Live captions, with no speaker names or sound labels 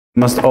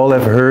Must all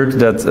have heard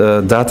that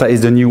data is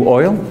the new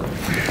oil.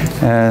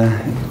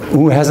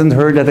 Who hasn't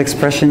heard that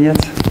expression yet?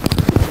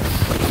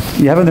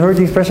 You haven't heard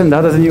the expression,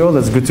 data is the new oil?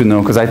 That's good to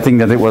know, because I think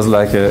that it was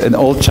like an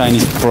old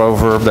Chinese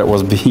proverb that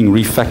was being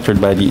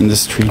refactored by the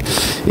industry.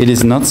 It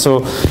is not. So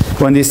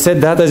when they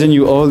said data is the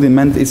new oil, they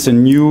meant it's a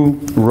new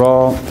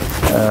raw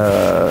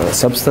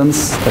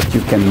substance that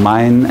you can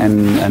mine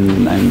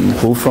and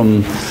pull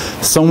from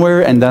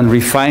somewhere and then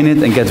refine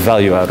it and get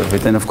value out of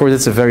it. And of course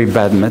it's a very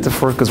bad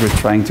metaphor, because we're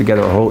trying to get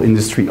our whole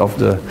industry off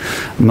the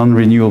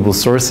non-renewable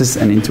sources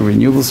and into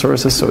renewable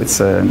sources. So it's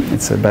a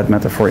bad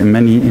metaphor in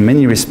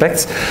many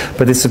respects.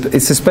 But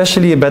it's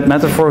especially a bad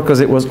metaphor because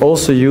it was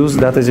also used,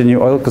 that is a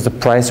new oil, because the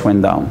price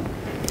went down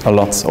a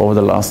lot over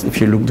the last,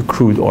 if you look the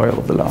crude oil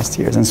of the last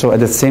years. And so at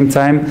the same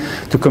time,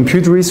 the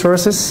compute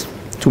resources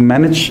to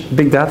manage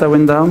big data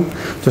went down,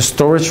 the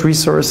storage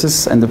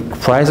resources and the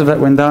price of that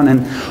went down,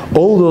 and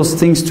all those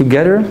things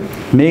together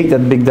make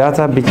that big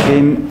data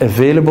became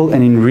available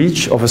and in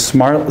reach of a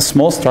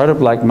small startup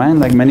like mine,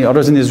 like many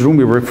others in this room.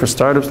 We work for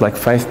startups like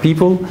 5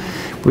 people.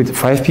 With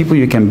 5 people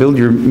you can build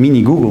your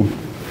mini Google.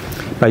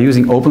 By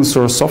using open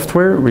source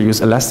software, we use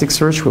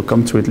Elasticsearch, we'll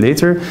come to it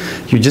later.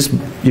 You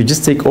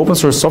just take open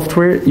source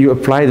software, you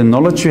apply the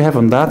knowledge you have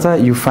on data,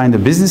 you find a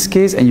business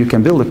case, and you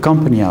can build a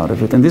company out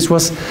of it. And this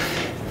was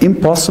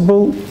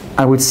impossible,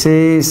 I would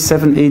say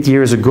 7-8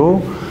 years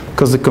ago,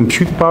 because the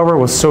compute power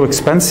was so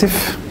expensive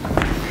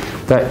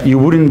that you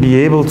wouldn't be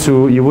able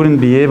to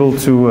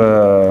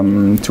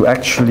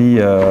actually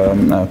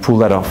pull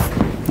that off.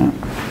 Yeah.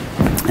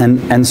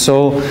 And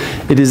so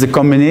it is a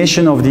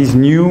combination of these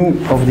new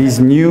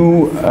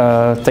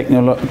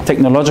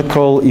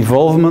technological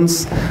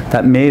evolvements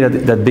that made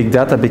that big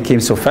data became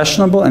so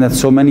fashionable and that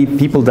so many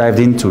people dived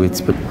into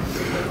it. But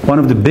one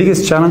of the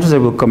biggest challenges, I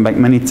will come back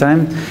many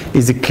times,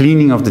 is the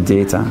cleaning of the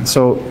data.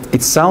 So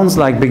it sounds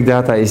like big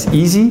data is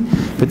easy,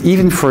 but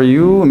even for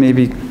you,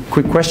 maybe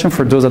quick question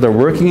for those that are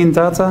working in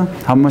data,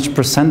 how much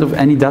 % of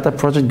any data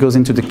project goes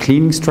into the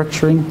cleaning,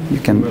 structuring? You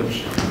can,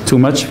 too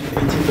much?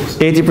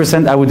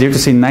 80%, I would dare to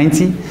say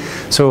 90.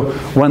 So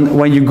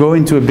when you go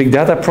into a big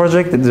data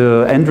project,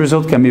 the end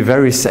result can be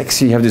very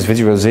sexy. You have this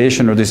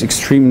visualization or this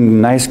extreme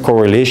nice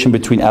correlation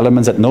between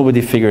elements that nobody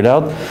figured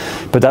out.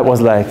 But that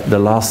was like the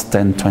last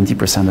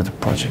 10-20% of the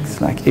project.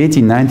 Like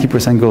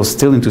 80-90% goes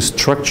still into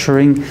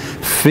structuring,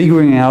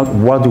 figuring out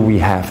what do we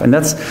have. And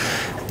that's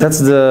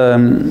the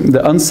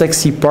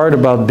unsexy part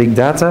about big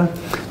data.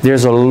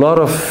 There's a lot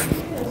of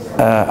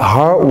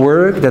hard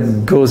work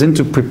that goes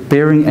into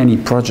preparing any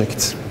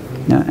project.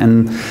 Yeah,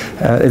 and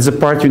it's a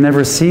part you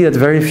never see, that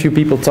very few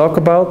people talk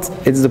about.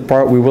 It's the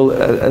part we will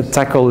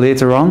tackle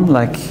later on.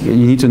 Like, you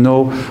need to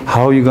know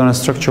how you're going to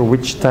structure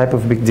which type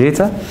of big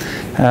data.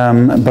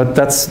 But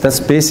that's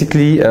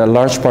basically a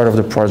large part of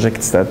the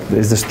project, that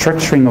is the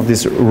structuring of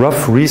this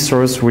rough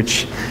resource,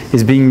 which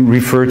is being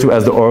referred to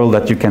as the oil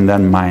that you can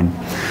then mine.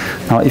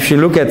 Now, if you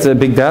look at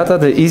big data,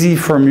 the easy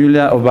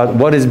formula about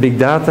what is big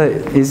data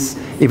is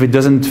if it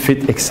doesn't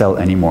fit Excel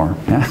anymore.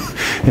 Yeah?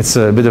 It's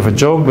a bit of a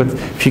joke, but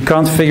if you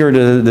can't figure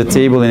the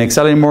table in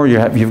Excel anymore,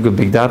 you've got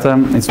big data.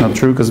 It's not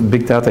true, because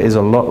big data is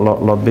a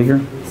lot bigger.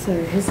 So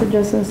his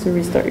suggestion is to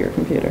restart your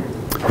computer.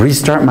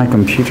 Restart my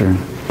computer.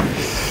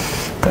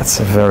 That's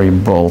a very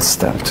bold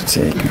step to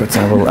take, but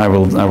I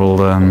will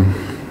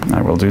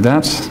do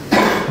that.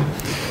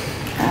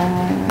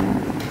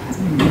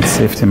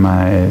 Saved in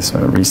my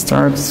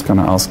restart. It's going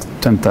to ask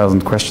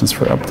 10,000 questions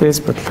for updates,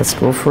 but let's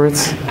go for it.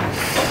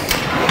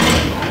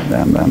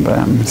 Bam, bam,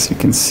 bam, as you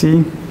can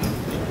see.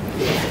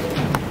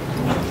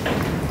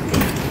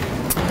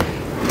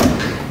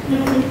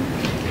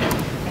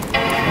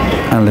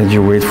 I'll let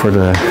you wait for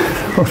the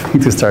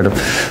thing to start up.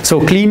 So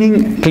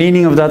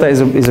cleaning of data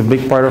is a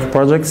big part of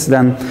projects.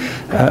 Then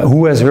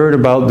who has heard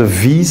about the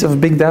V's of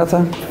big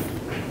data?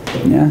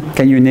 Yeah,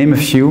 can you name a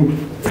few?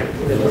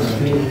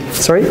 Velocity.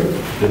 Sorry?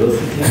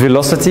 Velocity.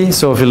 Velocity.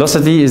 So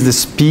velocity is the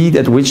speed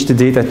at which the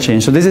data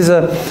change. So this is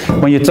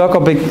when you talk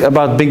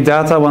about big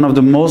data, one of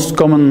the most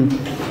common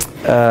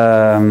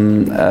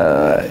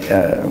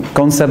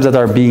concepts that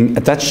are being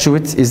attached to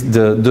it is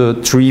the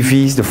 3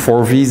 V's, the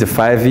 4 V's, the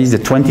 5 V's, the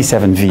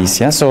 27 V's.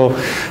 Yeah. So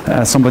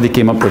somebody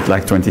came up with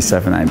like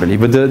 27, I believe.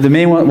 But the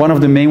main one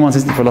of the main ones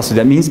is the velocity.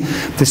 That means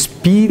the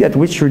speed at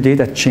which your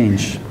data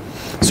change.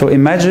 So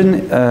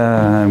imagine,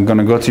 I'm going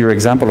to go to your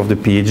example of the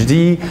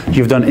PhD.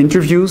 You've done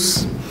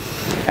interviews,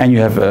 and you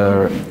have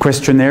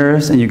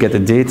questionnaires, and you get the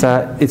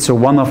data. It's a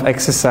one-off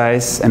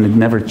exercise, and it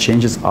never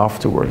changes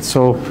afterwards.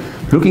 So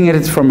looking at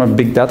it from a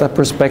big data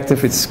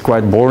perspective, it's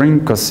quite boring,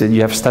 because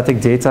you have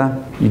static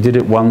data. You did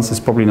it once. It's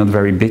probably not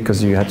very big,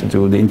 because you had to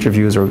do the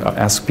interviews or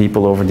ask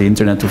people over the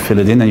internet to fill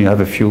it in, and you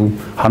have a few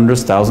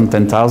hundreds, thousands,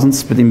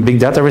 10,000s. But in big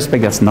data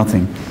respect, that's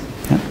nothing.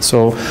 Yeah.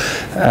 So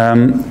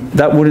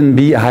that wouldn't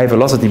be a high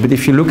velocity. But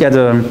if you look at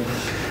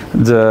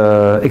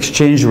the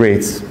exchange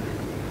rate,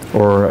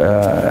 or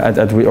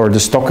the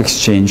stock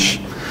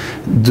exchange,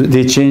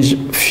 they change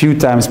a few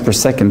times per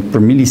second, per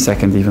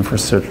millisecond even for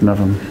certain of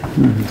them.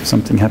 If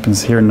something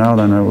happens here now,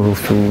 then I will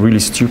feel really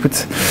stupid.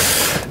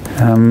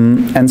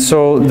 And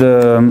so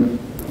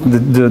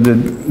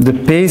the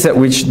pace at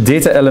which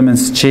data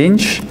elements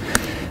change,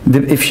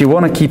 if you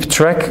want to keep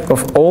track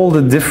of all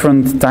the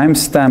different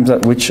timestamps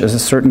at which a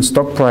certain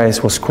stock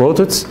price was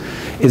quoted,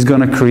 is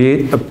going to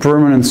create a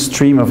permanent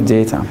stream of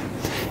data.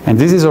 And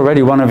this is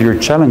already one of your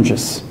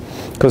challenges,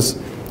 because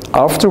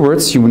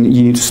afterwards you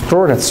need to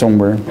store that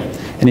somewhere.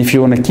 And if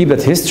you want to keep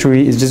that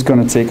history, it's just going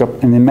to take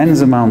up an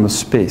immense amount of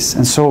space.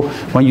 And so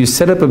when you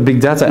set up a big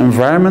data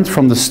environment,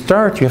 from the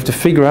start you have to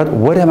figure out,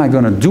 what am I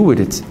going to do with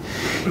it?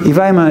 If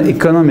I'm an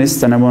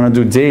economist and I want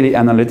to do daily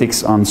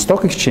analytics on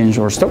stock exchange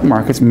or stock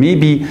markets,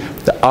 maybe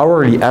the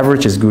hourly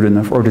average is good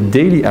enough, or the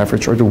daily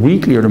average, or the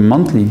weekly, or the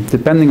monthly,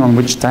 depending on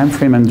which time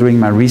frame I'm doing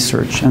my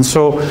research. And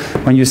so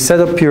when you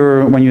set up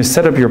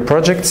your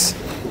projects,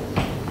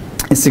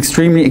 it's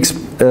extremely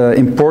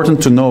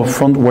important to know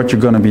upfront what you're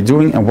going to be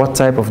doing and what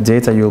type of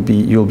data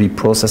you'll be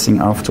processing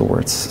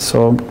afterwards.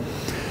 So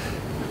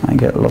I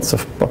get lots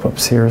of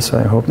pop-ups here, so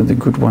I hope that the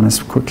good one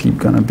is quickly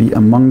going to be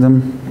among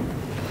them.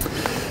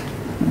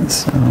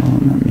 So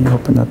let me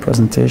open that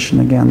presentation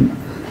again.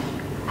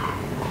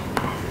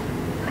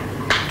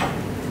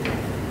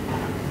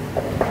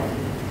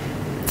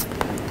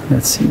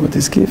 Let's see what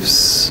this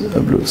gives. A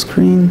blue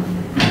screen.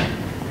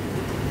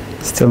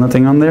 Still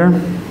nothing on there.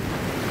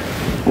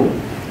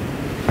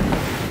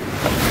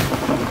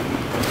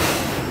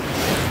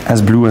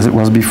 As blue as it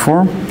was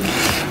before.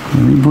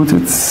 Reboot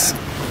it.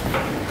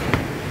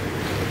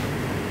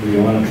 Do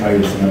you want to try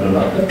this another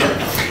laptop?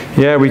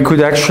 Yeah, we could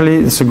actually.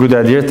 It's a good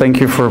idea. Thank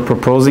you for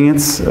proposing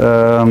it.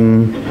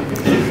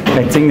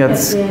 I think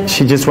that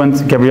she just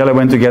went. Gabriella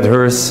went to get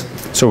hers,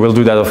 so we'll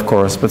do that, of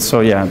course. But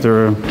so yeah,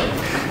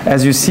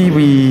 as you see,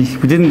 we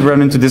didn't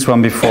run into this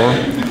one before.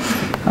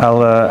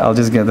 I'll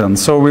just get on.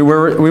 So we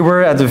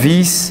were at the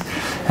V's,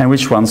 and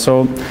which one?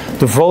 So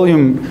the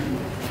volume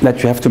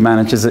that you have to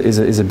manage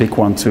is a big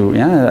one too.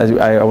 Yeah,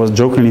 I was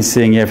jokingly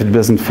saying, yeah, if it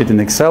doesn't fit in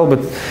Excel, but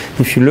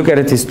if you look at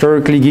it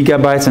historically,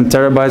 gigabytes and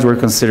terabytes were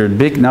considered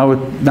big.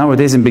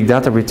 Nowadays in big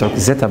data we talk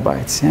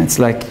zettabytes. Yeah, it's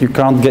like you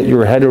can't get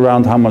your head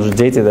around how much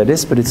data that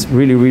is, but it's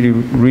really, really,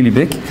 really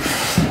big.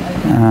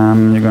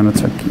 You're going to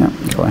check. Yeah,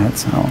 go ahead.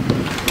 I'll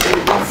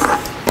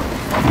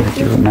let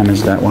you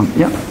manage that one.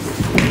 Yeah,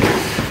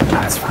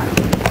 that's fine.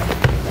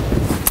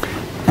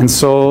 And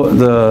so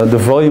the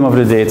volume of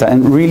the data,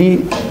 and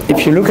really,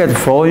 if you look at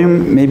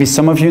volume, maybe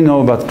some of you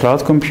know about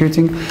cloud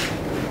computing,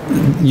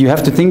 you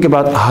have to think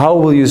about how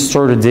will you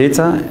store the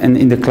data, and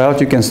in the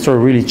cloud you can store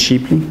really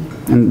cheaply,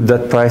 and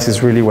that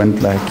prices really went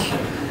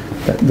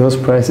those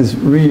prices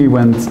really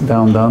went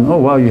down. Oh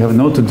wow, you have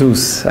no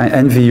to-dos. I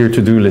envy your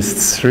to-do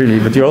lists, really,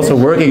 but you're also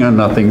working on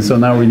nothing, so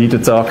now we need to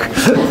talk.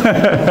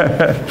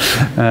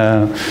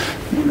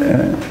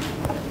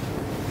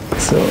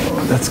 So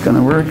that's going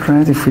to work,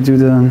 right? If we do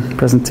the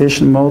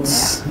presentation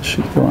modes, it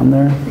should go on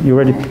there. You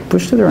already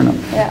pushed it or not?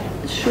 Yeah,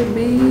 it should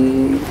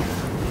be.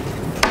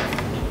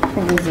 I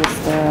think this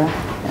is the.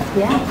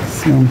 Yeah.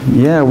 So,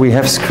 yeah, we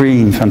have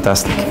screen.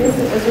 Fantastic.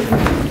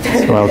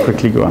 So I'll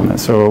quickly go on that.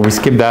 So we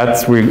skipped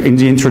that. We're in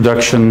the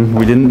introduction.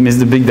 We didn't miss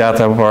the big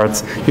data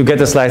part. You get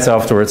the slides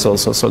afterwards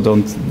also, so you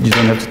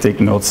don't have to take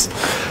notes.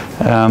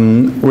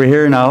 We're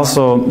here now,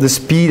 so the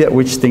speed at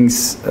which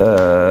things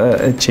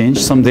change.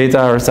 Some data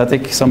are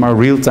static, some are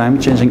real-time,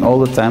 changing all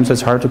the time, so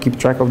it's hard to keep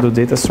track of the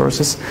data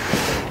sources.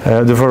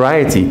 The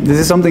variety. This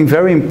is something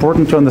very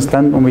important to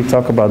understand when we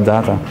talk about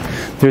data.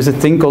 There's a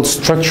thing called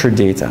structured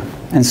data.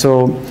 And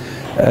so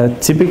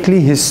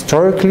typically,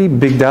 historically,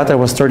 big data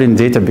was stored in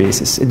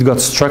databases. It got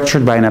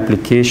structured by an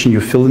application. You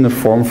filled in a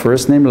form,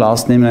 first name,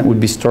 last name, and it would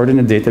be stored in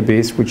a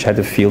database which had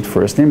a field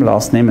first name,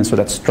 last name, and so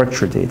that's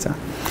structured data.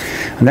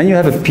 And then you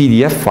have a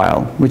PDF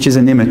file, which is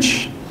an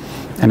image,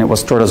 and it was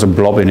stored as a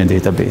blob in a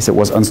database. It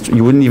was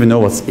you wouldn't even know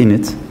what's in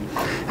it.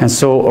 And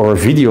so, or a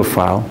video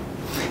file,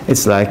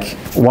 it's like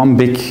one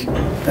big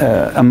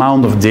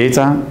amount of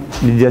data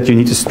that you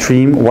need to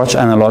stream, watch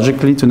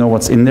analogically to know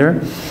what's in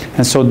there.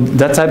 And so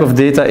that type of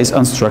data is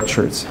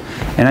unstructured.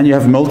 And then you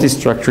have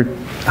multi-structured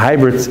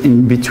hybrid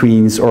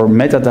in-betweens or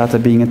metadata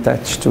being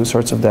attached to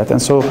sorts of data.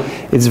 And so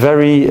it's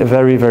very,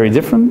 very, very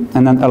different.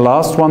 And then a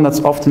last one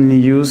that's often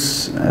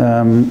used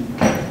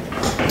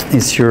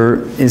is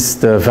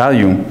the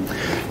value.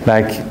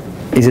 Like,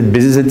 is it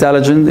business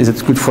intelligent? Is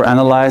it good for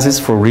analysis,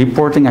 for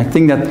reporting? I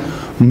think that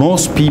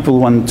most people,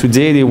 when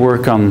today they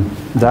work on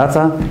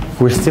data,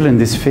 we're still in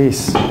this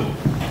phase.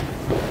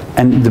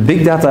 And the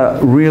big data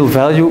real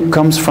value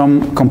comes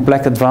from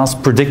complex,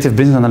 advanced, predictive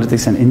business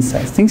analytics and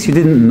insights, things you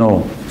didn't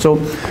know. So,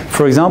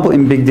 for example,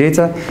 in big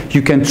data,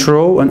 you can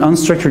throw an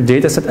unstructured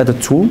data set at a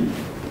tool.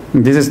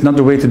 And this is not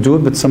the way to do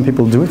it, but some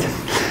people do it.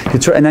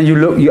 And then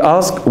you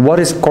ask, what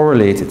is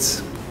correlated?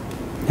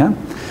 Yeah?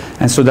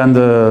 And so then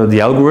the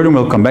algorithm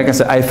will come back and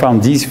say, I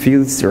found these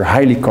fields, they're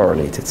highly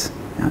correlated.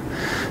 Yeah.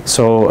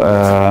 So,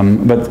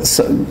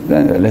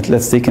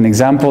 let's take an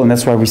example, and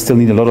that's why we still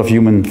need a lot of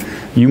human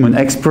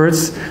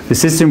experts. The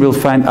system will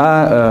find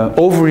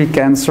ovary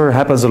cancer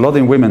happens a lot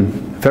in women.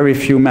 Very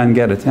few men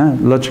get it, yeah,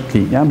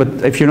 logically. Yeah,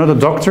 but if you're not a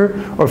doctor,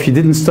 or if you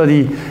didn't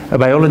study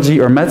biology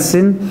or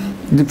medicine,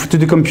 to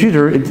the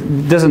computer,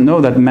 it doesn't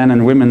know that men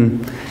and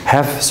women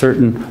have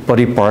certain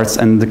body parts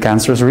and the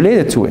cancers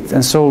related to it.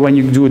 And so when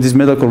you do this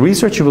medical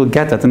research, you will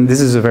get that. And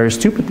this is a very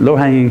stupid,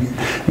 low-hanging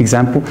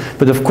example.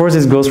 But of course,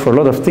 this goes for a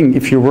lot of things.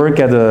 If you work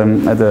at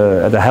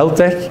a health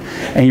tech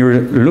and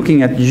you're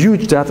looking at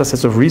huge data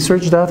sets of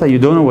research data, you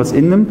don't know what's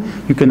in them,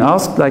 you can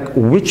ask like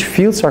which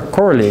fields are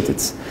correlated.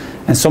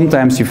 And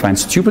sometimes you find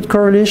stupid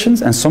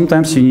correlations, and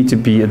sometimes you need to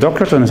be a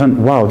doctor to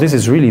understand, wow, this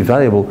is really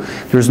valuable.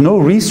 There's no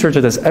research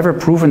that has ever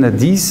proven that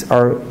these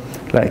are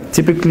like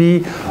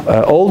typically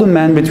older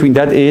men between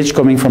that age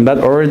coming from that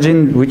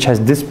origin which has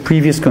this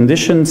previous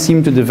condition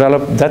seem to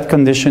develop that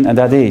condition at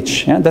that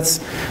age. Yeah?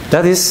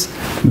 That is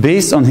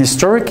based on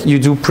historic, you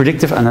do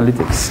predictive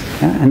analytics.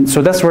 Yeah? And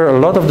so that's where a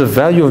lot of the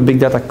value of big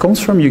data comes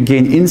from. You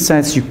gain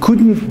insights you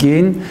couldn't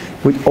gain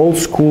with old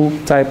school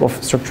type of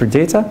structured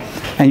data,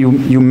 and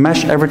you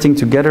mesh everything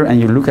together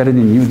and you look at it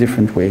in new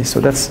different ways. So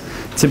that's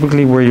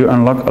typically where you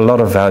unlock a lot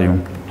of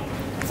value.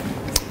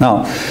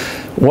 Now,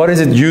 what is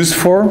it used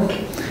for?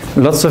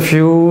 Lots of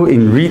you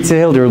in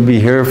retail, they will be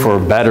here for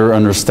better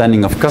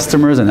understanding of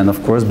customers, and then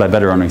of course by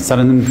better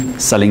understanding them,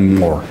 selling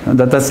more. And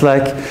that's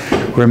like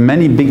where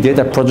many big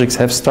data projects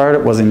have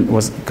started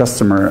was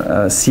customer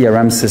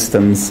CRM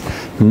systems,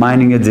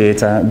 mining the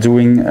data,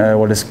 doing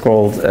what is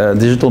called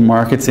digital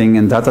marketing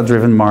and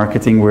data-driven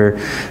marketing, where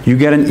you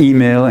get an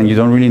email and you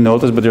don't really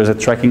notice, but there's a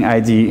tracking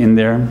ID in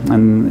there.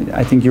 And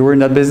I think you were in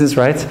that business,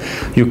 right?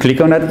 You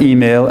click on that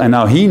email and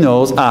now he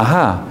knows,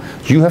 aha,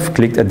 you have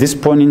clicked at this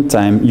point in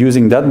time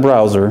using that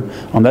browser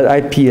on that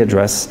IP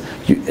address,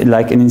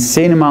 like an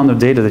insane amount of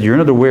data that you're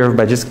not aware of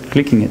by just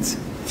clicking it.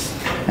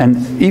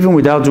 And even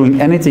without doing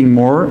anything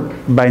more,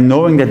 by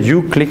knowing that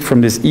you clicked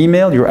from this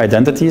email, your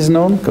identity is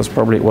known, because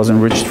probably it was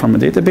enriched from a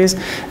database,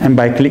 and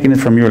by clicking it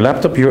from your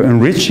laptop, you're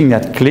enriching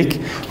that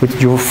click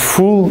with your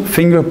full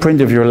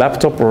fingerprint of your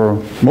laptop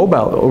or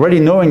mobile,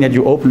 already knowing that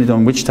you opened it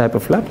on which type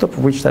of laptop,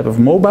 which type of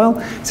mobile.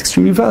 It's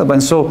extremely valuable.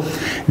 And so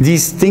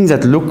these things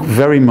that look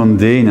very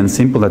mundane and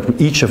simple that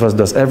each of us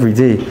does every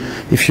day,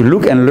 if you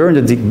look and learn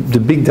the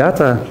big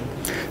data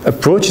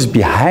approaches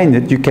behind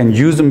it, you can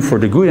use them for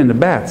the good and the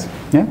bad.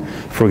 Yeah?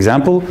 For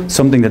example,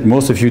 something that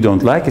most of you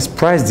don't like is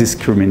price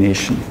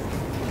discrimination.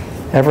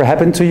 Ever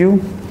happened to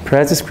you?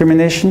 Price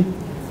discrimination?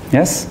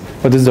 Yes?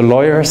 What does the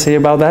lawyer say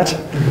about that?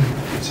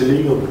 It's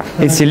illegal.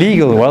 It's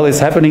illegal. Well, it's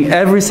happening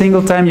every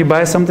single time you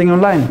buy something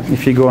online.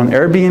 If you go on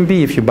Airbnb,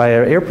 if you buy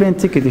an airplane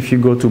ticket, if you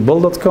go to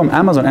bol.com,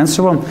 Amazon, and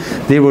so on,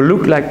 they will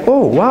look like,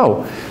 oh,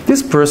 wow,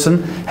 this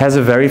person has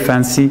a very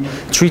fancy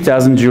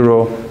 3,000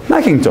 euro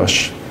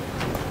Macintosh.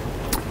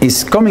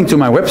 Is coming to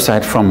my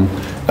website from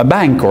a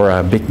bank or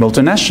a big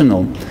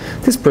multinational.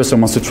 This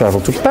person wants to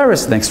travel to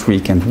Paris next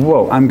weekend.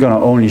 Whoa, I'm going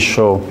to only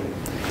show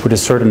with a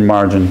certain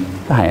margin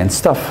high-end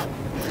stuff.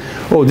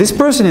 Oh, this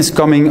person is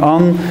coming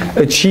on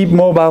a cheap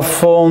mobile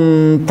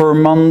phone per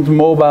month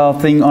mobile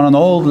thing on an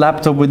old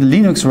laptop with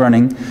Linux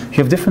running. You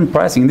have different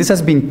pricing. This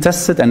has been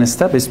tested and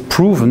established,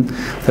 proven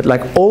that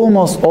like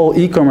almost all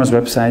e-commerce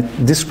websites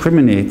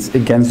discriminate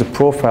against the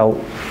profile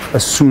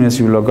as soon as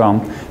you log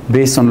on,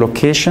 based on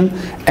location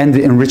and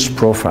the enriched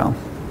profile.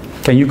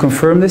 Can you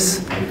confirm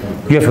this?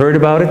 You have heard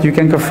about it, you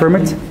can confirm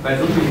it? I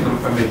don't really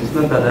confirm it. It's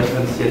not that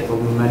advanced yet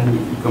on many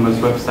e-commerce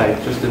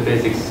websites, just the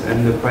basics,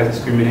 and the price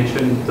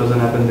discrimination doesn't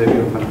happen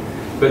very often.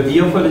 But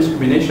the offer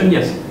discrimination,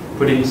 yes,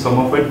 putting some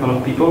offer in front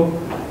of people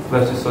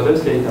versus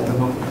others, yeah, it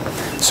happens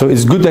often. So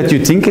it's good that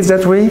you think it's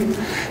that way.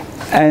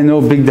 I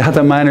know big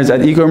data miners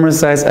at e-commerce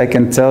sites, I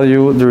can tell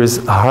you there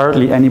is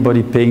hardly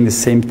anybody paying the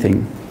same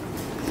thing.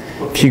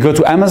 Okay. If you go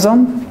to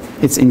Amazon,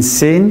 it's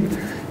insane.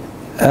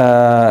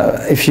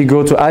 If you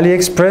go to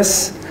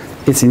AliExpress,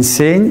 it's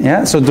insane.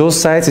 Yeah. So those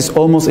sites is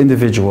almost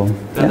individual.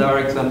 There are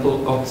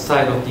examples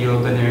outside of the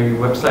ordinary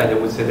website. I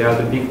would say they are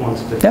the big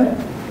ones. But yeah.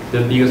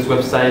 The biggest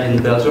website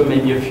in Belgium,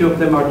 maybe a few of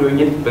them are doing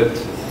it, but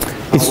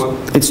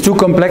it's too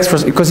complex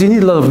for, because you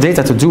need a lot of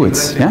data to do it.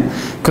 Exactly.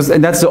 Yeah. Because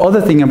that's the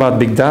other thing about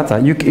big data.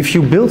 If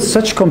you build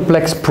such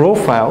complex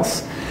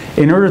profiles,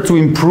 in order to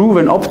improve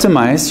and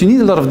optimize, you need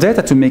a lot of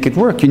data to make it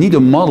work. You need a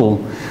model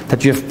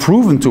that you have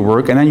proven to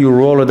work, and then you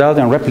roll it out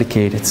and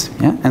replicate it.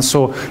 Yeah? And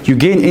so you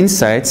gain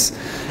insights,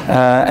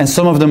 and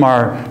some of them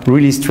are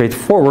really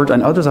straightforward,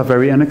 and others are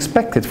very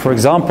unexpected. For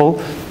example,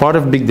 part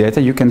of big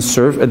data, you can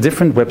serve a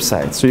different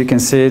website. So you can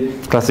say,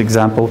 classic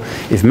example,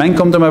 if men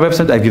come to my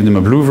website, I give them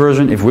a blue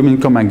version. If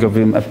women come, I give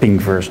them a pink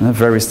version.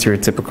 Very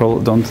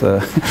stereotypical. Don't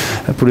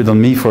put it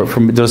on me for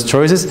those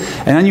choices.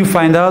 And then you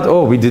find out,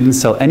 oh, we didn't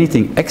sell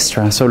anything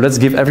extra, so let's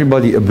give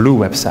everybody a blue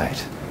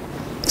website.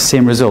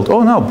 Same result.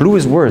 Oh no, blue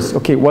is worse.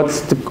 Okay,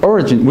 what's the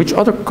origin? Which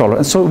other color?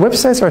 And so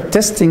websites are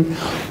testing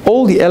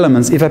all the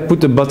elements. If I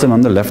put the button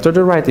on the left or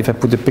the right, if I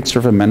put a picture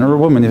of a man or a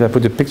woman, if I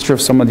put a picture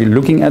of somebody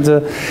looking at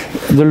the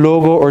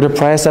logo or the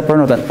price tab or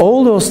not, and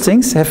all those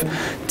things have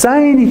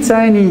tiny,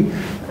 tiny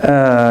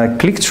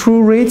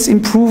click-through rates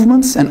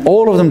improvements, and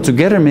all of them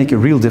together make a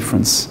real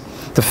difference.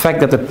 The fact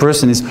that the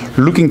person is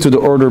looking to the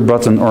order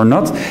button or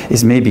not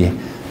is maybe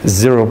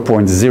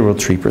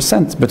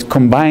 0.03%, but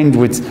combined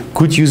with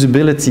good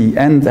usability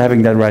and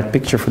having that right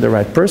picture for the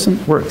right person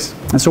works.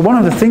 And so one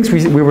of the things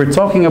we were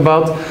talking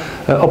about,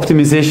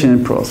 optimization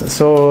in process.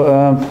 So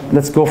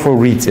let's go for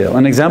retail.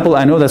 An example,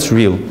 I know that's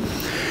real.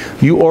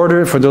 You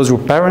order, for those who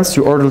are parents,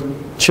 you order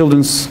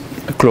children's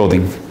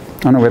clothing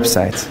on a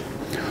website.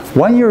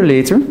 1 year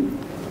later,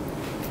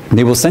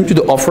 they will send you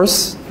the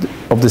offers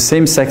of the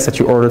same sex that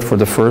you ordered for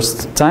the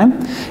first time,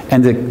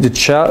 and the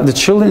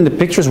children in the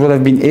pictures will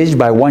have been aged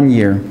by 1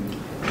 year.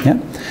 Yeah?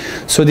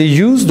 So they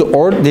use the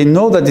order, they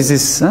know that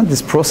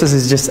this process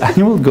is just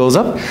annual, it goes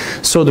up.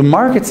 So the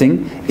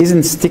marketing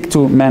isn't stick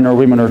to man or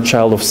woman or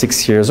child of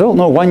 6 years old.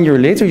 No, 1 year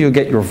later you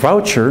get your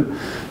voucher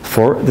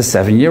for the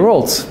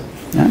 7-year-olds.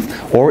 Yeah?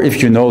 Or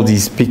if you know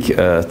these big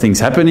things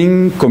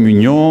happening,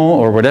 communion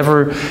or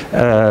whatever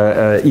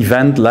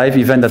live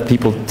event that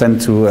people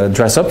tend to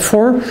dress up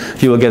for,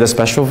 you will get a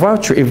special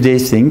voucher if they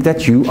think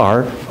that you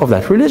are of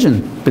that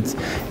religion. But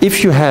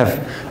if you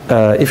have,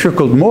 if you're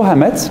called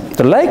Mohammed,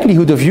 the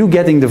likelihood of you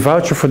getting the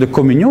voucher for the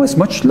communion is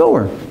much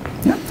lower.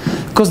 Yeah?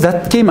 Because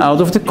that came out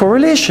of the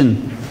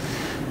correlation.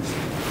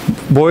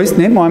 Boys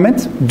named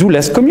Mohammed do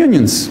less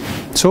communions.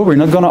 So we're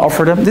not going to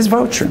offer them this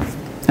voucher.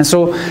 And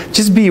so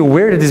just be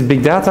aware that this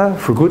big data,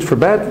 for good, for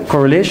bad,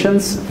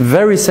 correlations,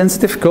 very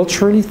sensitive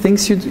culturally,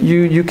 things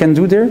you can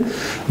do there.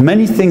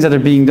 Many things that are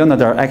being done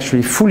that are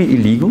actually fully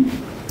illegal,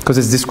 because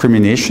it's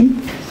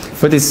discrimination,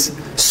 but it's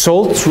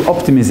sold through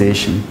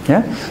optimization.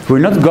 Yeah? We're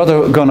not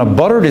gonna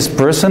bother this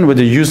person with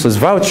a useless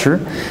voucher,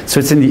 so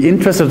it's in the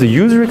interest of the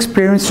user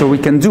experience, so we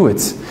can do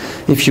it.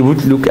 If you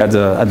would look at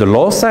the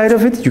law side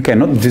of it, you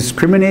cannot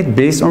discriminate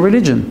based on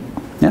religion.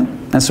 Yeah?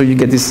 And so you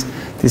get this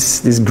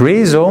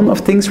gray zone of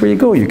things where you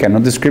go. You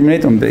cannot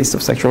discriminate on the basis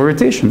of sexual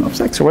orientation, of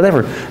sex or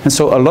whatever. And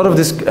so a lot of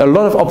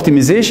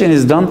optimization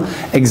is done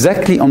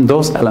exactly on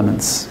those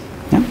elements.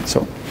 Yeah?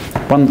 So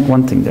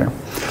one thing there.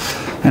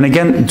 And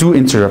again, do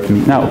interrupt me.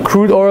 Now,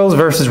 crude oils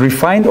versus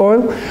refined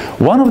oil.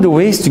 One of the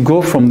ways to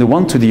go from the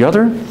one to the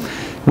other,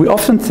 we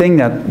often think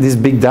that this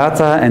big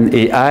data and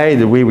AI,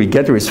 the way we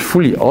get there, is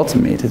fully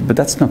automated, but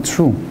that's not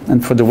true.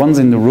 And for the ones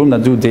in the room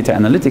that do data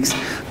analytics,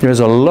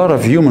 there's a lot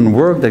of human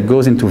work that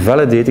goes into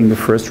validating the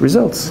first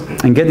results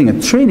and getting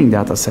a training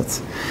data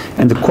set.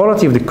 And the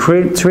quality of the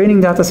training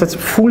data sets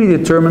fully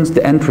determines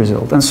the end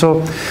result. And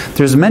so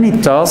there's many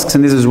tasks,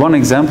 and this is one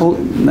example.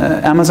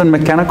 Amazon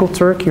Mechanical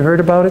Turk, you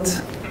heard about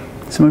it?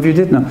 Some of you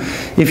did? No.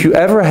 If you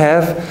ever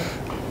have,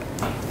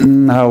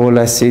 how will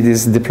I say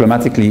this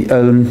diplomatically,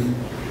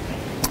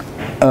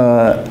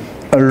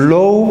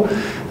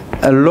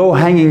 a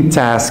low-hanging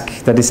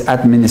task that is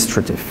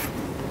administrative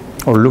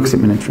or looks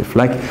administrative.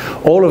 Like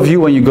all of you,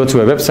 when you go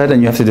to a website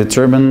and you have to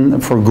determine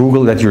for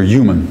Google that you're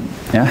human.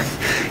 Yeah?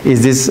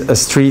 Is this a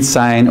street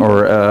sign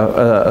or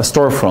a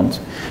storefront?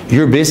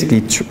 You're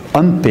basically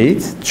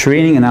unpaid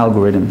training an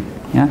algorithm.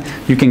 Yeah?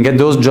 You can get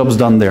those jobs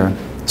done there.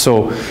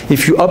 So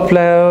if you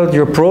upload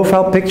your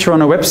profile picture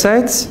on a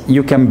website,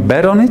 you can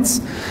bet on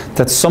it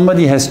that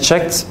somebody has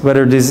checked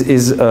whether this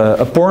is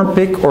a porn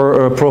pic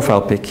or a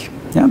profile pic.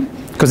 Yeah?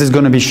 Because it's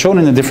going to be shown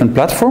in a different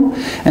platform.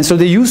 And so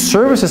they use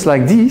services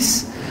like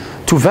these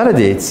to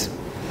validate.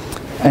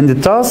 And the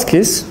task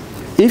is,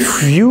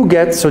 if you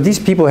get, so these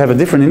people have a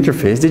different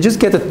interface, they just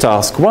get a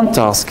task, one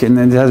task, and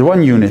it has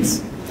one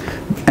unit.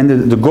 And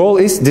the goal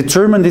is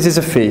determine this is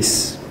a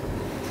face.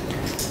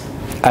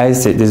 I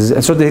say this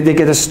is, so they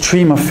get a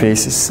stream of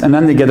faces, and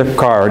then they get a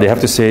car. They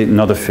have to say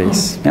not a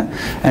face. Yeah?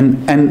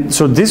 And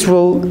so this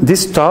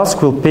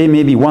task will pay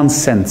maybe 1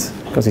 cent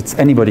because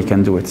anybody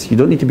can do it. You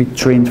don't need to be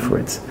trained for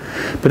it.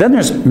 But then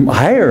there's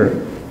higher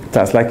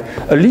tasks like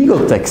a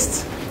legal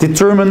text.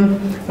 Determine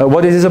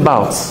what it is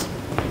about.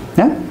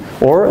 Yeah?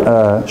 Or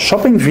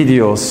shopping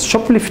videos,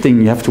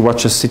 shoplifting, you have to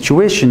watch a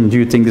situation. Do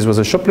you think this was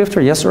a shoplifter?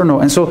 Yes or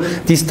no? And so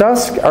these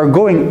tasks are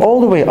going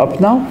all the way up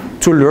now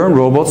to learn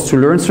robots, to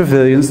learn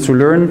surveillance, to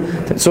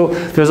learn. So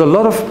there's a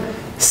lot of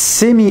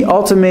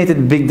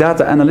semi-automated big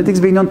data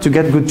analytics being done to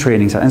get good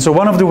training. And so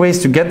one of the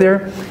ways to get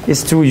there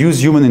is to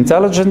use human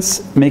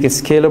intelligence, make it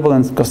scalable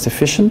and cost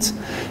efficient.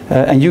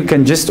 And you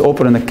can just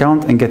open an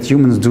account and get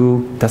humans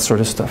do that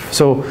sort of stuff.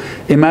 So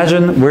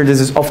imagine where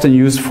this is often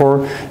used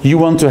for. You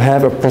want to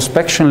have a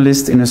prospection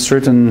list in a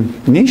certain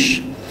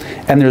niche,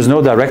 and there's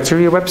no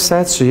directory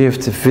website, so you have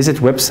to visit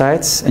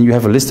websites, and you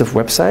have a list of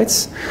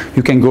websites.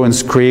 You can go and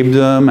scrape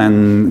them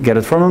and get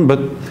it from them, but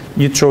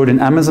you throw it in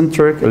Amazon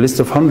Turk, a list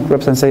of 100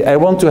 websites, and say, I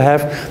want to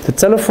have the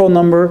telephone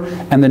number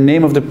and the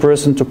name of the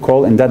person to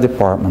call in that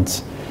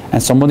department.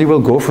 And somebody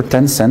will go for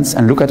 10 cents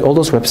and look at all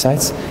those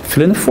websites,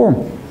 fill in a form.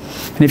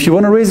 And if you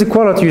want to raise the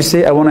quality, you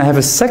say, I want to have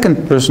a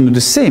second person do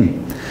the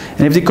same.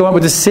 And if they come up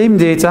with the same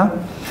data,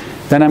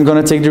 then I'm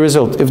going to take the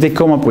result. If they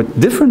come up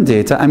with different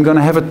data, I'm going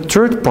to have a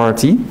third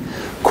party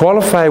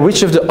qualify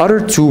which of the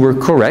other two were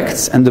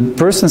correct, and the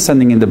person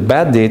sending in the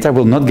bad data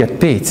will not get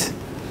paid.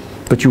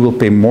 but you will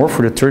pay more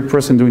for the third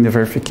person doing the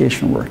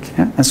verification work.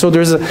 Yeah? And so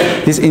there's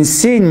this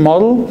insane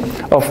model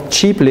of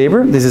cheap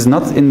labor. This is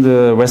not in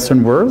the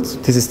Western world.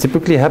 This is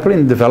typically happening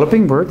in the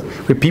developing world,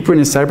 where people in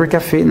a cyber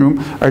cafe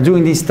room are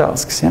doing these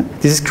tasks. Yeah?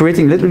 This is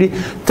creating literally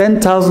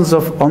 10,000s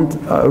of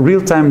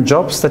real-time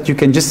jobs that you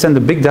can just send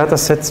a big data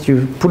set,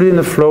 you put it in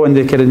the flow, and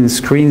they get it in the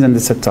screens, and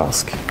it's a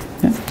task.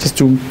 Yeah, just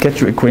to get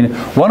you acquainted.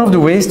 One of the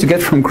ways to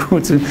get from crew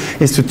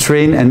is to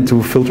train and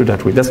to filter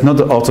that way. That's not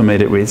the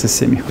automated way, it's a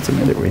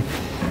semi-automated way.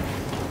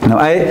 Now,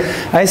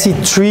 I see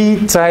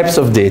three types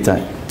of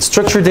data.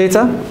 Structured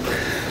data,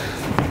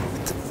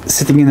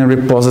 sitting in a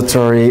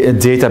repository, a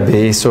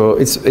database, so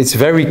it's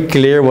very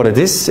clear what it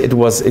is.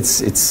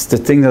 It's the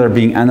things that are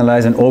being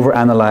analyzed and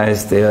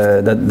over-analyzed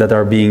that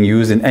are being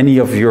used in any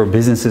of your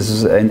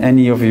businesses, in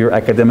any of your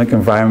academic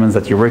environments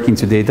that you're working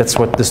today. That's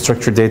what the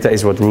structured data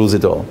is, what rules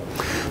it all.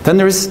 Then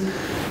there is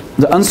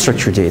the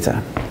unstructured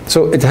data.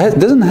 So it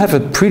doesn't have a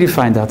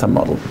predefined data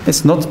model.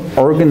 It's not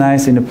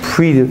organized in a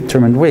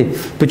predetermined way,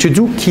 but you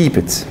do keep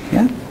it.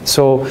 Yeah?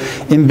 So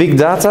in big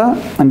data,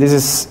 and this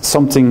is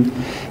something,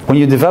 when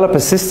you develop a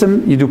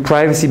system, you do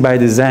privacy by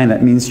design.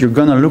 That means you're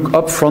going to look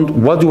up front,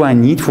 what do I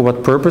need, for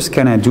what purpose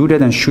can I do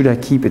that, and should I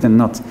keep it and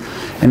not.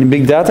 And in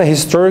big data,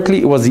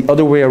 historically, it was the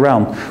other way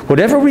around.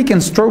 Whatever we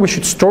can store, we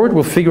should store it.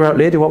 We'll figure out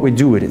later what we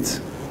do with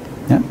it.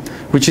 Yeah?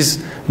 Which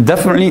is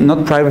definitely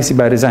not privacy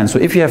by design. So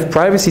if you have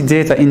privacy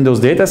data in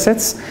those data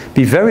sets,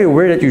 be very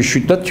aware that you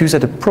should not use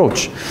that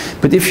approach.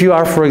 But if you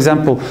are, for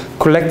example,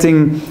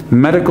 collecting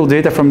medical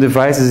data from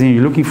devices and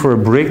you're looking for a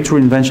breakthrough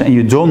invention and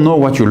you don't know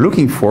what you're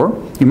looking for,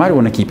 you might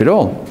want to keep it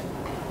all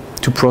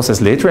to process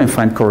later and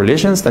find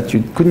correlations that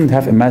you couldn't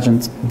have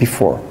imagined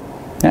before.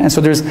 Yeah? And so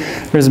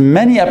there's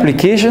many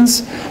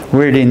applications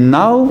where they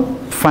now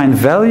find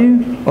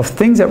value of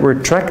things that were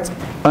tracked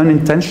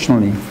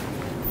unintentionally.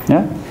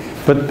 Yeah?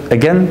 But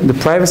again, the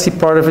privacy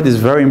part of it is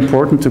very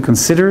important to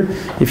consider.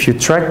 If you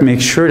track, make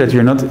sure that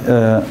you're not,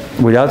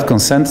 without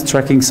consent,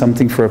 tracking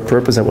something for a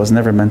purpose that was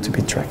never meant to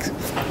be tracked.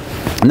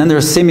 And then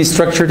there's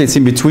semi-structured, it's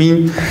in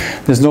between.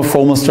 There's no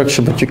formal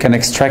structure, but you can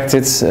extract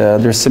it.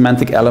 There's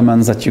semantic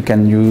elements that you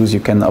can use. You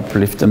can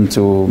uplift them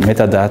to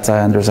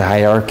metadata, and there's a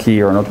hierarchy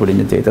or not within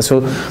the data. So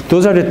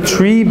those are the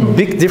three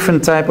big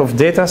different type of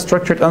data: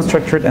 structured,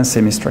 unstructured, and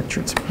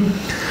semi-structured.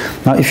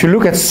 Now, if you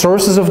look at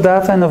sources of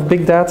data and of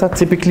big data,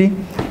 typically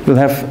you'll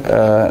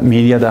have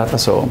media data,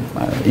 so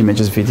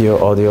images,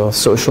 video, audio,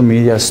 social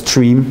media,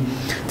 stream.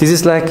 This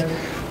is like,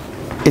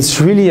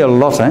 it's really a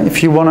lot.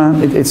 If you want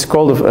to, it's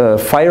called a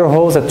fire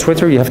hose at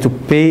Twitter. You have to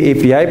pay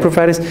API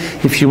providers.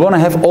 If you want to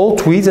have all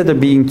tweets that are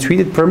being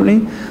tweeted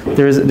permanently,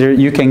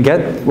 you can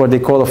get what they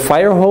call a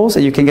fire hose,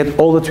 and you can get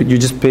all the tweets. You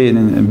just pay a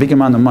big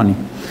amount of money.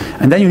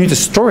 And then you need to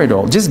store it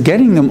all. Just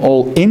getting them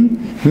all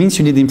in means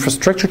you need the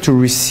infrastructure to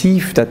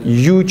receive that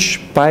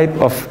huge pipe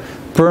of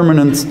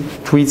permanent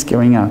tweets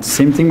going out.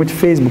 Same thing with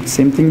Facebook,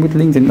 same thing with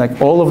LinkedIn.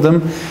 Like all of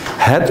them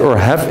had or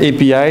have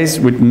APIs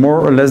with more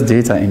or less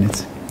data in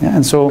it. Yeah,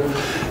 and so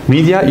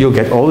media, you'll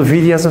get all the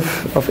videos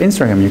of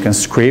Instagram. You can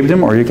scrape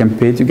them or you can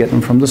pay to get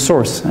them from the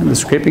source. And the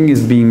scraping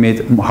is being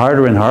made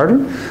harder and harder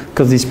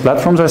because these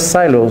platforms are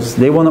silos.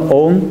 They want to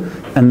own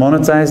and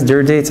monetize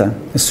their data.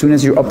 As soon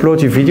as you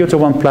upload your video to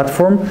one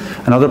platform,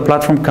 another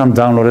platform can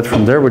download it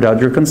from there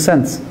without your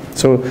consent.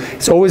 So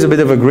it's always a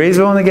bit of a gray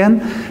zone again.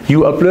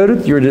 You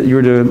upload it, you're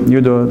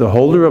the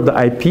holder of the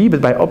IP,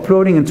 but by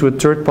uploading into a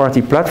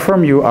third-party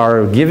platform, you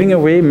are giving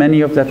away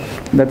many of that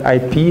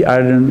IP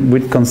either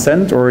with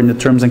consent or in the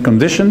terms and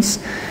conditions,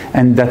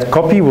 and that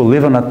copy will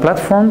live on that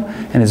platform,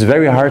 and it's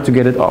very hard to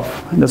get it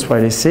off. And that's why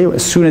they say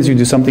as soon as you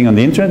do something on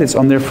the internet, it's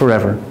on there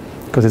forever,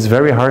 because it's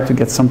very hard to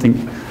get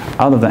something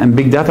out of that. And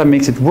big data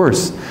makes it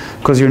worse,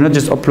 because you're not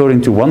just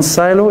uploading to one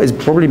silo, it's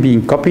probably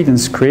being copied and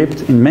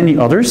scraped in many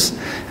others.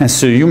 And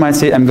so you might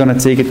say, I'm going to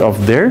take it off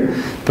there,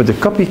 but the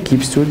copy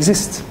keeps to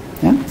exist.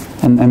 Yeah?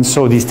 And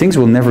so these things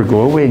will never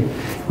go away,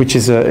 which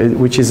is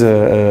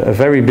a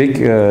very big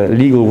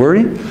legal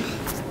worry.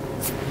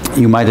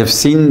 You might have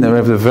seen, there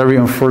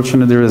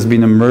has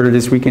been a murder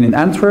this weekend in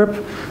Antwerp.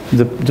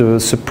 The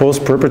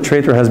supposed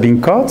perpetrator has been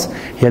caught.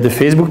 He had a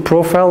Facebook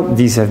profile.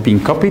 These have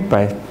been copied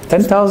by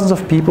 10,000s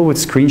of people with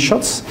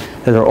screenshots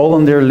that are all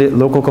on their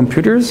local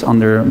computers, on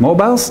their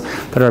mobiles,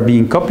 that are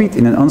being copied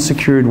in an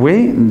unsecured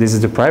way. And this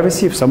is the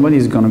privacy if somebody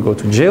is going to go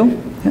to jail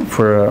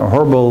for a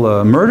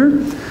horrible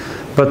murder.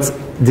 But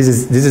this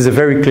is a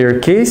very clear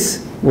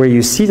case where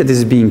you see that this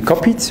is being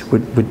copied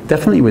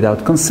definitely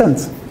without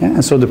consent. Yeah?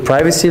 And so the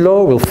privacy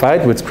law will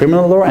fight with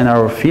criminal law and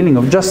our feeling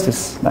of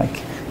justice.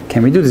 Like,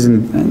 can we do this?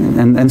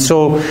 And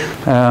so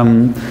I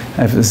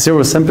have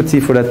zero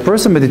sympathy for that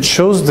person, but it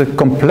shows the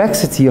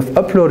complexity of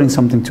uploading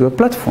something to a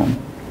platform.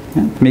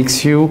 Yeah? It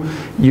makes you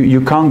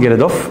can't get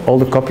it off, all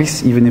the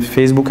copies, even if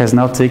Facebook has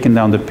now taken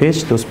down the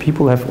page, those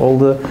people have all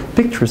the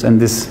pictures. And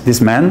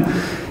this man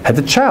had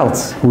a child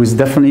who is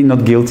definitely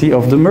not guilty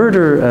of the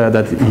murder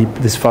that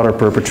this father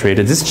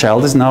perpetrated. This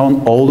child is now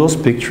on all those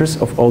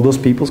pictures of all those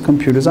people's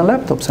computers and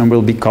laptops and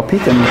will be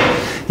copied. And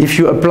if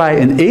you apply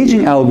an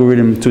aging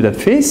algorithm to that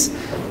face,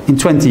 in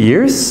 20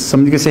 years,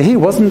 somebody could say, hey,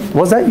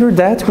 was that your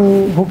dad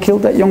who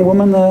killed that young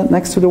woman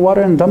next to the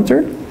water and dumped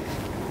her?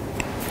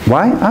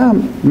 Why?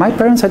 My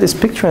parents had this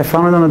picture, I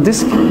found it on a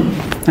disk.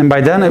 And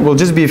by then it will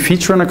just be a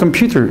feature on a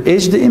computer.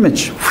 Age the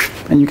image.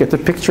 And you get the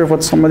picture of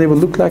what somebody will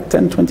look like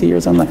 10, 20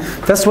 years online.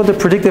 That's what the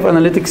predictive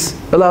analytics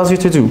allows you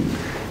to do.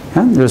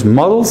 There's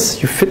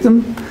models, you fit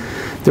them.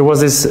 There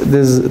was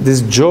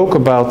this joke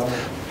about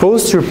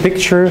post your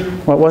picture,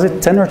 what was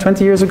it, 10 or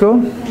 20 years ago?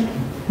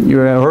 You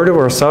heard it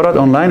or saw that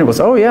online. It was,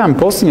 oh yeah, I'm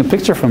posting a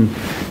picture from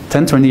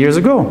 10, 20 years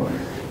ago.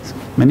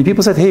 Many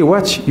people said, hey,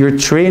 watch, you're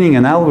training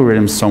an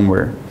algorithm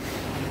somewhere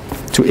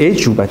to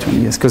age you by 20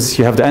 years, because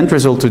you have the end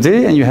result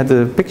today and you had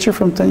the picture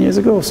from 10 years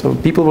ago. So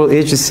people will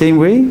age the same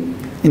way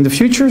in the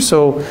future.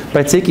 So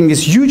by taking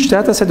this huge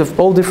data set of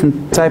all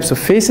different types of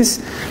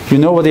faces, you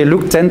know what they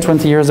look 10,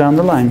 20 years down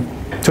the line.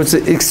 So it's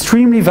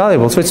extremely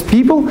valuable. So it's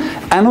people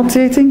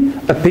annotating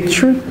a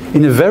picture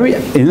in a very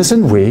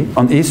innocent way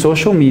on a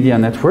social media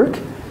network.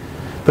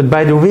 But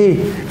by the way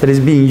that is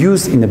being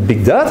used in a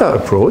big data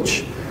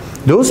approach,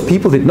 those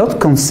people did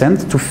not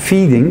consent to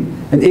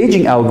feeding an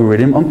aging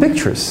algorithm on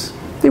pictures.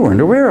 They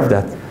weren't aware of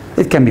that.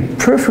 It can be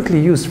perfectly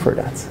used for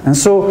that. And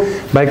so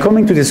by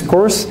coming to this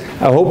course,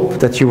 I hope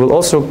that you will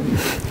also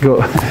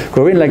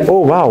go in like, oh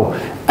wow,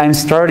 I'm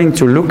starting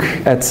to look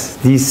at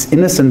these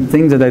innocent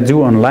things that I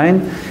do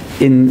online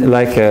in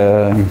like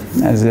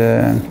as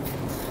a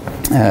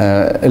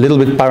little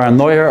bit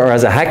paranoia or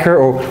as a hacker,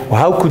 or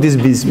how could this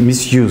be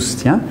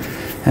misused? Yeah?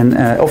 And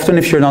often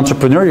if you're an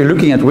entrepreneur, you're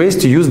looking at ways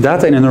to use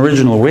data in an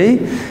original way,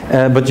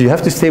 but you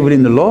have to stay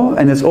within the law,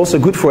 and it's also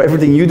good for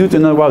everything you do to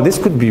know, wow, this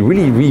could be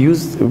really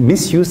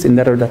misused in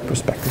that or that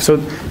perspective. So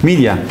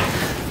media,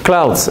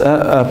 clouds,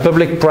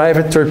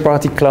 public-private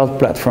third-party cloud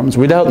platforms.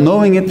 Without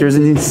knowing it, there's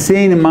an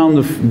insane amount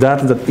of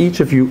data that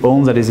each of you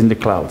owns that is in the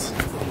cloud.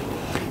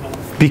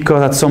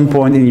 Because at some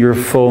point in your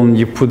phone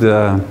you put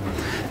a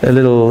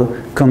little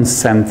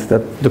consent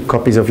that the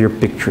copies of your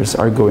pictures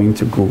are going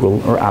to Google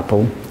or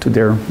Apple, to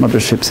their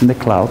motherships in the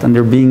cloud, and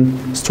they're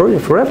being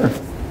stored forever.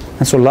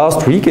 And so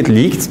last week it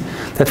leaked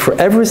that for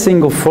every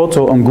single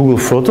photo on Google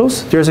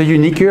Photos, there's a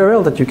unique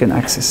URL that you can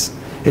access.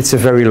 It's a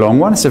very long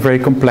one, it's a very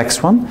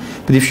complex one,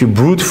 but if you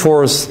brute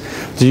force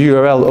the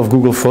URL of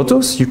Google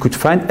Photos, you could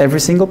find every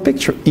single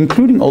picture,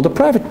 including all the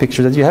private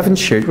pictures that you haven't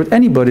shared with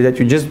anybody, that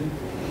you just,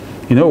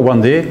 you know,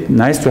 one day,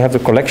 nice to have the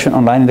collection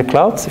online in the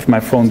cloud. If my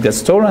phone gets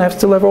stolen, I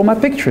still have all my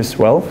pictures.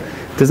 Well,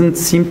 it doesn't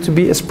seem to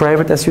be as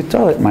private as you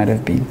thought it might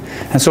have been.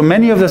 And so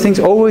many of the things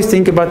always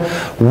think about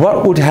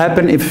what would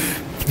happen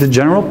if the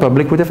general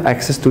public would have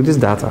access to this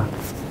data.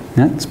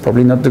 Yeah? It's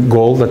probably not the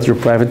goal that your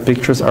private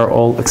pictures are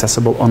all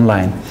accessible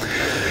online.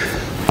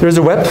 There's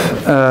a web,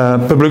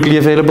 publicly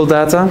available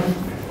data.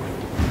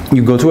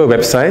 You go to a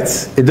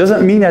website, it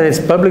doesn't mean that it's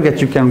public that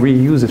you can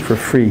reuse it for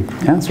free.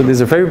 Yeah? So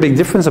there's a very big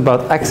difference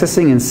about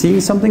accessing and seeing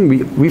something.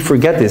 We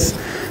forget this.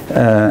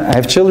 I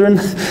have children,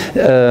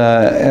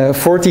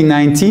 14,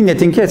 19, they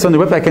think, yeah, it's on the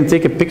web, I can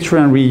take a picture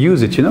and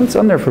reuse it. You know, it's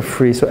on there for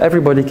free, so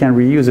everybody can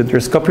reuse it.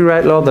 There's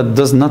copyright law that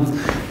does not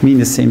mean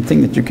the same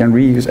thing, that you can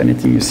reuse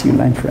anything you see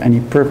online for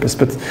any purpose.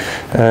 But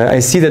I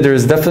see that there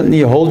is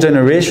definitely a whole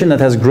generation that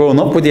has grown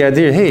up with the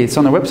idea, hey, it's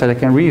on a website, I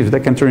can reuse it,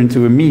 that can turn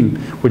into a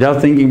meme,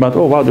 without thinking about,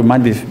 oh wow, there might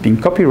be been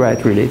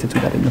copyright related to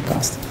that in the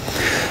past.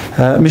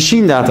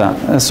 Machine data.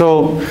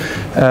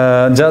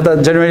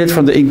 Data generated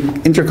from the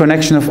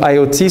interconnection of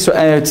IoT. So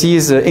IoT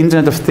is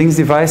Internet of Things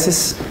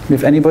devices. We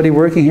have anybody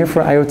working here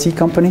for IoT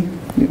company?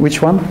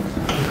 Which one?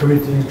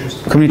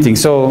 Communitying. Communitying.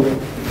 So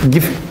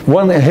give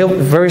one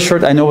very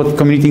short, I know what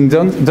communitying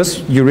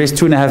does. You raised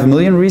 2.5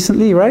 million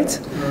recently, right?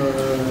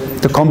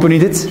 The company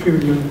did? 3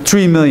 million.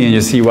 3 million,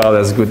 you see, wow,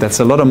 that's good. That's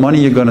a lot of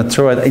money you're going to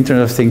throw at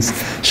Internet of Things.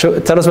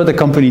 Tell us what the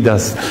company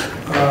does.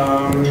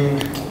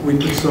 We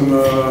put some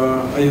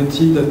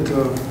IoT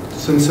that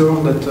sensor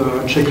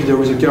that check if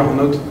there is a car or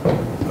not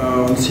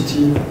on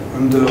city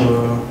under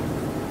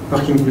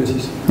parking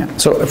places. Yeah.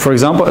 So, for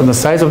example, on the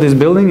size of this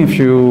building, if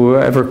you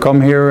ever come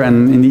here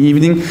and in the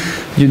evening,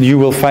 you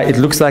will find it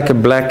looks like a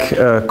black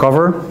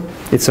cover.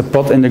 It's a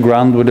pot in the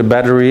ground with a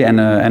battery and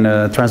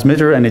a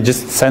transmitter, and it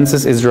just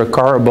senses, is there a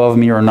car above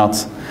me or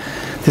not?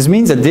 This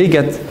means that they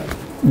get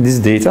this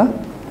data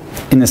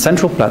in a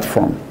central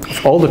platform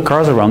of all the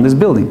cars around this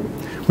building,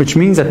 which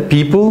means that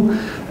people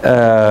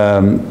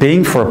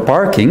paying for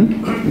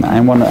parking,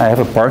 I have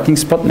a parking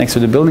spot next to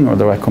the building,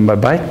 although I come by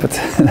bike, but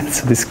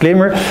that's a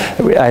disclaimer.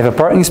 I have a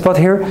parking spot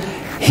here.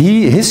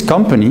 His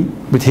company,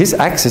 with his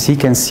access, he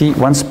can see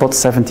one spot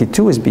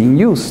 72 is being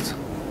used.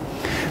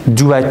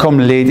 Do I come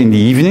late in the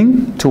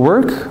evening to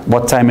work?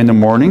 What time in the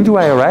morning do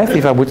I arrive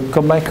if I would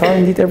come by car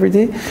indeed every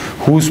day?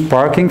 Who's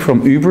parking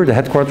from Uber? The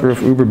headquarters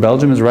of Uber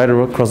Belgium is right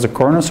across the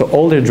corner, so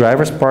all their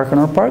drivers park on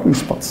our parking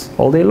spots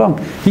all day long.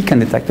 He can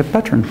detect a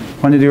pattern.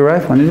 When did you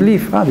arrive? When did you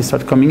leave? They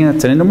start coming in at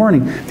 10 in the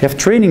morning. They have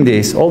training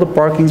days. All the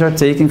parkings are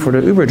taken for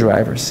the Uber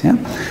drivers. Yeah?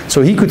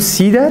 So he could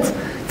see that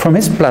from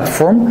his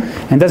platform,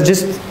 and that's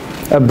just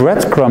a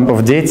breadcrumb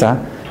of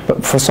data.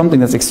 But for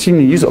something that's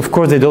extremely useful. Of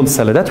course, they don't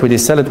sell it that way. They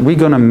sell it, we're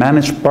going to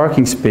manage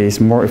parking space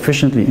more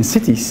efficiently in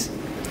cities.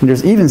 And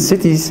there's even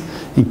cities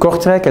in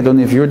Kortrijk, I don't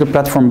know if you're the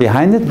platform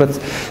behind it, but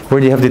where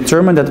they have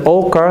determined that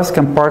all cars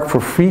can park for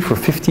free for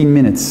 15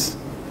 minutes.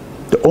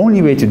 The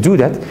only way to do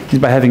that is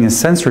by having a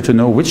sensor to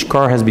know which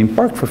car has been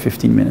parked for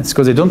 15 minutes.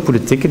 Because they don't put a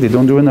ticket, they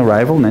don't do an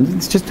arrival, and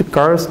it's just the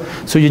cars.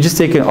 So you just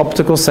take an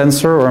optical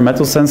sensor or a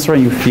metal sensor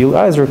and you feel,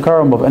 is there a car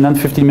above? And then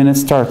 15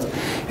 minutes start.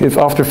 If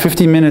after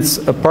 15 minutes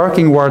a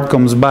parking ward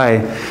comes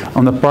by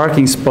on the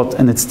parking spot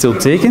and it's still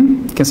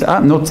taken, you can say,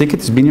 no ticket,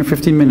 it's been here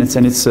 15 minutes.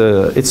 And it's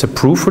a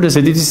proof for the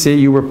city to say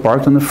you were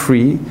parked on the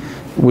free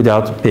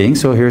without paying.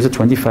 So here's a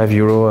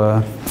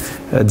 €25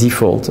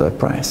 default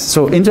price.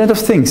 So Internet of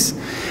Things,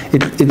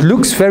 it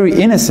looks very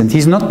innocent.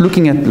 He's not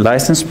looking at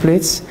license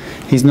plates,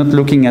 he's not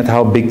looking at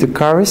how big the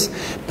car is,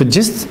 but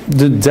just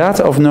the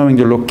data of knowing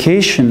the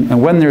location and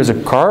when there's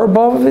a car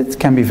above it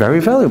can be very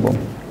valuable.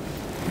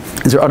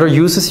 Is there other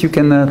uses you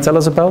can tell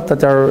us about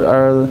that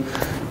are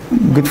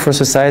good for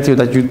society or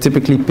that you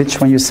typically pitch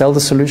when you sell the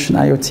solution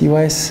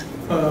IoT-wise?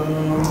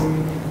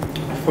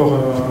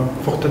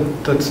 For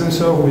that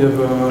sensor, we have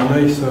a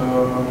nice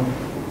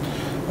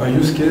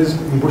use case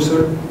in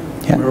Brussels,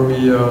 where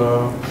we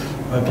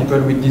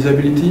people with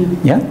disability,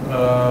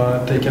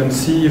 they can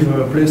see if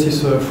a place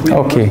is free.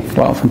 Okay,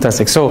 wow,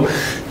 fantastic. So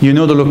you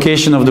know the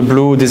location of the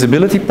blue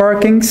disability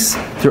parkings.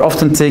 They're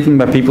often taken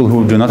by people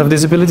who do not have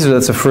disabilities, so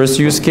that's the first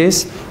use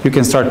case. You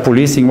can start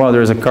policing, well,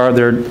 there's a car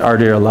there, are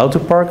they allowed to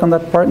park on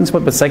that parking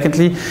spot? But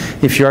secondly,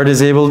 if you are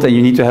disabled and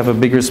you need to have a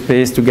bigger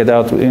space to get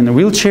out in a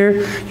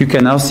wheelchair, you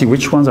can now see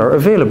which ones are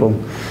available.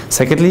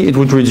 Secondly, it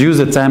would reduce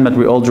the time that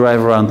we all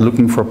drive around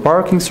looking for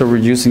parking, so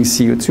reducing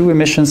CO2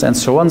 emissions and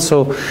so on.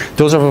 So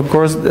those are, of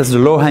course, that's the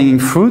low-hanging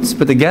fruits.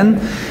 But again,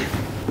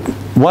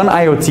 one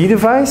IoT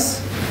device,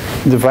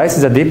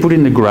 devices that they put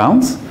in the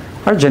ground,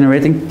 are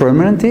generating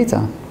permanent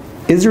data.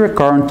 Is there a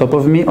car on top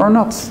of me or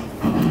not?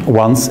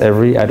 Once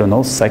every, I don't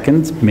know,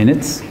 second,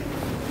 minute.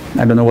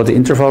 I don't know what the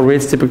interval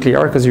rates typically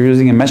are, because you're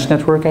using a mesh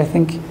network, I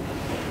think.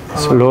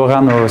 So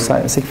LoRaN or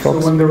Sigfox. So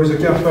when there is a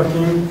car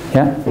parking,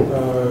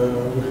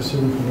 we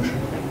receive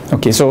information.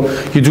 Okay, so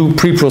you do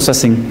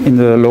pre-processing in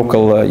the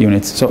local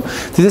unit. So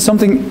this is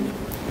something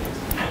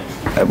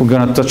we're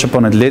going to touch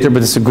upon it later,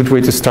 but it's a good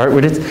way to start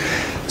with it.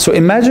 So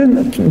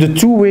imagine the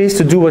two ways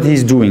to do what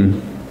he's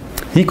doing.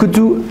 He could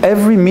do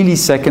every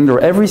millisecond or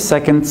every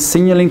second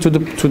signaling to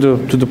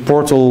the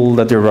portal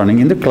that they're running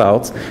in the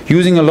cloud,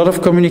 using a lot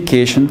of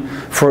communication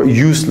for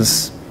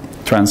useless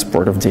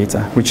transport of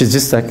data, which is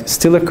just like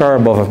still a car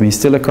above me,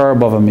 still a car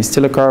above me,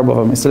 still a car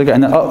above me, still a car,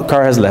 and then,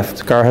 car has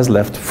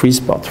left, free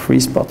spot, free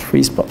spot,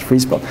 free spot, free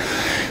spot.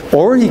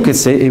 Or he could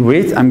say, hey,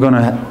 wait, I'm going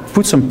to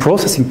put some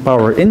processing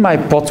power in my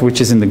pod, which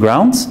is in the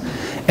ground,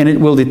 and it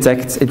will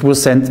detect, it will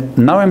send,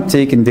 now I'm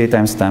taking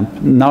daytime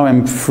stamp, now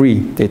I'm free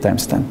daytime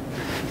stamp.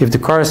 If the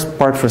car is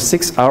parked for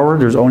 6 hours,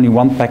 there's only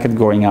one packet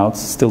going out,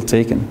 still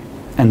taken,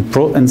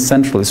 and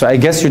centrally. So I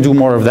guess you do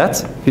more of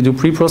that, you do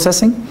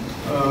pre-processing?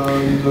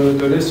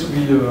 The less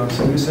we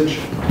send message,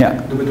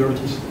 the better it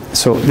is.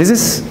 So this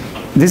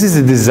is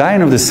the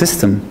design of the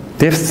system.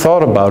 They've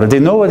thought about it. They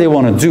know what they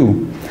want to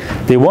do.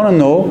 They want to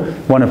know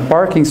when a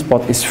parking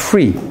spot is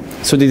free.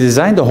 So they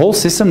designed the whole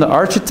system, the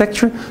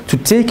architecture, to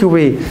take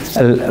away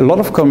a lot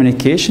of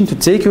communication, to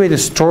take away the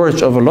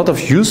storage of a lot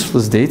of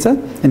useless data,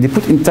 and they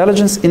put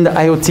intelligence in the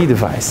IoT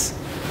device.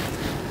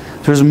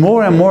 There's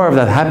more and more of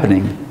that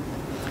happening.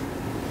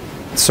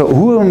 So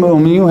who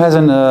among you has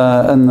an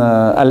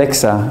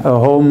Alexa, a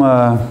home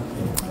a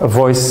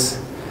voice?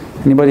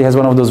 Anybody has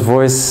one of those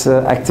voice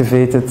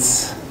activated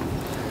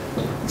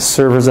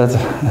servers at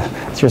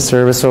your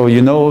service? So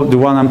you know the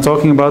one I'm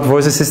talking about,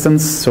 voice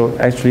assistants. So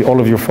actually all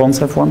of your phones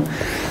have one.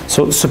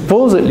 So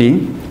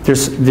supposedly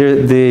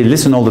they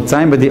listen all the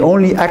time, but they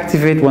only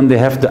activate when they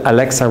have the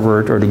Alexa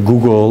word or the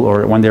Google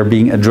or when they're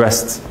being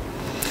addressed.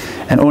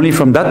 And only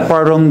from that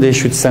part on they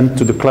should send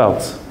to the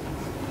cloud.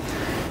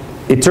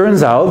 It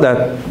turns out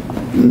that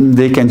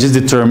they can just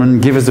determine,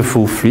 give us the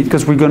full fleet,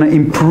 because we're going to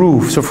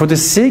improve. So for the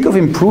sake of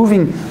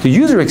improving the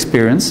user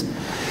experience,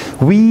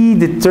 we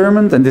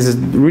determined, and this is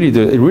really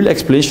the real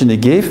explanation they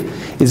gave,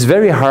 it's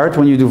very hard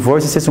when you do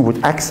voice assistant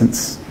with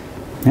accents.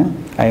 Yeah?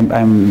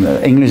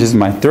 English is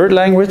my third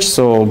language,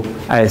 so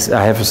I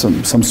have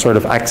some sort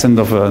of accent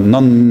of a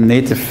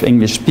non-native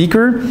English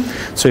speaker.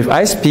 So if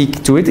I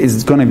speak to it,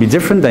 it's going to be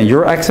different than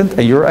your accent,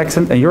 and your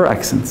accent, and your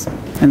accent.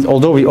 And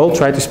although we all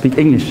try to speak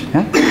English,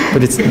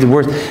 but it's the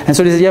word. And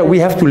so they said, we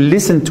have to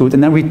listen to it,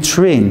 and then we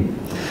train.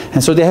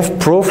 And so they have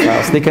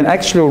profiles. They can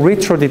actually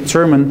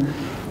retro-determine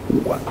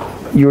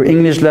your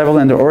English level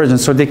and the origin.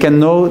 So they can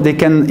know,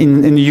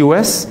 in the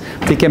US,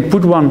 they can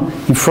put one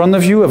in front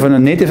of you of a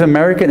Native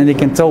American and they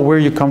can tell where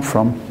you come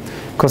from.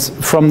 Because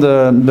from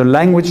the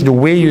language, the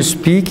way you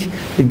speak,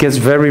 it gets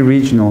very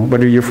regional.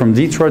 Whether you're from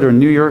Detroit or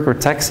New York or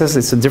Texas,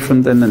 it's a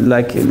different, and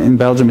like in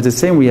Belgium it's the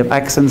same, we have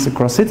accents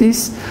across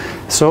cities.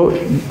 So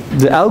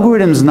the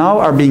algorithms now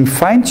are being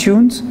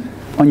fine-tuned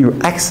on your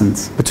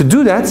accent. But to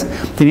do that,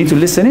 they need to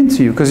listen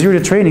into you, because you're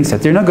the training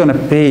set. They're not going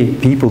to pay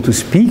people to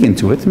speak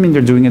into it. I mean,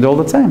 they're doing it all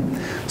the time.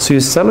 So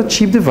you sell a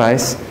cheap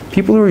device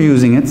people who are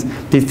using it,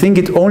 they think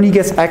it only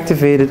gets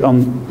activated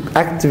on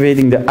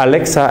activating the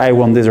Alexa, I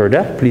want this or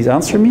that, please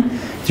answer me.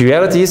 The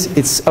reality is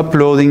it's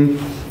uploading,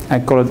 I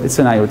call it, it's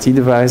an IoT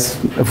device,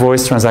 a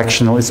voice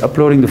transactional, it's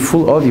uploading the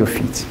full audio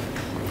feed.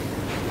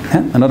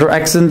 Another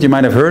accident you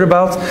might have heard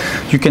about,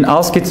 you can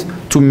ask it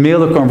to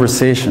mail a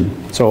conversation.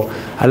 So,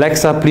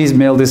 Alexa, please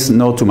mail this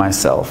note to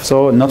myself.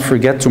 So, not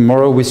forget,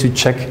 tomorrow we should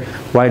check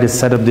why the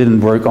setup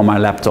didn't work on my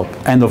laptop.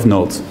 End of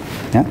note.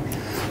 Yeah?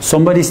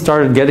 Somebody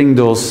started getting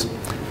those,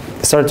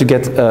 started to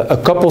get a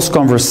couple's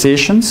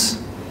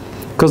conversations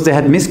because they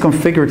had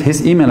misconfigured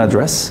his email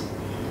address.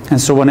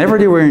 And so whenever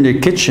they were in their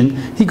kitchen,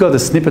 he got a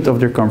snippet of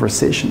their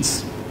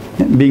conversations,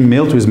 being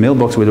mailed to his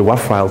mailbox with a WAV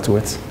file to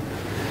it.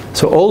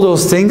 So all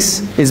those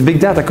things is big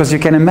data, because you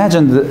can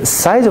imagine the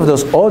size of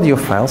those audio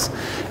files,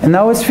 and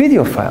now it's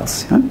video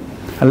files. Huh?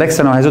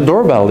 Alexa now has a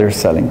doorbell they're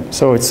selling.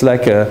 So it's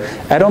like an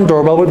add-on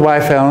doorbell with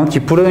Wi-Fi on it.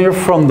 You put it on your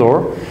front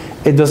door.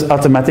 It does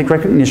automatic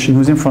recognition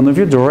who's in front of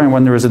your door, and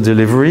when there is a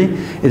delivery,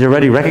 it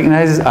already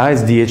recognizes,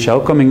 it's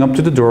DHL coming up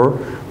to the door,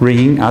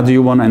 ringing, how do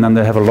you want, and then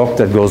they have a lock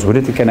that goes with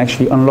it. It can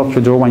actually unlock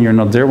your door when you're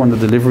not there, when the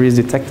delivery is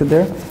detected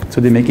there. So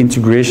they make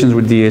integrations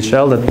with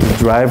DHL that the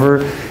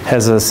driver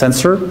has a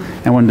sensor,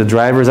 and when the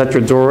driver is at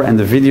your door and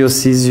the video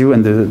sees you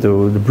and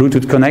the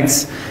Bluetooth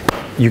connects,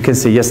 you can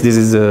say, yes, this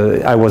is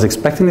I was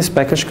expecting this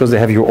package because they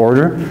have your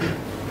order,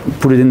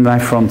 put it in my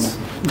front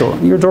door,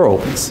 your door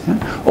opens.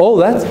 Yeah? All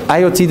that,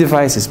 IoT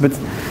devices, but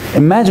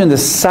imagine the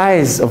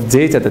size of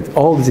data that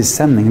all this is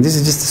sending. And this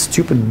is just a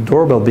stupid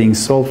doorbell being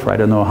sold for, I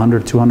don't know,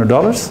 $100,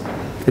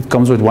 $200. It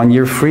comes with 1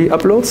 year free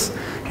uploads.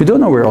 You don't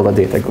know where all that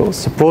data goes.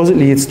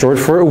 Supposedly it's stored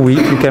for a week,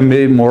 you can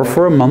pay more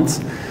for a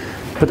month.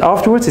 But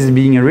afterwards, is it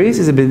being erased?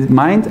 Is it being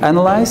mined,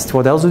 analyzed?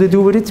 What else do they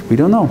do with it? We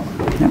don't know.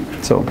 Yeah?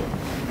 So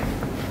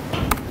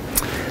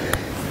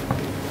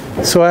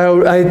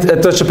I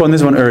touched upon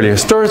this one earlier.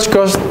 Storage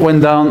cost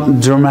went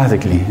down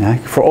dramatically. Yeah?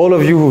 For all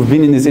of you who've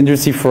been in this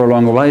industry for a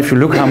long while, if you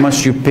look how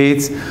much you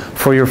paid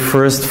for your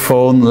first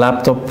phone,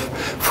 laptop,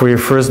 for your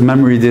first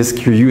memory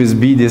disk, your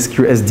USB disk,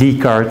 your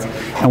SD card,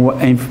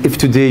 and if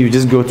today you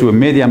just go to a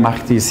media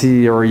market, you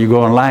see, or you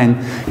go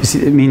online, you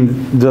see, I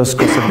mean, those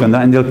costs have gone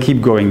down, and they'll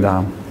keep going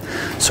down.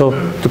 So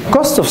the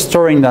cost of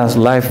storing those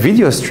live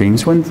video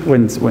streams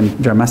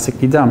went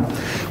dramatically down.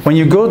 When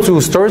you go to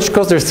storage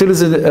cost, there still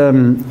is a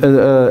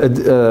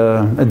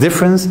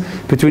difference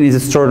between is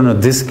it stored on a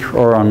disk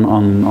or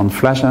on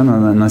flash and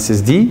on an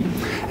SSD,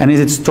 and is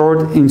it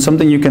stored in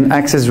something you can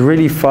access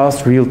really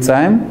fast, real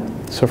time.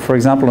 So for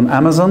example, on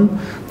Amazon,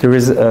 there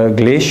is a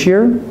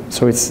Glacier,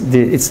 so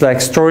it's like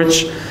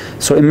storage.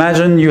 So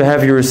imagine you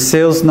have your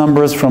sales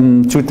numbers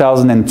from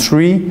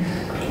 2003.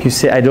 You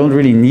say, I don't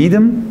really need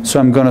them, so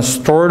I'm going to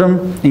store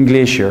them in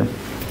Glacier.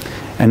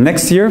 And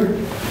next year,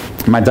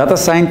 my data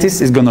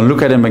scientist is going to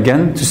look at them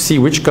again to see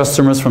which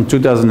customers from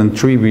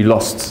 2003 we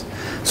lost.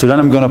 So then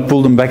I'm going to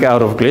pull them back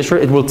out of Glacier.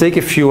 It will take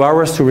a few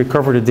hours to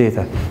recover the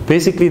data.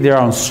 Basically, they are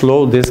on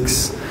slow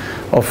disks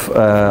of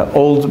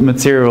old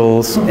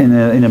materials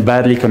in a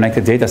badly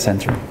connected data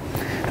center.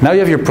 Now you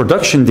have your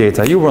production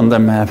data. You want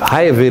them to have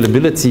high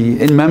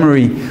availability in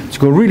memory to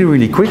go really,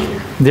 really quick.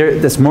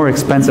 That's more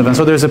expensive. And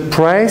so there's a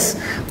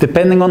price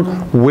depending on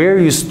where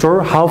you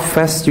store, how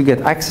fast you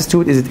get access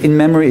to it. Is it in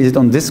memory? Is it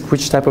on disk?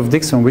 Which type of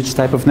disk? On which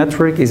type of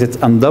network? Is it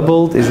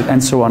undoubled? Is it,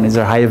 and so on. Is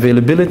there high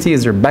availability?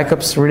 Is there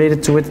backups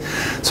related to it?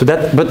 So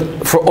that,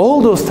 but for all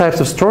those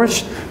types of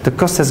storage, the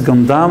cost has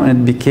gone down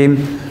and it became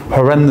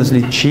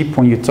horrendously cheap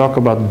when you talk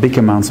about big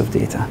amounts of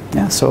data.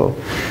 Yeah, so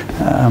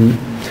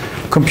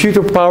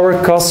computer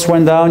power costs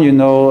went down, you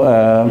know,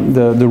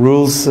 the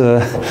rules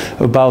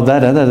about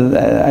that.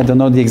 I don't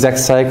know the exact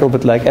cycle,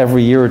 but like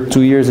every year or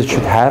 2 years it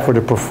should have, or the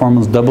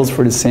performance doubles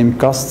for the same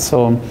cost.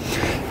 So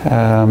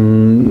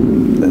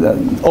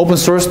open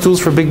source tools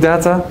for big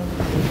data,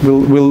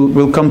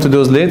 we'll come to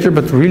those later,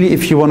 but really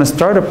if you want to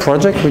start a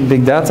project with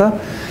big data,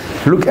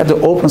 look at the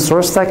open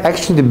source stack.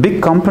 Actually the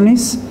big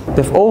companies,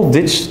 they've all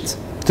ditched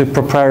the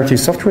proprietary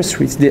software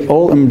suites. They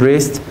all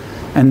embraced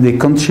and they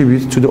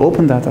contribute to the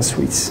open data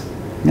suites.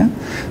 Yeah?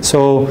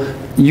 So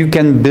you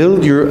can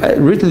build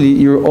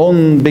your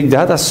own big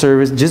data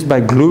service just by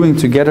gluing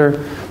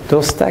together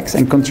those stacks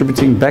and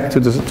contributing back to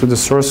the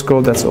source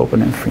code that's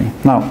open and free.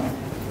 Now,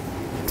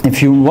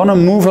 if you want to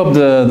move up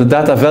the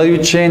data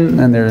value chain,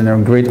 and they're in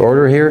a great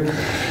order here,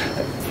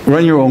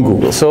 run your own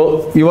Google.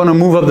 So you want to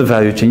move up the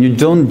value chain. You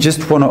don't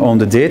just want to own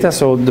the data.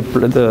 So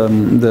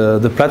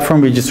the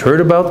platform we just heard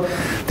about,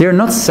 they're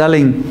not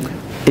selling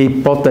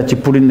a pod that you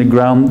put in the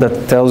ground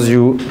that tells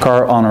you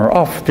car on or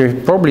off. They're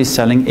probably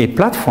selling a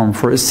platform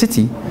for a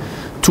city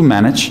to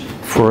manage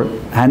for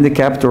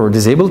handicapped or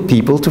disabled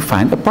people to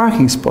find a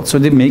parking spot. So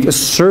they make a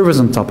service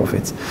on top of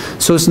it.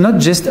 So it's not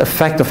just a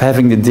fact of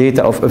having the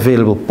data of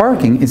available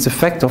parking, it's a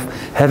fact of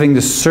having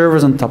the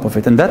service on top of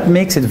it. And that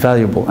makes it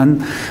valuable.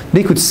 And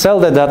they could sell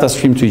that data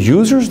stream to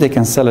users, they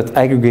can sell it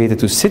aggregated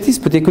to cities,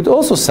 but they could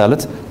also sell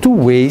it to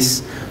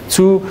Waze,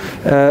 to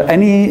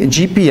any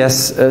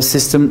GPS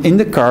system in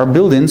the car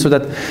built in, so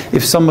that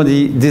if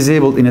somebody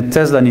disabled in a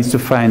Tesla needs to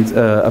find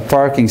a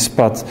parking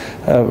spot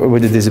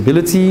with a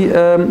disability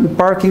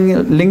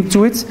parking link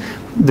to it,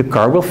 the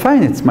car will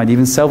find it, might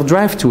even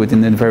self-drive to it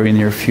in the very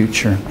near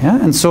future.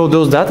 Yeah? And so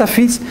those data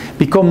feeds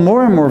become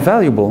more and more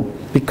valuable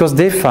because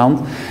they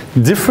found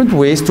different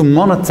ways to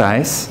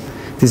monetize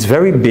this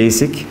very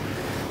basic,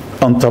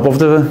 on top of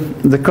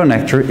the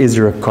connector, is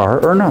there a car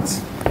or not?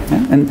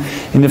 Yeah? And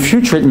in the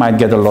future it might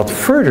get a lot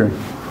further.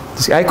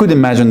 I could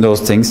imagine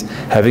those things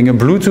having a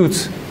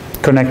Bluetooth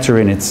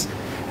connector in it.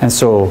 And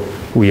so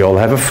we all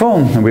have a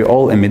phone and we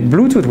all emit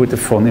Bluetooth with the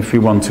phone if we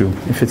want to,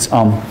 if it's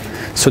on.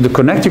 So the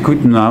connector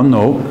could now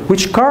know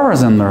which car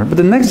is in there. But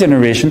the next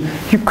generation,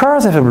 your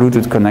cars have a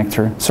Bluetooth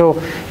connector.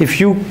 So if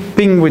you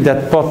ping with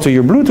that pod to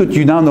your Bluetooth,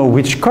 you now know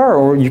which car,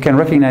 or you can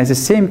recognize the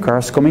same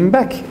cars coming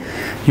back.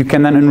 You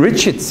can then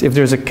enrich it. If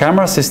there's a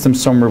camera system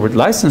somewhere with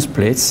license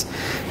plates,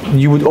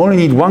 you would only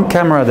need one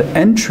camera at the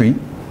entry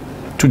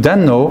to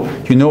then know,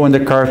 you know when the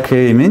car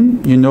came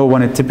in, you know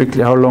when it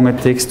typically, how long it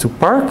takes to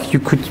park. You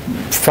could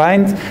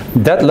find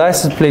that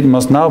license plate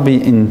must now be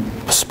in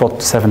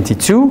spot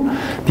 72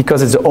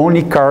 because it's the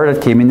only car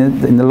that came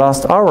in the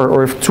last hour.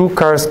 Or if two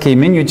cars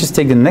came in, you just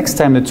take the next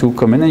time the two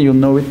come in and you'll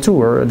know it too,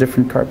 or a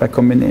different car by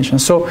combination.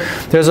 So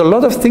there's a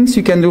lot of things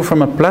you can do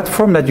from a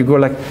platform that you go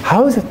like,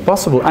 how is it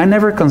possible? I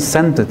never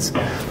consented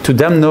to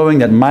them knowing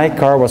that my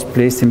car was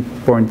placed in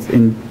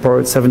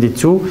port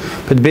 72,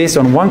 but based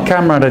on one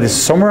camera that is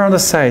somewhere on the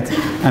side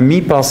and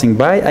me passing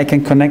by, I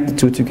can connect the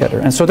two together.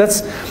 And so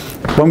that's,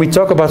 when we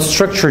talk about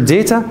structured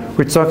data,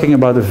 we're talking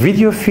about a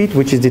video feed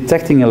which is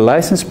detecting a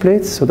license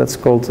plate, so that's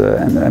called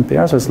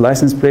NPR, so it's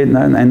license plate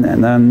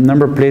and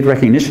number plate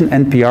recognition,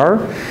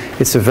 NPR.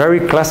 It's a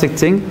very classic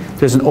thing.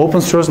 There's an open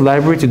source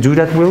library to do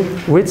that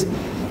with.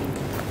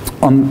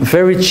 On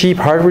very cheap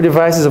hardware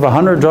devices of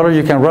 $100,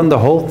 you can run the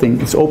whole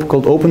thing. It's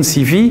called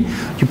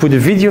OpenCV. You put a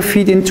video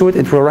feed into it,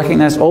 it will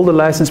recognize all the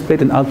license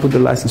plate and output the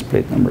license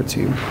plate number to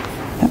you.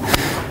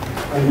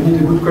 And you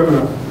need a good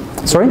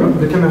camera. Sorry?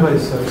 The camera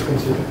is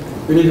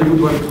expensive. We need a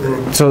good one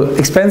to... So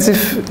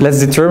expensive, let's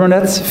determine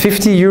that.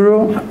 50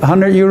 euro,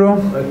 100 euro?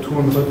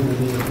 200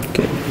 maybe.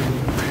 Okay.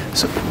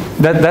 So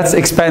that's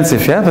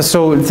expensive, yeah? But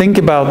so think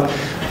about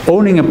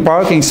owning a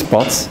parking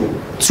spot,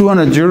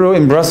 200 euro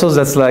in Brussels,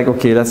 that's like,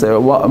 okay, that's a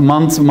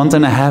month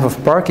and a half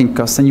of parking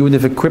costs, and you would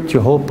have equipped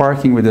your whole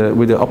parking with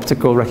an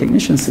optical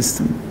recognition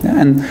system. Yeah?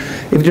 And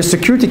if there's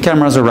security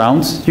cameras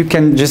around, you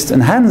can just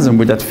enhance them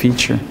with that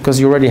feature, because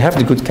you already have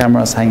the good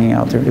cameras hanging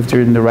out there, if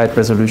they're in the right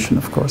resolution,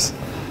 of course.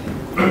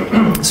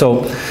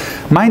 So,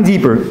 mine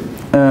deeper.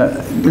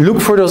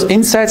 Look for those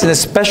insights and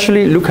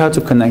especially look how to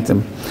connect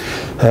them.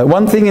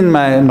 One thing in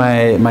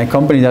my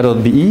company,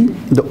 that.be,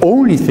 the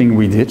only thing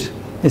we did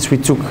is we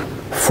took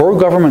 4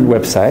 government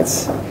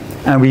websites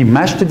and we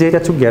mashed the data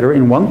together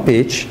in one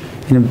page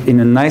in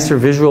a nicer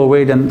visual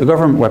way than the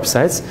government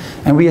websites,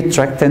 and we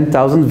attract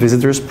 10,000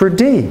 visitors per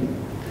day.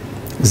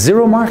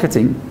 0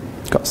 marketing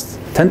cost.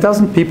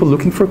 10,000 people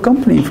looking for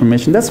company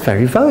information. That's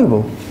very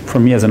valuable for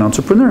me as an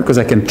entrepreneur because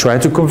I can try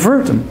to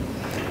convert them.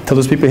 Tell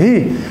those people,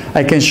 hey,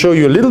 I can show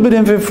you a little bit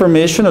of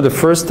information at the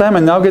first time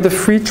and now get a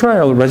free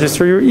trial.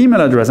 Register your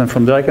email address, and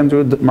from there I can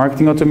do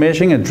marketing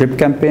automation, a drip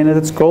campaign as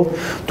it's called,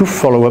 to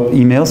follow up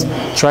emails,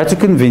 try to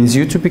convince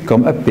you to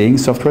become a paying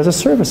software as a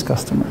service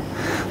customer.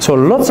 So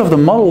lots of the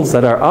models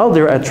that are out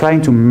there are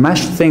trying to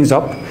mash things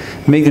up,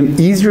 make them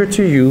easier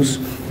to use,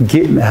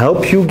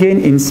 help you gain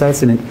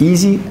insights in an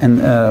easy and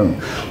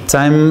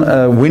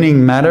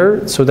time-winning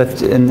manner, so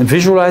that, and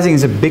visualizing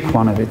is a big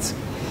one of it.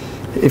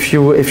 If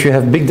you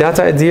have big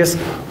data ideas,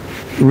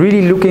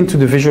 really look into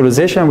the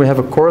visualization. We have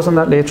a course on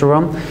that later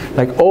on,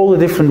 like all the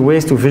different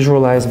ways to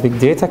visualize big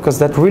data, because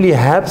that really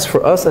helps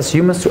for us as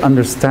humans to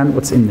understand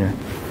what's in there.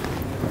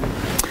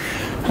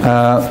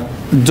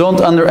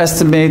 Don't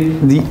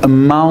underestimate the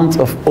amount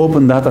of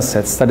open data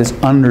sets that is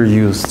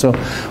underused. So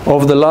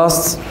over the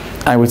last,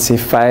 I would say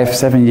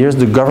 5-7 years,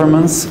 the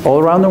governments all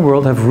around the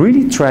world have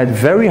really tried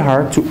very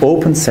hard to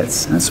open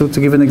sets. And so to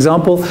give an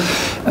example,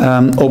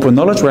 Open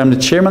Knowledge, where I'm the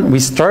chairman, we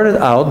started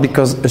out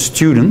because a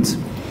student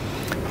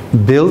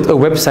built a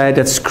website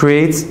that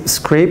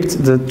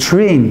scraped the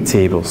train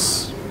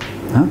tables.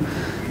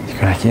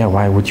 You're like, yeah,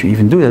 why would you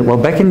even do that? Well,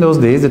 back in those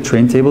days, the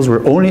train tables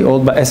were only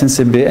owned by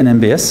SNCB and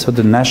MBS, so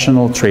the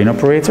national train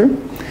operator.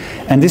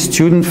 And this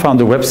student found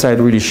the website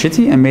really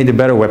shitty and made a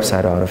better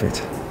website out of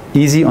it.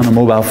 Easy on a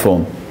mobile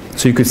phone.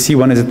 So you could see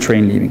when is a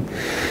train leaving.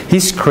 He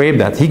scraped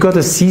that. He got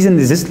a cease and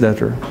desist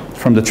letter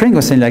from the train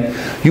saying like,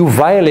 you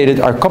violated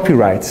our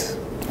copyright.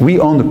 We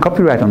own the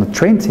copyright on the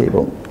train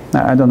table.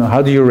 Now, I don't know,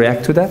 how do you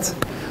react to that?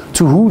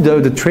 To who do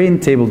the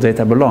train table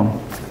data belong?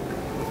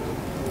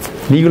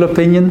 Legal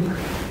opinion?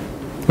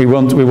 We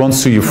won't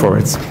sue you for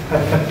it.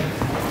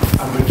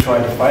 I'm going to try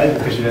to fight it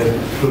because you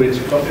have fluid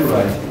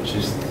copyright, which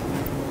is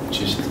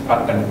just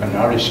an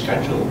Irish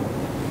schedule.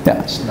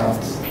 Yeah. It's not.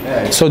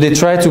 So they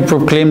try to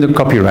proclaim the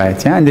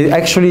copyright, yeah? And they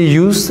actually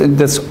use,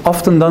 that's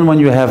often done when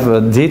you have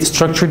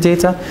structured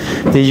data,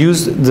 they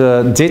use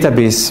the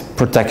database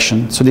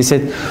protection. So they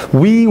said,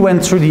 we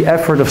went through the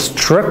effort of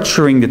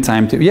structuring the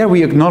timetable. Yeah,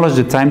 we acknowledge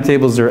the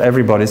timetables are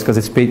everybody's because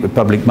it's paid with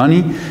public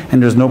money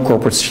and there's no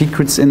corporate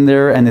secrets in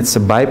there and it's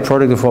a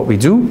byproduct of what we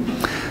do.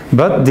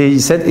 But they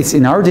said it's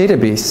in our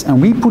database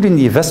and we put in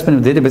the investment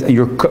of the database and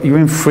you're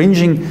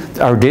infringing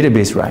our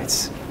database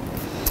rights.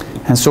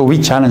 And so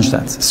we challenged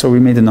that. So we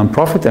made a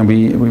non-profit and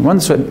we won.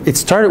 So it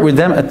started with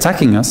them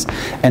attacking us.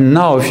 And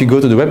now if you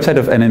go to the website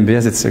of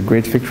NMBS, it's a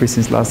great victory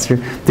since last year,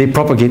 they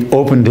propagate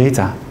open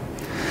data.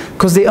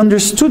 Because they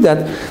understood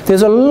that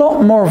there's a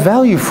lot more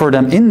value for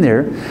them in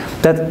there,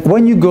 that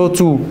when you go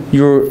to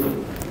your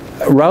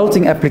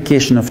routing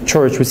application of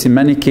choice, which in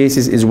many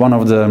cases is one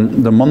of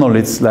the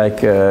monoliths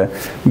like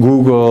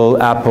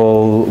Google,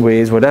 Apple,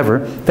 Waze, whatever,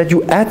 that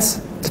you add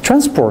the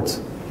transport.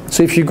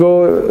 So if you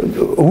go,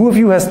 who of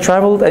you has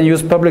traveled and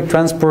used public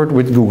transport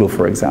with Google,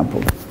 for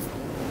example?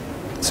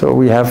 So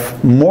we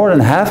have more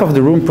than half of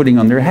the room putting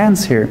on their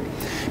hands here.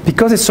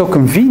 Because it's so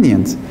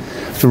convenient.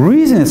 The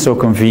reason it's so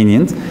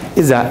convenient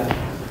is that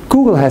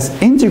Google has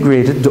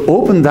integrated the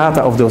open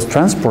data of those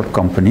transport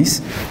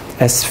companies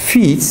as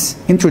feeds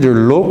into their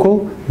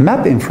local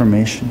map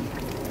information.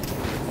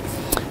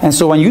 And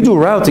so when you do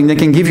routing, they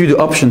can give you the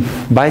option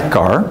by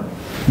car,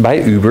 by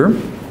Uber,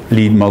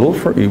 lead model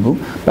for Uber,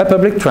 by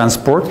public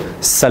transport,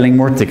 selling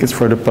more tickets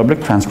for the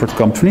public transport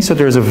company. So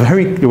there was a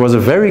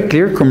very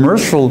clear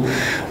commercial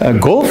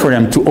goal for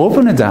them to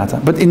open the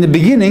data. But in the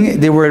beginning,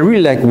 they were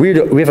really like,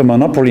 we have a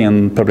monopoly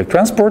on public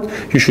transport,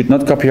 you should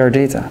not copy our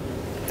data.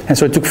 And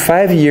so it took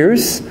 5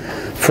 years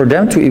for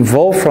them to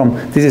evolve from,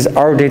 this is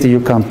our data you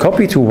can't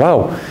copy, to,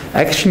 wow,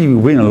 actually we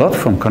win a lot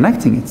from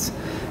connecting it.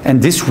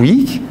 And this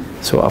week,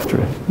 so after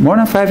more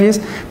than 5 years,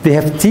 they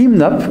have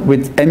teamed up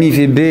with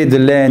MIVB,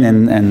 Delaine,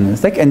 and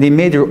they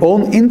made their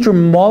own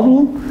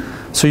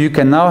intermodal, so you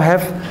can now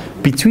have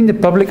between the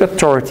public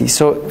authorities.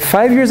 So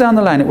 5 years down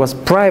the line, it was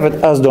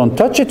private, us don't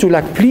touch it, to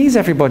like, please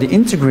everybody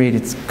integrate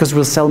it, because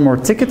we'll sell more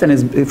tickets, and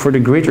it's for the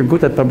greater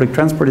good that public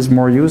transport is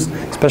more used,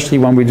 especially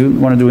when we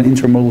want to do an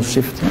intermodal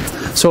shift.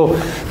 So,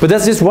 but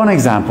that's just one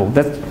example.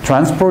 That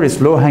transport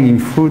is low-hanging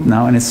fruit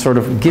now, and it's sort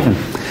of given.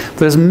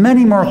 There's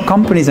many more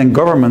companies and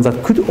governments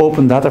that could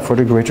open data for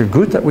the greater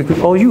good that we could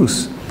all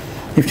use.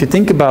 If you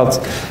think about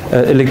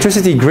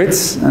electricity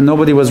grids, and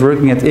nobody was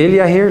working at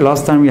Elia here,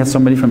 last time we had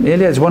somebody from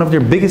Elia, it's one of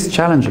their biggest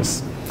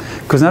challenges.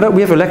 Because now that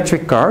we have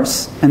electric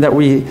cars, and that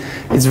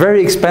it's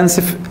very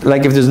expensive,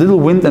 like if there's little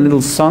wind and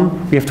little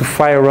sun, we have to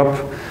fire up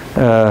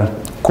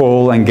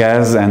coal and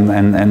gas and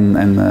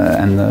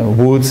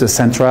wood,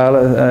 central,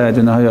 I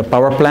don't know,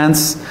 power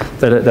plants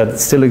that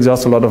still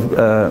exhaust a lot of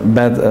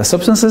bad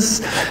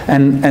substances.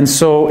 And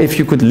so if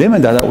you could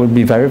limit that, that would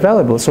be very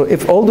valuable. So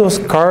if all those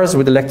cars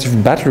with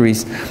electric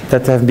batteries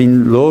that have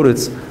been loaded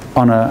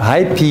on a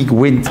high peak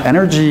wind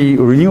energy,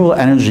 renewable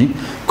energy,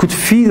 could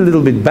feed a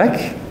little bit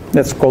back,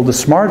 that's called the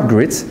smart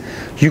grid,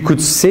 you could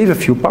save a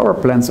few power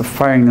plants of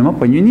firing them up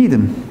when you need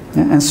them.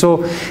 Yeah? And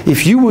so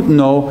if you would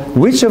know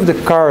which of the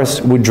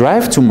cars would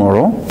drive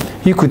tomorrow,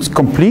 you could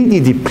completely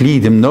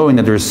deplete them knowing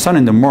that there's sun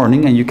in the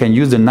morning and you can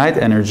use the night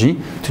energy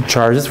to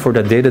charge it for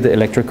the day that the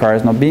electric car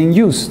is not being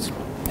used.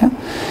 Yeah?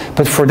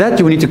 But for that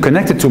you need to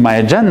connect it to my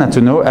agenda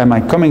to know, am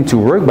I coming to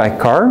work by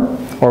car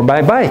or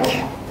by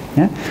bike?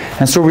 Yeah?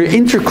 And so we're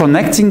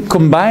interconnecting,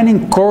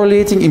 combining,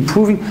 correlating,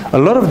 improving a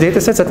lot of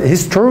data sets that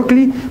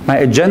historically my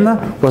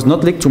agenda was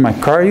not linked to my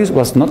car use,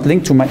 was not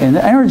linked to my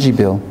energy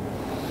bill.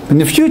 In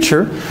the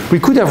future, we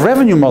could have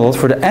revenue models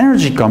for the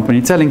energy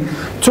company telling,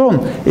 Toon,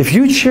 if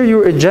you share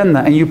your agenda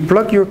and you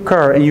plug your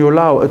car and you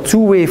allow a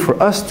two-way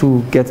for us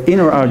to get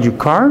in or out of your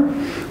car,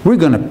 we're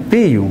going to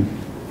pay you.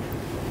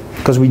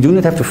 Because we do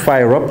not have to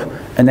fire up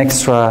an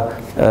extra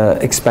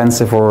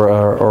expensive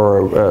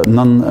or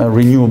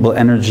non-renewable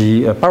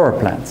energy power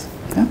plant.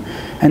 Yeah?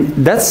 And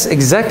that's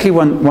exactly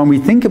when we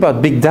think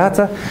about big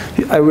data,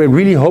 I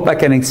really hope I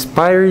can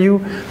inspire you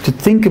to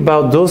think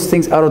about those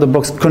things out of the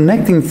box,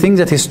 connecting things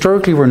that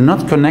historically were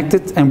not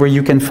connected and where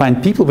you can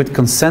find people with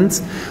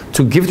consent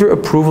to give their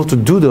approval to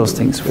do those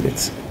things with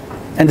it.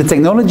 And the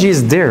technology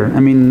is there. I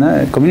mean,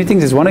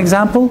 Communities is one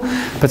example,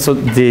 but so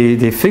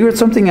they figured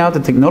something out, the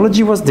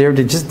technology was there,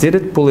 they just did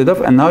it, pull it up,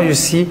 and now you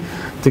see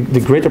the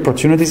great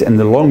opportunities, and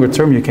the longer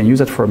term you can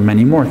use it for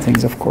many more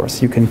things, of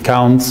course. You can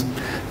count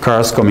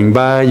cars coming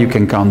by, you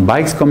can count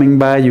bikes coming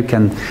by, you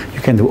can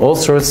do all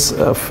sorts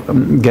of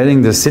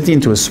getting the city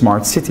into a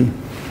smart city.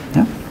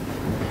 Yeah?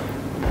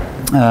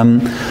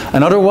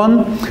 Another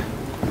one,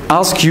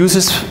 ask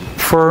users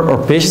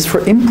or patients for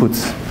input.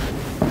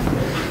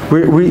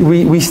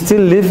 We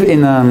still live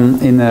in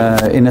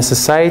a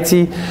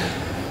society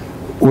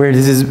where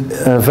this is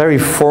very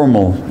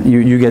formal.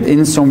 You get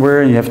in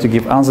somewhere and you have to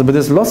give answers, but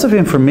there's lots of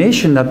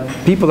information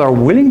that people are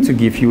willing to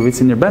give you. It's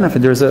in their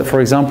benefit. There's,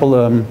 for example,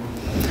 a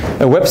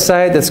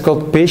website that's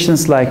called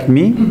Patients Like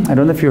Me. I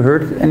don't know if you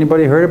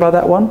anybody heard about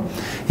that one.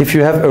 If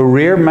you have a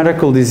rare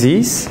medical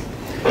disease,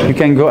 You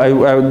can go,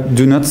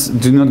 do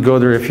not go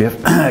there if you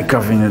have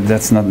coughing,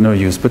 that's not no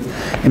use. But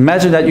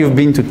imagine that you've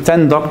been to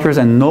 10 doctors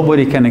and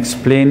nobody can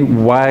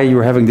explain why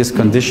you're having this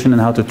condition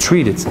and how to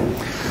treat it.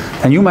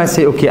 And you might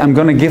say, okay, I'm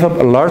going to give up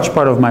a large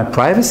part of my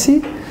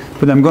privacy,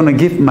 but I'm going to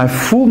give my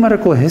full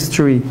medical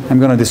history. I'm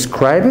going to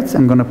describe it.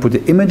 I'm going to put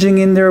the imaging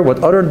in there,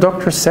 what other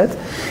doctors said.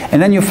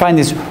 And then you find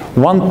this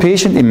one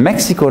patient in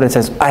Mexico that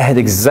says, I had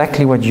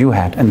exactly what you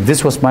had, and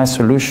this was my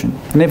solution.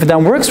 And if it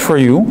then works for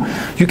you,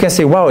 you can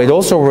say, wow, it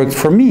also worked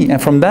for me.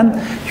 And from then,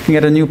 you can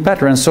get a new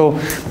pattern. So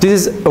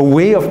this is a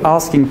way of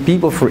asking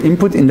people for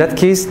input. In that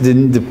case,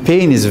 the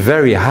pain is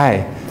very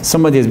high.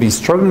 Somebody has been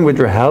struggling with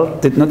their health,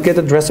 did not get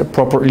addressed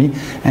properly,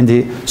 and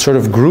they sort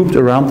of grouped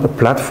around a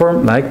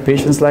platform like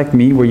patients like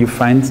me, where you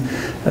find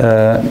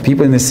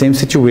people in the same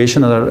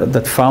situation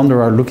that found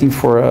or are looking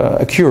for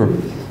a cure.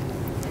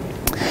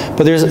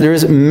 But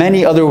there's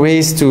many other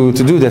ways to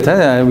do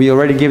that. We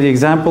already gave the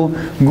example,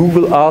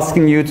 Google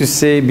asking you to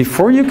say,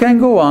 before you can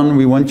go on,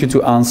 we want you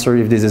to answer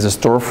if this is a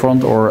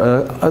storefront or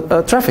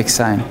a traffic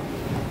sign.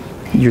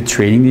 You're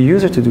training the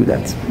user to do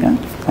that. Yeah?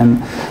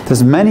 And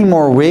there's many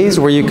more ways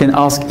where you can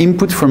ask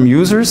input from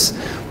users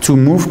to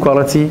move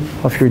quality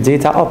of your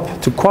data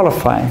up, to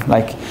qualify.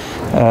 Like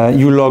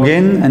you log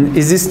in and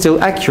is this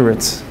still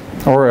accurate?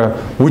 Or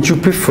would you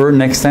prefer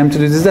next time to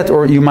do this, that?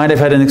 Or you might have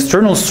had an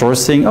external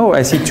source saying, oh,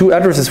 I see 2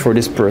 addresses for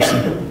this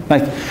person.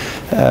 Like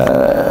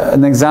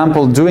an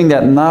example doing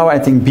that now, I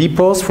think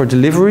bpost for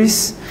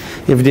deliveries.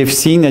 If they've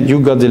seen that you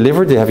got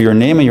delivered, they have your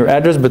name and your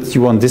address, but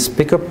you want this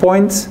pickup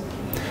point.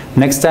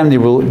 Next time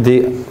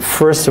they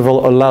first of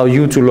all allow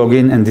you to log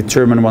in and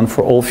determine one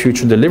for all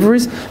future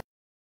deliveries.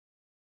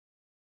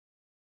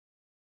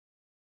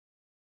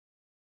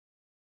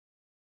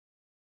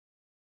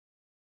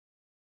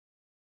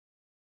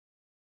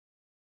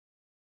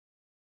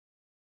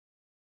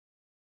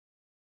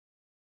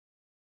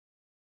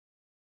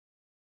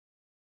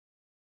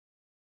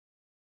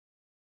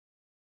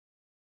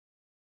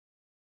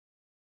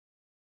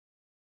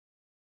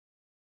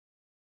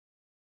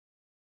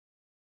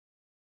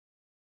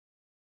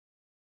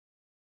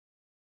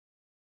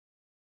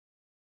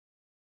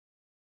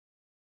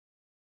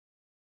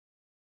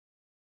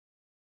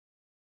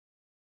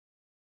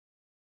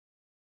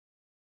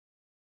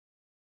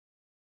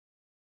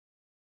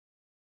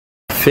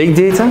 Fake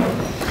data,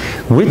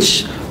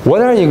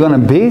 what are you going to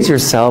base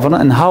yourself on,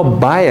 and how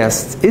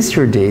biased is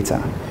your data?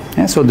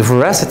 Yeah, so the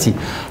veracity,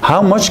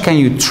 how much can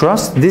you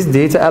trust this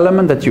data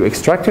element that you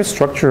extracted,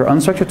 structured or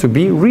unstructured, to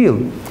be real?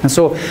 And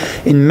so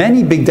in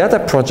many big data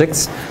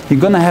projects, you're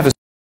going to have a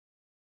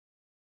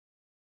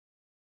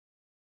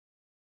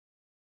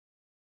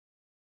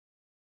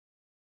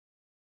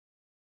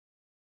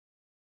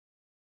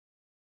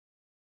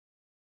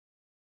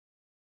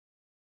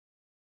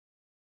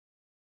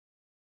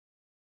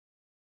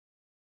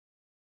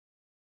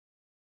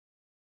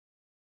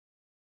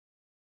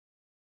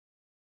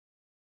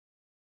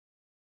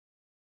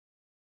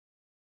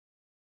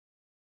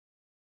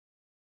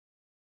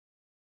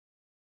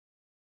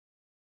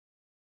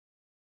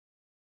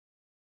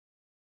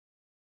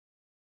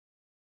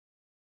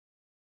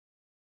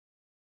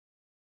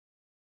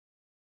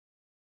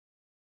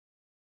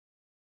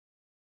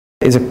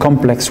is a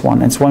complex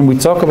one. It's when we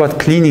talk about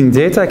cleaning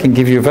data. I can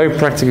give you a very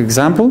practical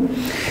example.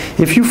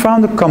 If you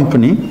found a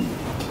company,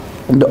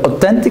 the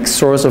authentic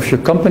source of your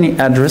company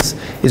address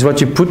is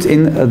what you put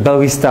in a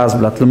Belgisch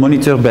Staatsblad, Le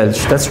Moniteur Belge.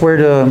 That's where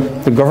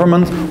the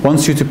government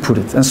wants you to put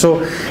it. And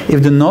so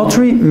if the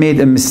notary made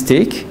a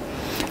mistake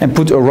and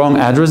put a wrong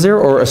address there,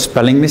 or a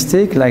spelling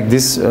mistake, like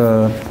this,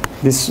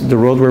 the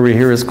road where we're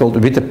here is called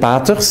Witte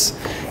Paters.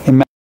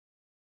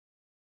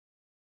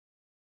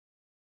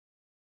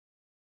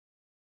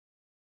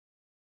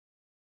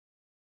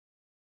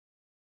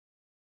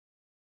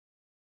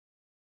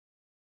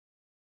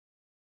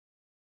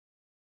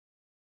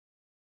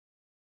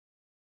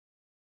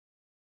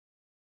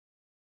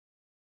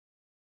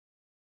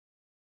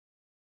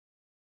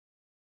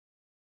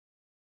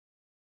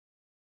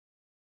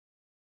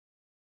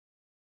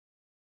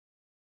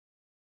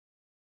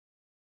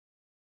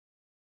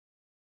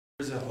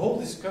 There's a whole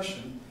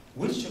discussion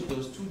which of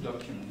those 2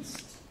 documents,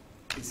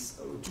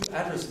 two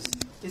addresses,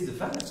 is the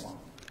valid one.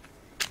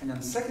 And then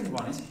the second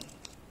one is,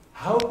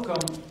 how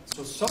come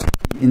somebody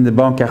in the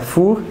Banque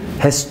Carrefour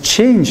has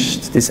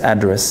changed this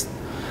address?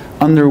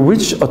 Under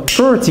which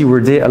authority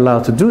were they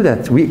allowed to do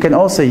that? We can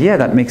all say, yeah,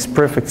 that makes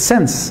perfect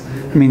sense.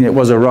 I mean, it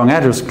was a wrong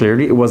address,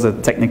 clearly. It was a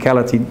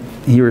technicality,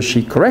 he or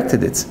she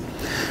corrected it.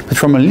 But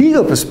from a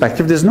legal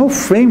perspective, there's no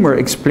framework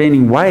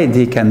explaining why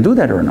they can do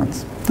that or not.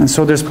 And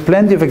so there's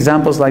plenty of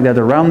examples like that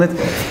around it.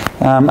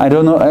 I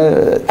don't know,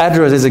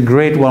 address is a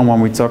great one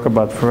when we talk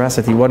about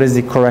veracity. What is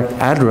the correct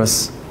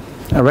address?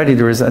 Already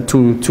there is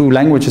two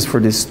languages for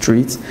this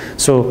street.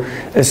 So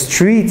a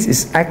street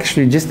is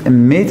actually just a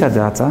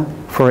metadata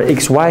for a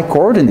XY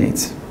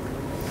coordinate.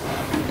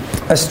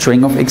 A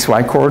string of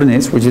XY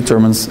coordinates which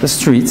determines a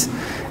street,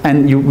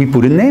 and we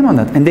put a name on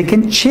that, and they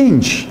can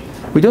change.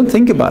 We don't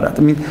think about it.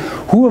 I mean,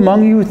 who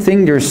among you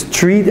think your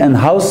street and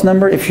house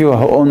number, if you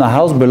own a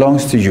house,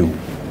 belongs to you?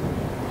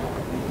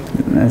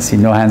 I see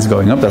no hands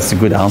going up. That's a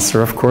good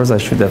answer, of course. I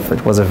should have,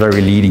 it was a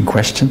very leading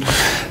question.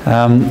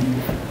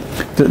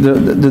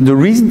 The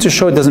reason to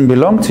show it doesn't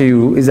belong to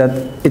you is that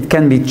it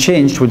can be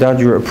changed without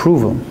your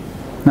approval.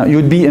 Now,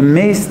 you'd be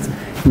amazed,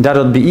 in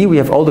that.be we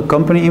have all the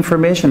company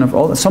information of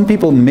all. Some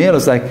people mail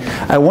us like,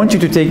 I want you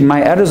to take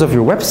my address of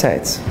your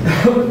website.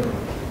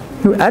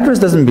 Your address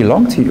doesn't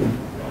belong to you.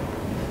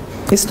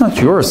 It's not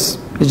yours.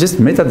 It's just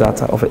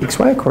metadata of an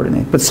XY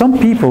coordinate. But some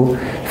people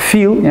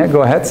feel, yeah,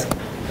 go ahead.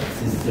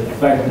 It's the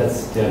fact that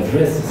the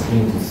address is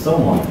linked to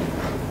someone.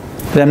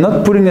 But I'm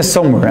not putting it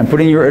somewhere. I'm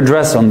putting your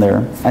address on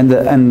there. And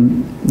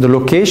the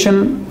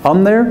location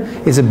on there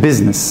is a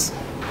business.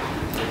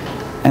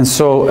 And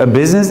so a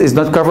business is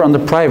not covered under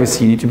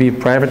privacy. You need to be a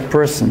private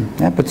person.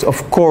 Yeah? But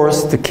of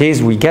course, the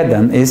case we get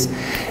then is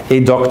a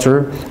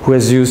doctor who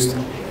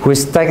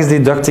is tax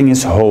deducting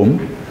his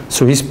home.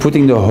 So he's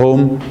putting the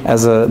home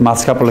as a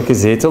maatschappelijke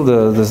zetel,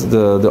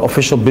 the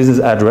official business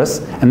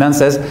address, and then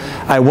says,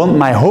 I want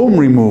my home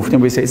removed.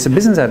 And we say, it's a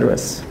business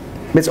address.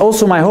 But it's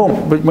also my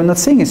home. But we're not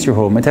saying it's your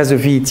home. It has a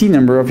VAT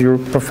number of your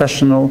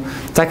professional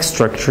tax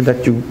structure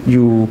that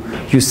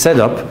you set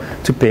up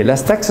to pay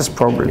less taxes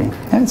probably.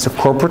 Yeah, it's a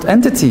corporate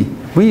entity.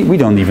 We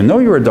don't even know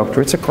you're a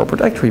doctor. It's a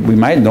corporate entity. We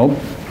might know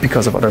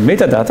because of other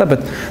metadata,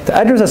 but the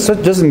address as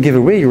such doesn't give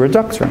away you're a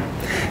doctor.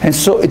 And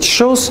so it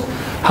shows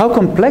how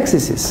complex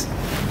this is.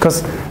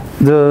 Because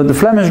the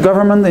Flemish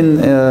government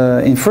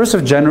in 1st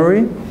of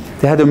January,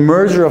 they had a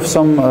merger of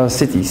some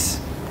cities.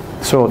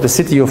 So the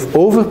city of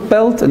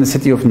Overpelt and the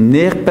city of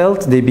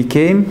Neerpelt, they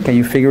became, can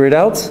you figure it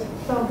out?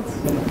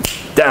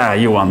 Ah,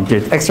 you won.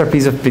 Good. Extra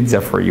piece of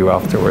pizza for you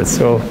afterwards.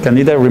 So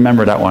Candida,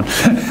 remember that one.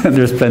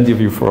 There's plenty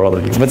of you for all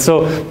of you. But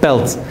so,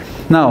 Pelt.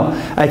 Now,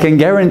 I can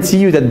guarantee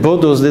you that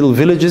both those little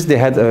villages, they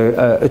had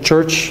a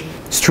church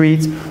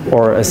street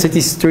or a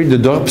city street, the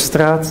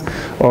Dorpstraat,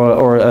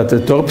 or the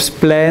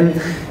Dorpsplein,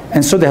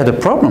 and so they had a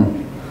problem.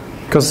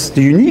 Because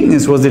the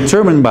uniqueness was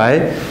determined by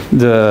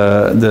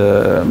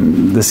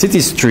the city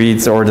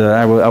streets, or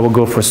I will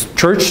go for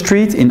Church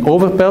Street in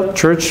Overpelt,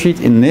 Church Street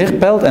in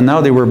Neerpelt, and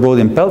now they were both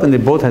in Pelt and they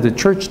both had a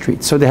church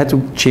street. So they had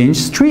to change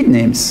street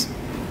names.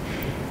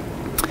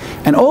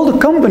 And all the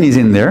companies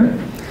in there,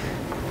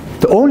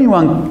 the only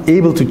one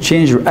able to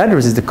change your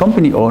address is the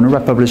company owner by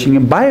publishing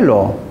a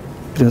bylaw.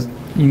 Because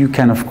you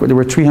can, of course, there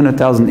were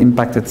 300,000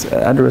 impacted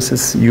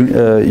addresses,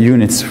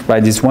 units by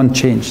this one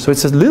change. So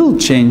it's a little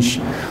change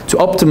to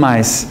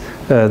optimize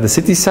the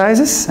city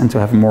sizes and to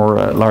have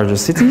more larger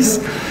cities.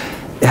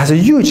 It has a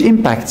huge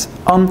impact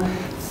on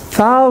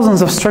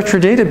thousands of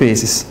structured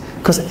databases.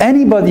 Because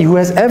anybody who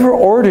has ever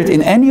ordered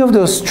in any of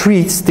those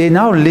streets, they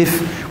now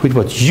live with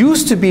what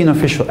used to be an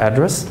official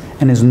address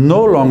and is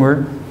no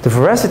longer, the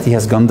veracity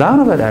has gone down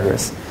of that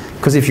address.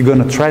 Because if you're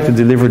going to try to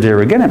deliver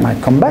there again, it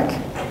might come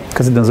back.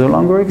 Because it no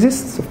longer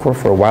exists. Of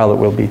course, for a while it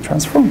will be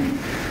transformed.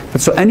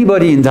 But so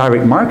anybody in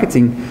direct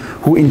marketing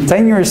who in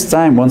 10 years'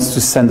 time wants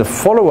to send a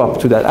follow-up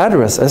to that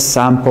address, a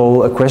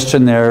sample, a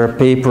questionnaire,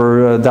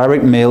 paper,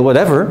 direct mail,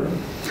 whatever,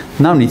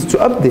 now needs to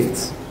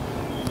update.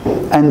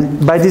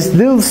 And by this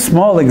little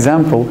small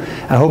example,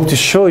 I hope to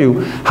show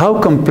you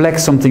how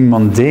complex something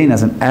mundane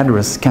as an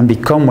address can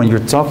become when you're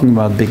talking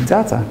about big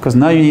data. Because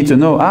now you need to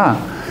know,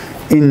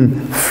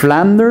 in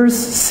Flanders,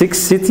 6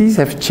 cities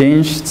have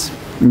changed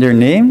their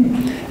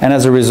name, and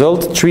as a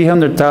result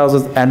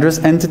 300,000 address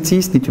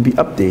entities need to be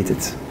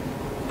updated.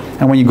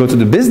 And when you go to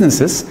the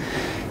businesses,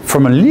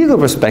 from a legal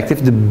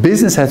perspective, the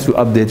business has to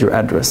update your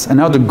address, and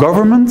now the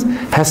government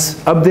has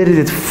updated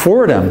it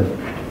for them.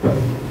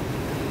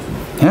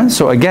 Yeah?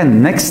 So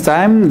again, next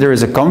time there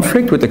is a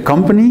conflict with the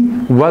company,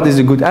 what is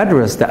a good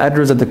address? The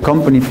address that the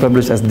company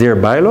published as their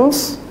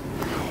bylaws,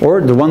 or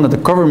the one that the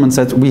government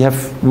said, we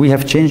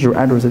have changed your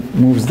address, it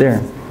moves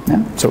there.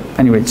 Yeah? So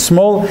anyway,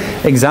 small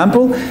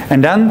example,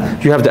 and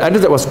then you have the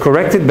address that was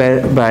corrected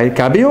by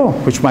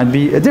KBO, which might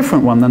be a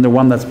different one than the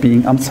one that's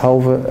being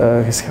ambtshalve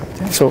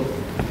geschrapt. Yeah? So,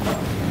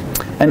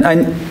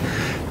 and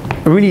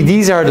really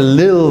these are the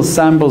little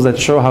samples that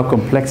show how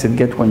complex it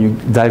gets when you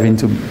dive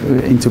into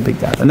big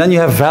data. And then you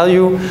have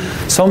value.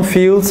 Some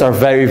fields are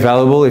very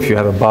valuable if you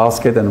have a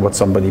basket and what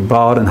somebody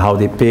bought and how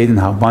they paid and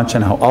how much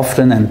and how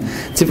often, and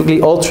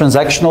typically all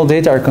transactional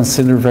data are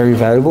considered very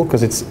valuable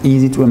because it's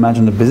easy to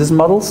imagine the business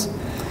models.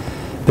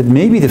 But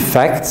maybe the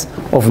fact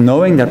of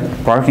knowing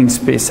that parking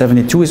space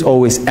 72 is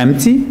always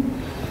empty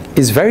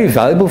is very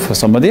valuable for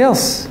somebody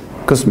else.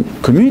 Because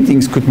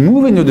communities could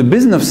move into the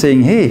business of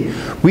saying, hey,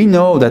 we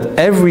know that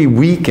every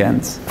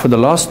weekend for the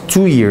last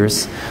 2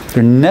 years,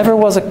 there never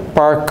was a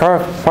car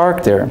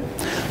parked there.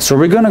 So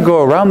we're going to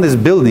go around this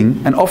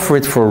building and offer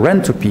it for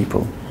rent to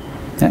people.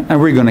 Yeah?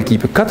 And we're going to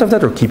keep a cut of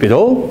that, or keep it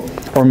all,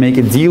 or make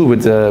a deal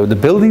with the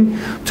building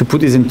to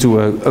put this into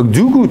a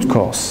do-good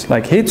cause.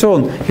 Like, hey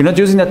Toon, you're not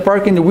using that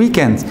park in the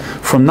weekend.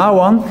 From now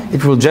on,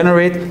 it will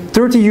generate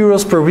 30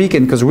 euros per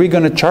weekend because we're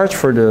going to charge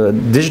for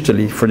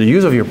digitally for the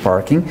use of your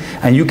parking,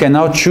 and you can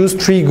now choose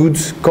 3 good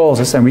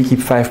causes and we keep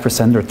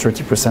 5% or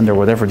 30% or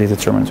whatever they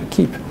determine to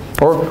keep.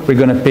 Or we're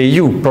going to pay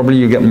you. Probably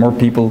you get more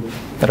people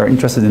that are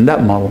interested in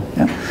that model.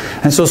 Yeah?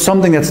 And so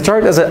something that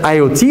started as an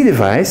IoT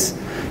device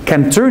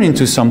can turn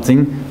into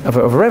something of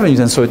revenues,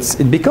 and so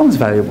it becomes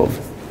valuable.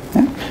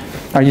 Yeah?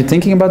 Are you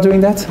thinking about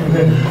doing that?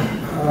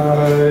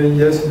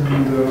 Yes,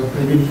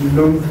 maybe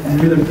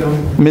middle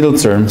term. Middle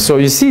term. So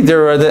you see,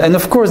 there are and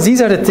of course these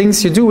are the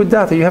things you do with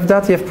data. You have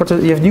data,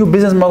 you have new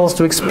business models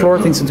to explore,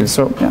 things to do.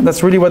 So yeah,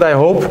 that's really what I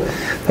hope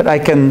that I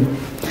can,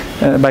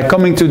 by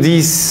coming to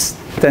these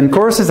 10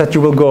 courses, that you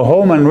will go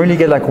home and really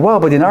get like, wow,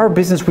 but in our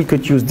business we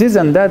could use this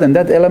and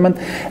that element,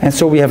 and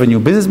so we have a new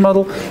business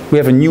model, we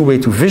have a new way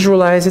to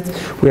visualize it,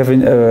 we have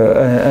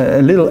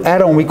a little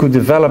add-on we could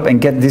develop and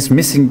get this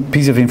missing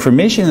piece of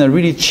information in a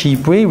really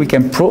cheap way. We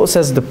can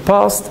process the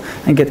past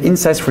and get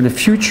insights for the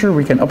future,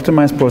 we can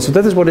optimize process.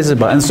 So that is what it's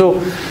about. And so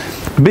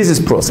business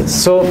process.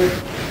 So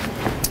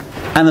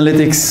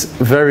analytics,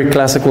 very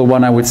classical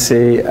one, I would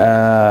say.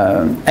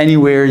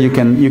 Anywhere you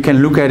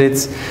can look at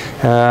it.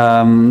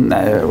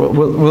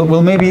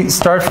 We'll maybe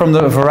start from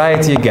the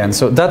variety again.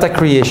 So data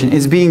creation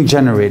is being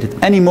generated.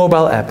 Any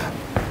mobile app,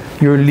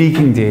 you're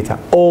leaking data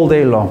all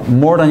day long,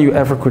 more than you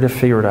ever could have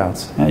figured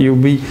out.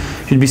 You'd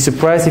be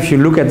surprised if you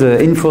look at the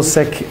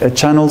InfoSec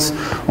channels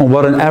on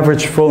what an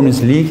average phone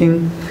is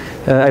leaking.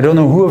 I don't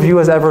know who of you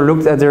has ever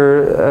looked at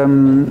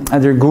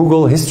their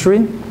Google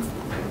history.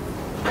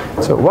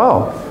 So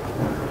wow.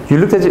 You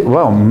looked at it,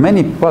 wow,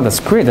 that's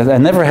great. I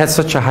never had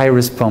such a high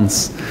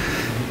response.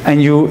 And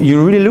you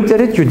really looked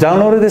at it, you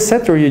downloaded a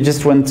set, or you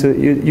just went to,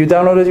 you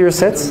downloaded your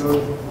sets?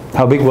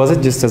 How big was it,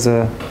 just as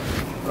a?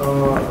 I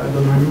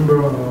don't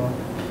remember,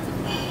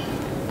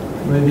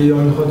 maybe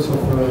hundreds of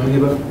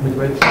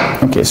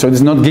megabytes. Okay, so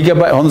it's not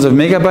gigabytes, hundreds of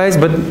megabytes,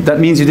 but that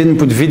means you didn't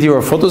put video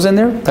or photos in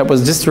there? That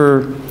was just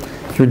your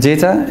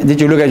data?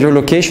 Did you look at your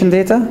location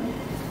data?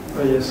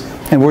 Yes.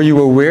 And were you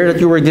aware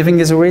that you were giving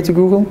this away to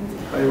Google?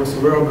 I was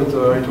aware, but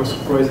it was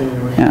surprising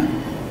anyway. Yeah.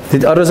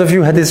 Did others of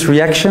you had this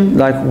reaction,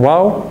 like,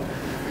 wow?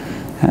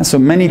 So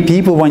many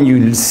people, when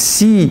you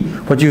see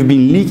what you've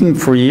been leaking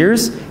for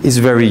years, is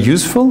very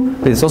useful,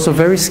 but it's also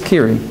very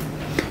scary.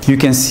 You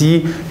can see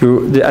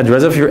the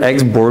address of your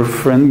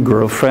ex-boyfriend,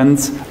 girlfriend,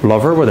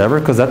 lover, whatever,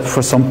 because that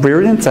for some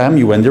period in time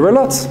you went there a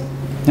lot.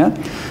 Yeah?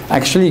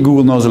 Actually,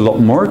 Google knows a lot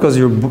more, because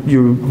your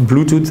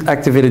Bluetooth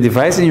activated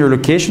device in your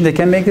location, they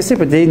can make this,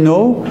 but they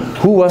know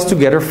who was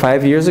together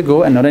 5 years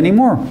ago and not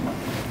anymore.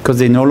 Because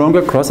they no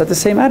longer cross at the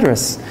same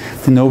address.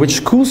 They know which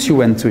schools you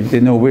went to. They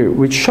know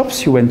which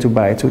shops you went to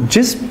buy to,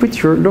 just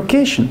with your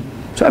location.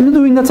 So I'm not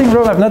doing nothing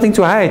wrong. I have nothing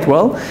to hide.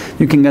 Well,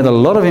 you can get a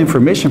lot of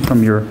information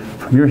from your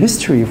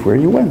history of where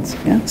you went.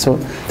 Yeah. So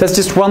that's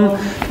just one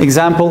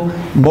example.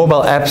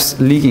 Mobile apps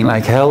leaking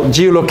like hell.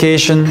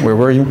 Geolocation. Where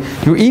were you?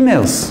 Your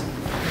emails.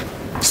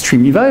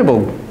 Extremely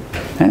valuable.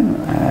 Yeah.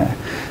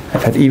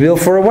 I've had email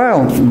for a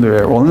while.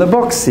 They're all in the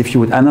box. If you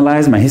would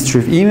analyze my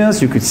history of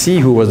emails, you could see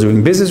who was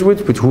doing business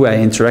with who I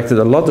interacted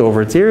a lot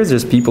over the years.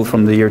 There's people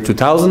from the year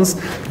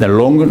 2000s that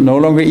no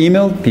longer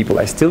email, people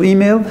I still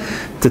email,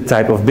 the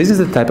type of business,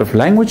 the type of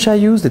language I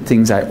use, the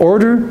things I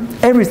order,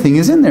 everything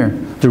is in there.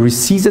 The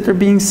receipts that are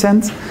being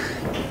sent.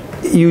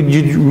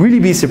 You'd really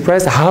be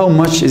surprised how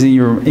much is in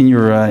your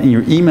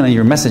email and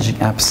your messaging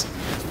apps.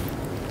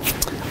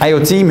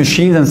 IoT,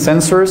 machines and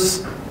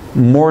sensors,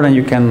 more than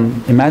you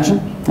can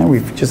imagine.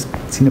 We've just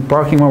seen the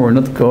parking one, we're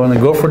not going to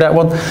go for that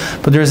one,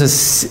 but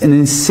there's an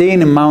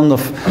insane amount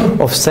of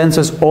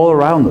sensors all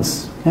around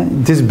us.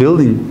 This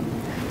building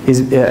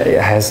this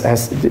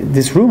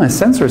room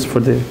has sensors for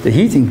the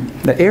heating,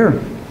 the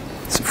air.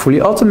 It's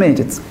fully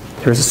automated.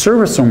 There's a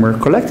server somewhere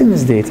collecting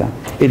this data.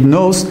 It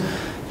knows.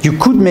 You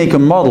could make a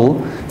model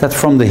that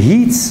from the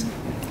heat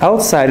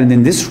outside and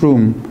in this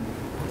room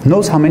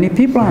knows how many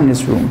people are in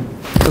this room,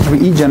 because we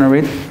each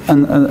generate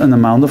an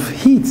amount of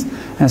heat.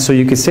 And so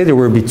you could say there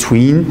were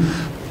between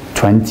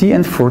 20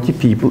 and 40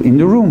 people in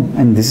the room,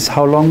 and this is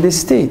how long they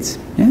stayed.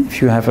 Yeah?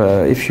 If you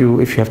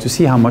have to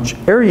see how much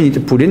air you need to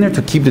put in there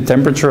to keep the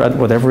temperature at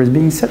whatever is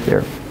being set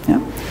there.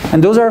 Yeah?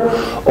 And those are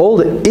all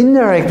the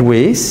indirect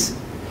ways,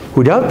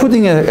 without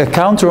putting a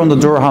counter on the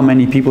door how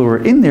many people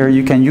were in there,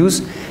 you can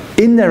use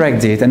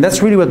indirect data. And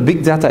that's really what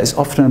big data is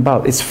often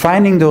about. It's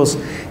finding those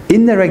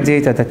indirect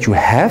data that you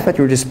have at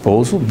your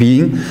disposal,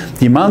 being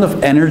the amount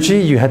of energy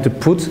you had to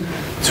put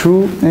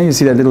through, you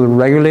see that little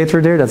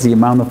regulator there, that's the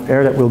amount of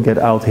air that will get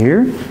out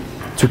here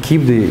to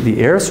keep the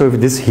air. So if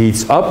this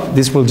heats up,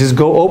 this will just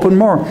go open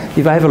more.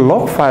 If I have a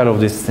log file of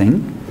this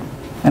thing,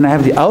 and I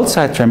have the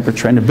outside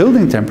temperature and the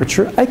building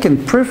temperature, I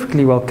can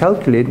perfectly well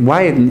calculate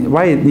why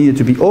it needed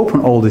to be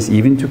open all this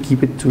evening to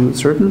keep it to a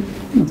certain.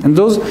 And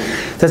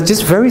that's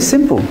just very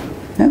simple.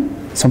 Yeah?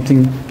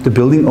 Something the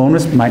building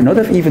owners might not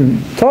have even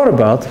thought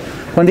about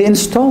when they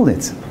installed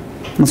it.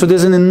 And so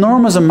there's an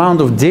enormous amount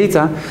of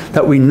data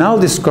that we now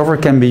discover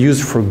can be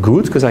used for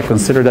good, because I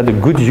consider that a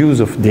good use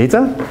of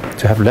data,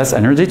 to have less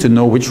energy, to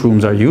know which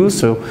rooms are used,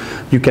 so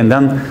you can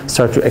then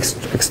start to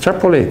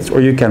extrapolate,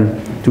 or you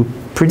can do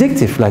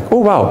predictive, like, oh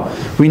wow,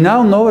 we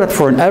now know that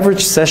for an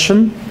average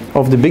session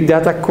of the big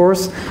data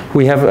course,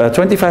 we have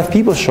 25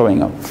 people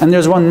showing up, and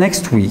there's one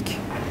next week.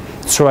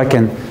 So I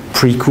can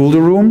pre-cool the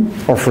room,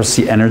 or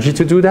foresee energy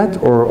to do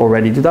that, or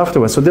already do it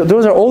afterwards. So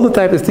those are all the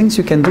type of things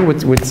you can do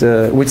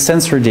with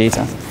sensor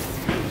data.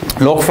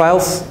 Log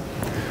files.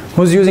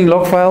 Who's using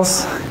log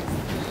files?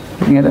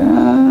 Looking at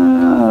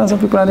some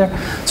people out there.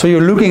 So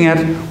you're looking at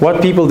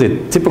what people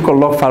did. Typical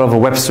log file of a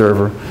web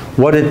server.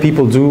 What did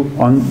people do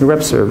on the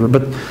web server?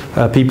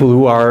 But people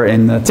who are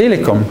in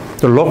telecom,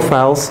 the log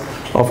files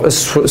of a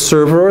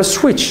server or a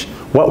switch.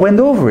 What went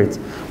over it?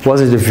 Was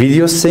it a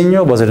video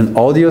signal? Was it an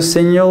audio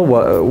signal?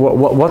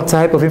 What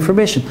type of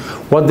information?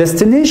 What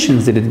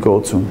destinations did it go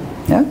to?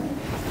 Yeah?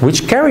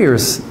 Which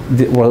carriers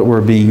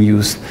were being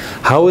used?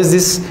 How is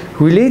this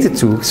related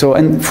to? So,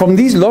 and from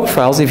these log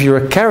files, if you're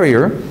a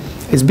carrier,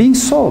 it's being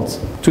sold.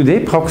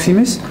 Today,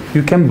 Proximus,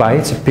 you can buy,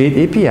 it's a paid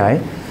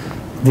API.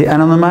 They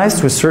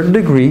anonymize to a certain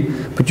degree,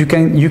 but you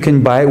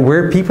can buy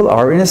where people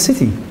are in a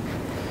city.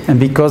 And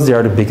because they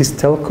are the biggest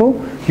telco,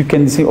 you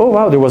can say, oh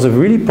wow, there was a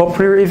really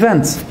popular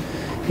event.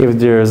 If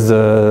there's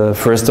the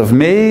 1st of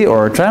May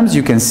or trams,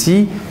 you can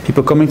see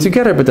people coming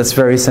together, but that's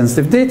very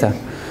sensitive data.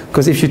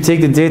 Because if you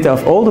take the data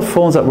of all the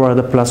phones that were at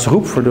the Place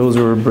Roep, for those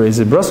who were based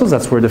in Brussels,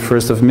 that's where the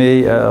 1st of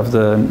May of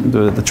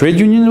the trade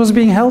union was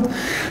being held,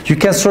 you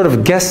can sort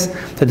of guess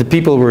that the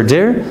people who were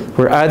there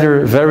were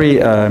either very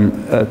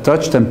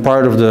touched and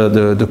part of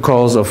the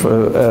cause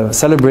of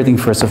celebrating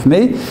 1st of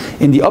May.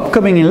 In the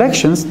upcoming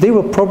elections, they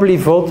will probably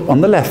vote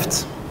on the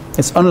left.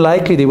 It's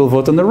unlikely they will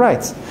vote on the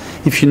right.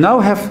 If you now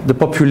have the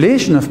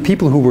population of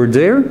people who were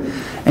there,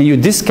 and you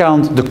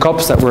discount the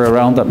cops that were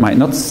around that might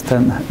not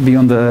be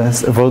on the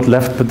vote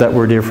left, but that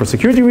were there for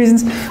security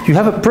reasons, you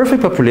have a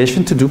perfect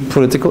population to do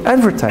political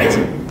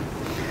advertising.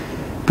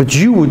 But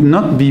you would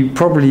not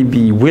probably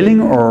be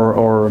willing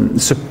or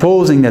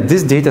supposing that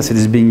this data set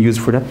is being used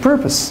for that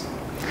purpose.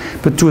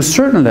 But to a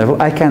certain level,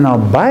 I can now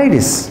buy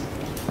this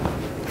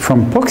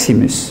from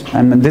Proximus.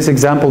 And in this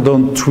example,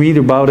 don't tweet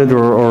about it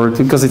or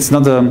because it's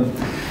not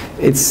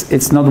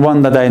it's not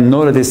one that I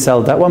know that they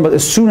sell that one, but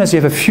as soon as you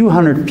have a few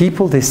hundred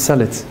people, they sell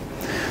it.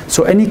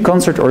 So any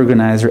concert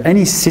organizer,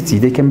 any city,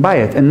 they can buy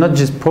it. And not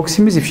just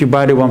Proximus. If you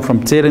buy the one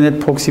from Telenet,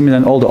 Proximus,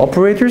 and all the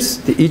operators,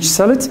 they each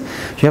sell it.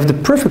 You have the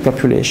perfect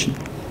population.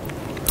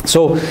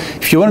 So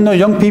if you want to know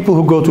young people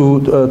who go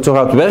to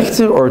Torhout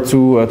Werchter or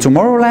to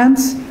Tomorrowland,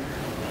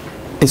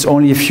 it's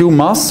only a few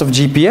masts of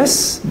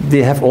GPS.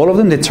 They have all of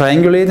them. They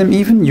triangulate them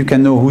even. You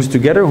can know who's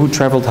together, who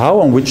traveled how,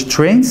 on which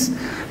trains.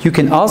 You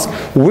can ask,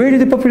 where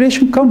did the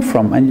population come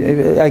from? And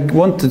I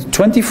want a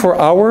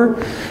 24-hour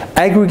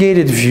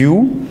aggregated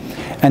view,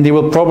 and they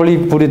will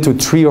probably put it to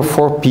 3 or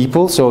 4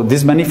 people. So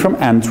this many from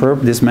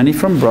Antwerp, this many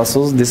from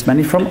Brussels, this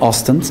many from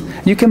Ostend.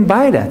 You can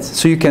buy that.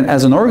 So you can,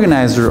 as an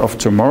organizer of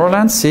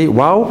Tomorrowland, say,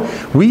 wow,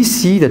 we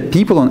see that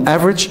people on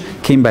average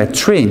came by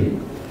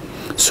train.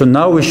 So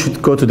now we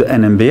should go to the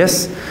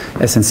NMBS,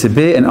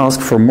 SNCB, and ask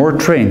for more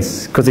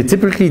trains, because they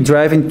typically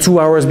drive in 2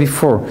 hours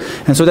before.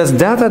 And so that's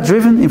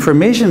data-driven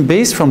information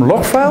based from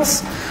log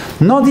files,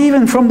 not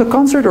even from the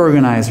concert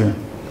organizer.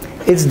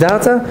 It's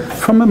data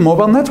from a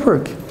mobile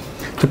network.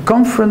 The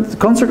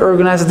concert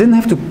organizer didn't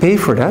have to pay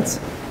for that.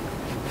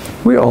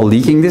 We're all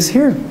leaking this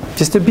here,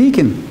 just a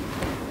beacon.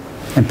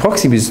 And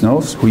Proximus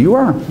knows who you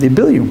are. They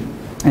bill you,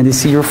 and they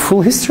see your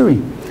full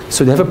history.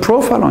 So they have a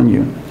profile on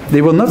you.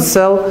 They will not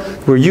sell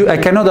where you. I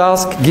cannot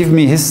ask, give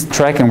me his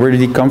track and where did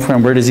he come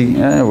from, where does he,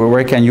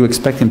 where can you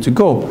expect him to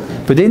go?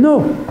 But they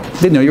know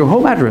your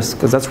home address,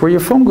 because that's where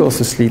your phone goes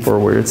to sleep or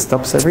where it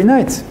stops every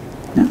night.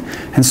 Yeah?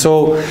 And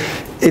so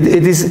it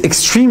is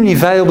extremely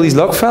valuable, these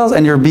log files,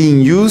 and they're being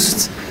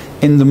used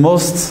in the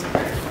most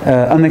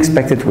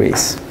unexpected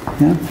ways.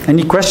 Yeah?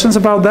 Any questions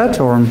about that?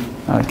 Or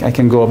I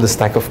can go up the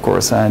stack, of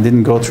course. I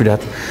didn't go through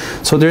that.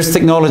 So there's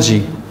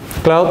technology.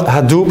 Cloud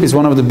Hadoop is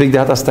one of the big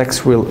data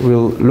stacks we'll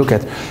look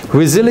at.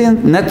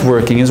 Resilient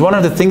networking is one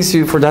of the things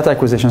for data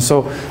acquisition.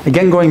 So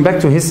again, going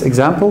back to his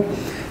example,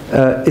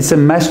 it's a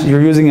mesh.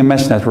 You're using a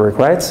mesh network,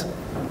 right?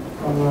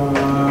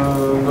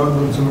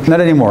 Not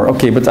anymore.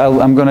 Okay, but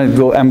I'm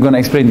gonna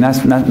explain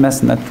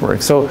mesh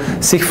network. So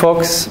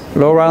Sigfox,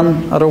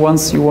 LoRaWAN, other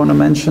ones you want to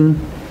mention?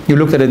 You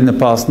looked at it in the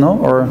past, no?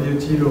 Or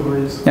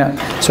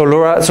yeah. So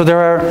LoRa. So there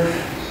are.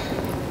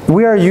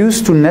 We are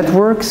used to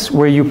networks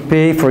where you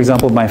pay, for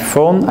example, my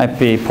phone, I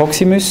pay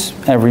Proximus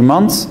every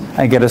month,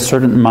 I get a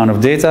certain amount of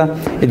data,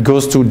 it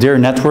goes to their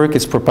network,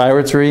 it's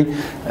proprietary,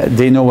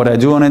 they know what I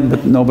do on it,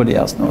 but nobody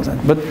else knows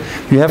that. But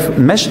you have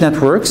mesh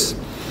networks,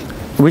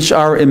 which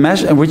are a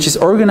mesh and which is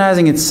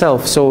organizing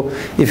itself. So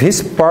if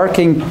his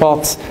parking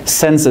pot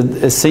sends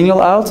a signal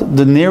out,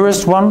 the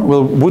nearest one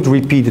would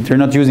repeat it. They're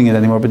not using it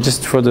anymore, but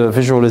just for the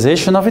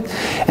visualization of it.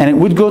 And it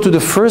would go to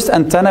the first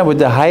antenna with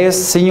the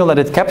highest signal that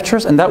it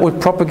captures, and that would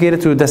propagate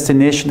it to a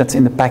destination that's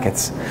in the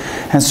packets.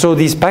 And so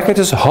these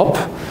packets hop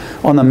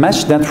on a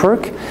mesh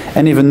network,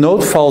 and if a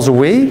node falls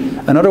away,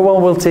 another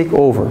one will take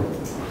over,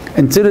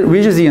 until it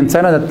reaches the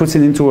antenna that puts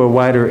it into a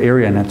wider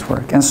area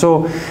network. And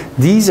so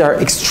these are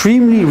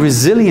extremely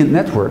resilient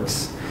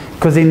networks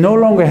because they no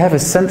longer have a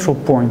central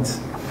point.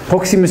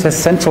 Proximus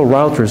has central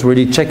routers where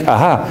they check,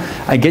 aha,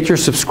 I get your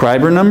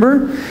subscriber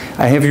number,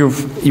 I have your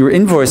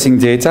invoicing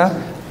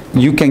data,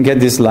 you can get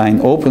this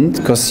line opened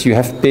because you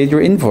have paid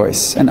your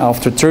invoice. And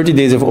after 30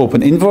 days of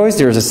open invoice,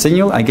 there's a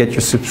signal, I get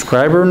your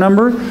subscriber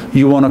number,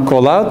 you want to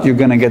call out, you're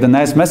going to get a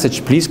nice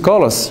message, please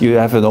call us, you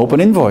have an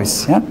open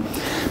invoice. Yeah?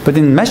 But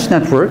in mesh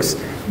networks,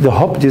 the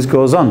hop just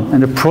goes on,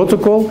 and the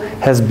protocol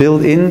has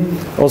built in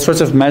all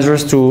sorts of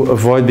measures to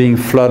avoid being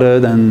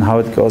flooded and how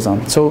it goes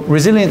on. So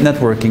resilient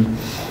networking.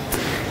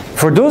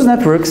 For those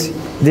networks,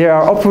 they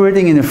are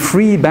operating in a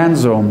free band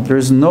zone. There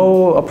is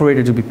no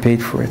operator to be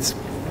paid for it.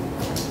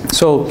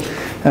 So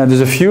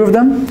there's a few of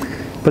them,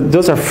 but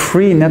those are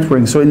free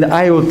networking. So in the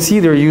IoT,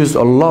 they're used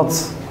a lot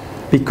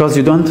because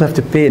you don't have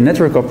to pay a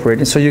network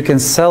operator. So you can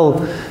sell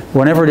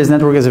whenever this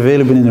network is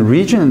available in a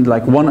region,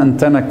 like one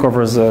antenna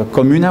covers a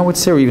commune, I would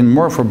say, or even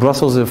more. For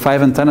Brussels,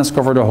 5 antennas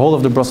cover the whole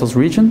of the Brussels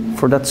region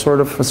for that sort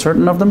of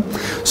certain of them.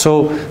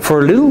 So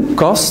for a little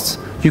cost,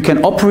 you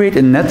can operate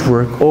a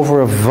network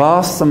over a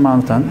vast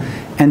amount of time,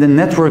 and the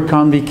network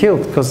can't be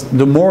killed, because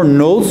the more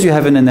nodes you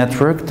have in a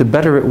network, the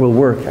better it will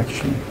work,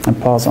 actually, and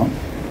pass on.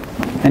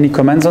 Any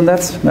comments on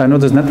that? I know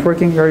there's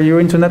networking. Are you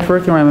into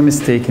networking, or am I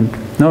mistaken?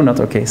 No, not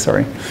okay,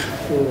 sorry.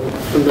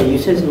 From the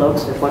usage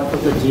logs, apart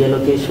from the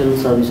geolocation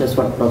services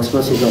what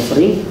Proximus is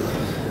offering,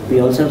 we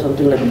also have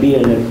something like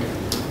B-Alert.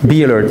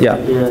 B-Alert, yeah.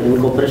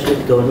 In cooperation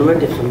with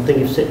government,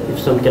 if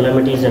some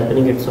calamity is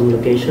happening at some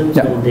locations,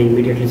 and they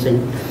immediately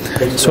send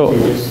text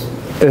messages.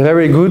 A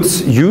very good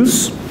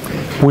use.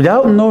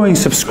 Without knowing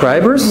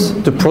subscribers,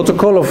 the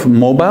protocol of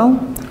mobile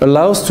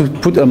allows to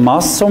put a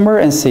mast somewhere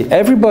and say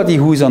everybody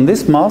who is on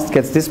this mast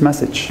gets this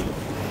message.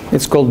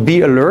 It's called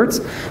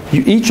B-Alert.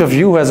 Each of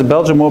you who has a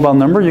Belgian mobile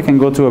number, you can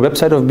go to a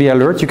website of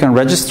B-Alert, you can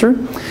register,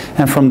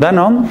 and from then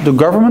on, the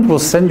government will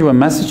send you a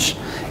message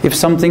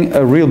if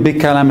a real big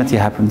calamity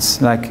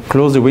happens, like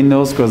close the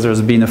windows because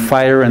there's been a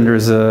fire and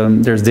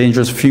there's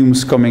dangerous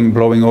fumes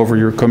blowing over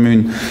your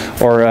commune,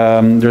 or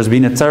there's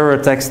been a terror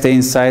attack, stay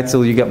inside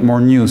till you get more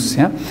news.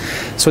 Yeah?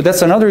 So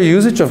that's another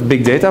usage of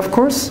big data, of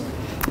course.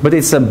 But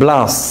it's a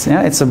blast.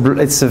 Yeah, it's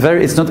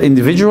not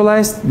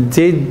individualized.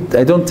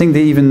 I don't think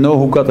they even know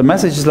who got the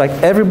message. It's like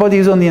everybody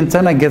who's on the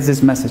antenna gets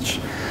this message.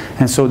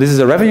 And so this is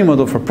a revenue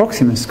model for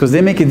Proximus, because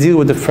they make a deal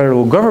with the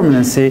federal government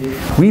and say,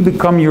 we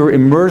become your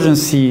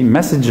emergency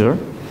messenger,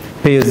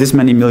 pay us this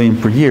many million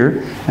per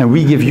year, and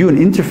we give you an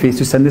interface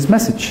to send this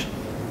message.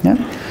 Yeah?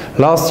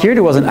 Last year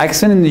there was an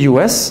accident in the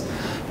US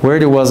where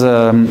there was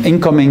an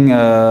incoming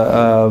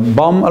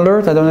bomb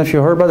alert. I don't know if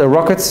you heard about it,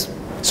 rockets.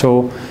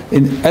 So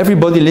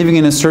everybody living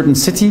in a certain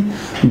city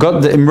got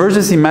the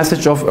emergency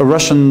message of a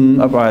Russian,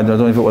 I don't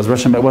know if it was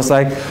Russian, but it was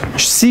like,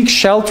 seek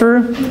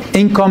shelter,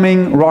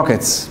 incoming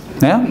rockets.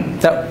 Yeah?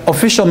 That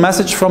official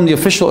message from the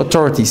official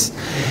authorities.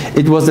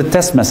 It was the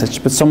test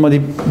message, but somebody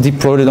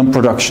deployed it on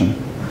production.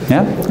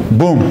 Yeah?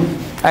 Boom.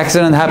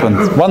 Accident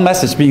happened. One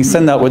message being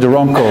sent out with the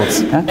wrong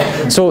codes.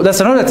 Yeah? So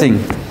that's another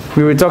thing.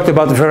 We were talking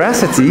about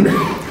veracity.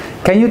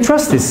 Can you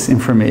trust this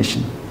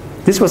information?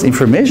 This was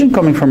information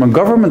coming from a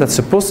government that's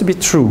supposed to be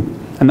true.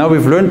 And now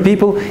we've learned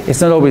people, it's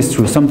not always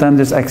true. Sometimes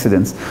there's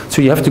accidents.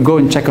 So you have to go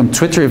and check on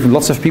Twitter if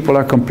lots of people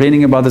are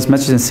complaining about this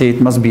message and say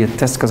it must be a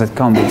test because it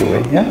can't be the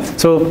way. Yeah?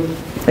 So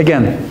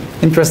again,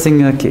 interesting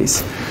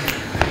case.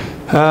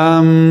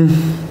 I'm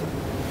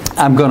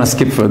going to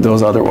skip for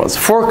those other ones.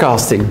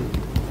 Forecasting.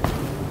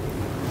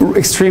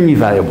 Extremely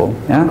valuable.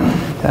 Yeah?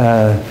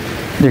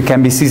 There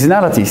can be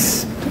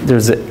seasonalities.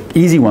 There's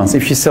easy ones.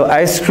 If you sell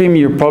ice cream,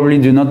 you probably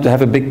do not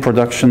have a big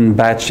production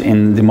batch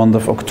in the month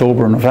of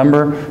October or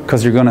November,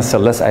 because you're going to sell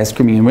less ice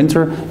cream in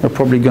winter. You're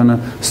probably going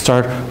to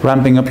start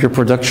ramping up your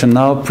production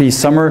now,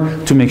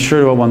 pre-summer, to make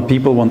sure that when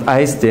people want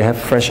ice, they have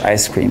fresh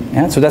ice cream.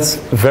 Yeah? So that's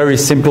very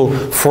simple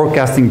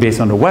forecasting based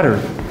on the weather.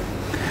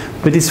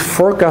 But this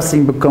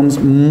forecasting becomes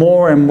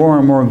more and more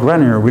and more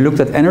granular. We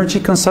looked at energy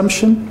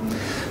consumption.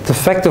 The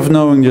fact of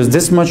knowing there's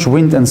this much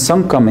wind and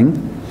sun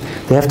coming,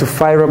 they have to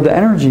fire up the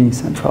energy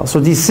central.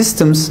 So these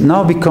systems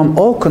now become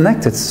all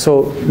connected.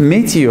 So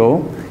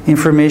meteo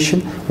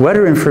information,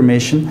 weather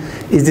information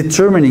is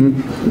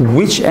determining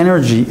which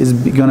energy is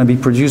going to be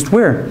produced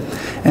where.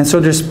 And so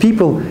there's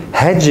people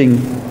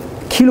hedging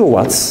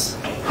kilowatts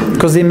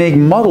because they make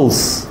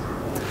models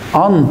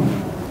on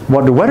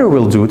what the weather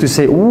will do to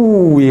say,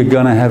 ooh, we're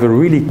going to have a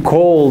really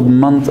cold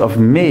month of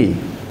May.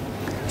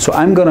 So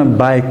I'm going to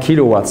buy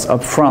kilowatts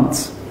up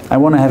front. I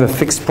want to have a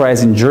fixed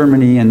price in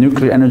Germany and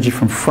nuclear energy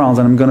from France,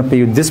 and I'm going to pay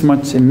you this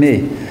much in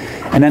May.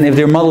 And then if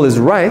their model is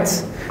right,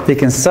 they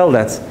can sell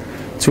that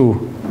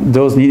to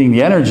those needing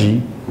the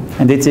energy,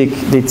 and they take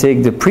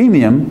the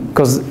premium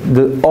because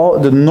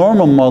the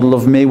normal model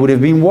of May would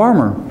have been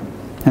warmer.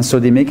 And so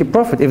they make a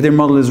profit. If their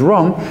model is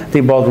wrong,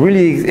 they bought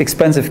really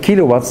expensive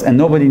kilowatts and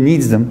nobody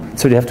needs them,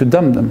 so they have to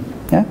dump them.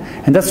 Yeah?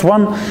 And that's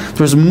one,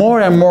 there's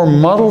more and more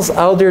models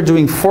out there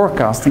doing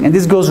forecasting, and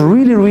this goes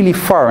really, really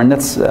far, and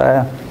that's...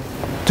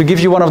 to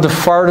give you one of the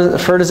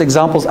furthest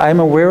examples I'm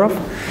aware of,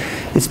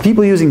 it's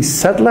people using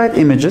satellite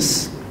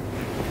images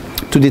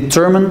to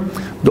determine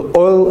the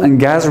oil and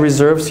gas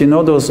reserves. You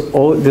know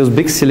those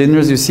big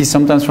cylinders you see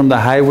sometimes from the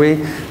highway?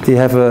 They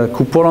have a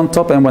coupole on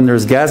top, and when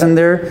there's gas in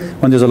there,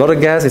 when there's a lot of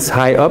gas, it's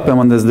high up, and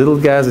when there's little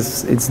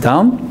gas, it's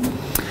down.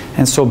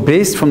 And so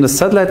based from the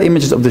satellite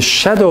images of the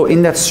shadow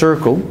in that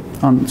circle,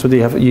 so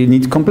you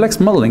need complex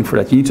modeling for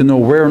that. You need to know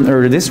where on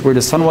Earth it is, where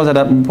the sun was at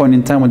that point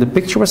in time when the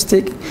picture was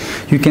taken.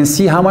 You can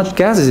see how much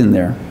gas is in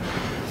there.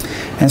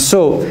 And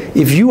so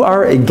if you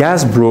are a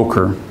gas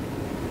broker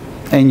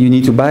and you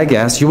need to buy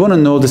gas, you want to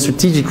know the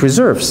strategic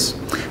reserves.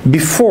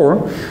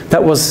 Before,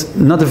 that was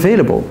not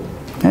available.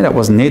 And that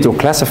was NATO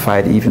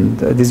classified even.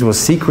 This was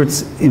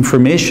secret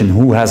information,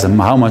 who has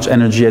how much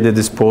energy at their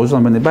disposal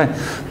and when they buy.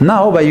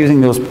 Now, by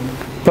using those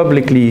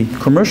publicly,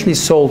 commercially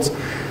sold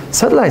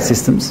satellite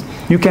systems,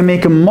 you can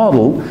make a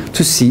model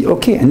to see,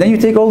 okay, and then you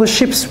take all the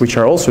ships, which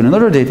are also in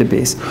another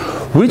database.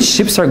 Which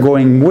ships are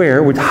going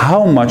where with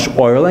how much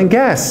oil and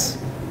gas?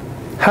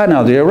 How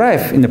now they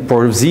arrive? In the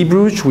port of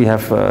Zeebrugge, we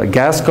have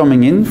gas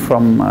coming in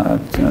from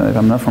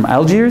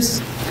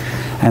Algiers.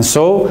 And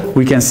so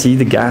we can see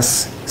the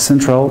gas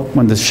central,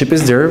 when the ship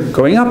is there,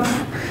 going up.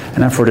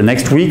 And then for the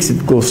next weeks,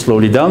 it goes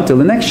slowly down till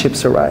the next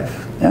ships arrive.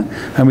 Yeah?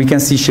 And we can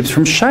see ships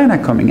from China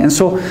coming. And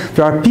so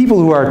there are people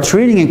who are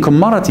trading in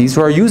commodities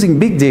who are using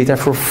big data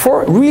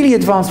for really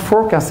advanced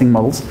forecasting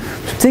models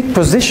to take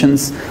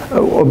positions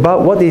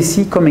about what they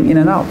see coming in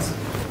and out.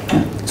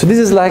 Yeah? So this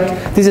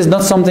is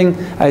not something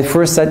I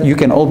first said you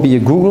can all be a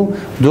Google.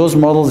 Those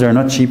models are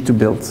not cheap to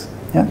build.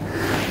 Yeah?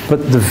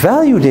 But the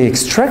value they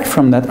extract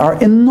from that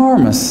are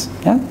enormous.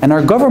 Yeah? And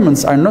our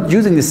governments are not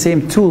using the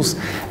same tools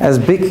as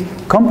big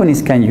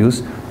companies can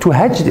use to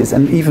hedge this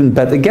and even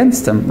bet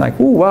against them. Like,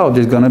 oh wow,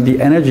 there's going to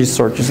be energy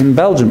shortages in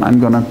Belgium. I'm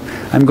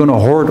gonna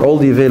hoard all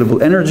the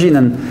available energy, and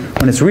then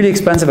when it's really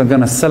expensive, I'm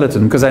going to sell it to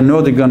them because I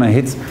know they're going to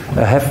hit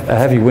a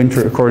heavy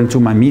winter according to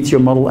my meteor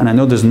model, and I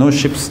know there's no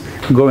ships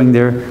going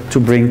there to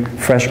bring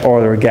fresh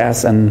oil or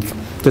gas, and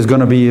there's going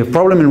to be a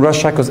problem in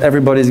Russia because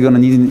everybody's going to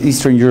need in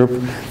Eastern Europe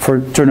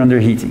for turn on their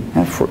heating.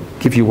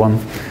 Give you one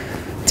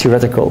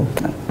theoretical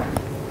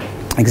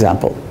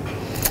example.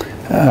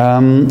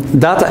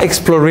 Data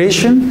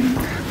exploration.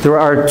 There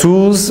are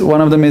tools.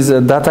 One of them is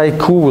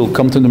Dataiku. We'll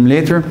come to them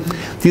later.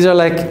 These are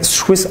like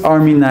Swiss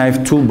Army knife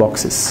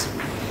toolboxes.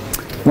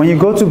 When you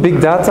go to big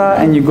data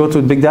and you go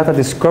to big data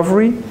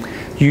discovery,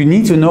 you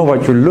need to know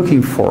what you're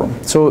looking for.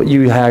 So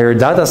you hire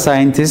data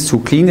scientists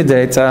who clean the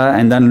data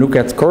and then look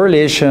at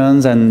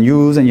correlations and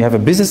use, and you have a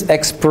business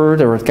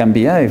expert, or it can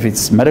be, if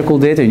it's medical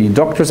data, you need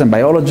doctors and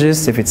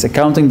biologists. If it's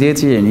accounting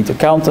data, you need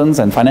accountants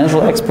and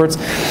financial experts.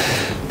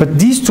 But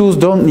these tools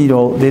don't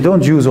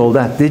use all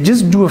that. They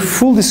just do a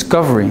full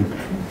discovery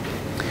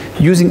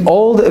using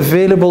all the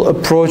available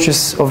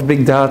approaches of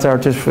big data,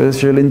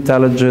 artificial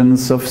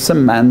intelligence, of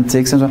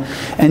semantics, and so on.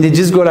 And they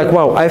just go like,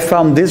 wow, I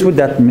found this with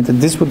that method,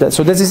 this with that.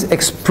 So this is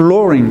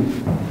exploring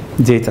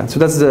data. So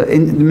that's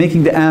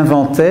making the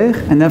inventaire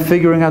and then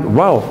figuring out,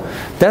 wow,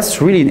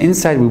 that's really an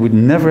insight we would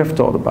never have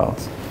thought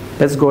about.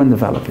 Let's go and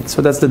develop it.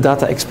 So that's the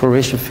data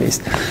exploration phase.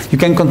 You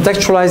can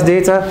contextualize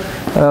data.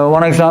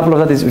 One example of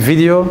that is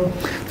video.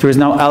 There is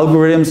now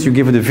algorithms. You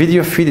give it a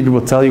video feed, it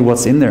will tell you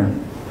what's in there.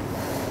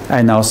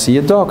 I now see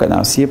a dog, I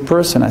now see a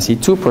person, I see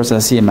two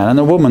persons, I see a man and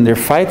a woman, they're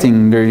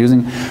fighting,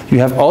 you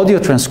have audio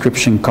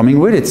transcription coming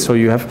with it, so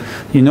you have,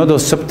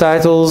 those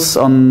subtitles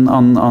on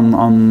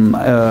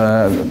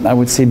I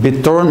would say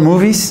BitTorrent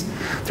movies,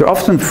 they're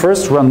often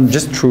first run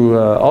just through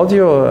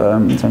audio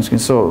transcription,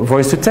 so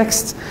voice to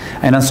text,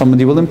 and then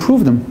somebody will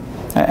improve them.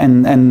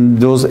 And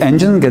those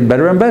engines get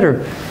better and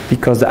better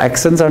because the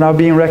accents are now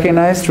being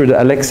recognized through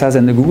the Alexas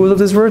and the Googles of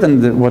this world,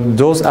 and what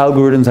those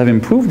algorithms have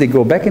improved, they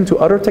go back into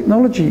other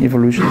technology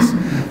evolutions.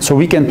 So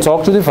we can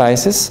talk to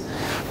devices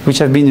which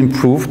have been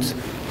improved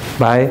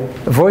by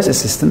voice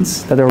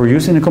assistants that are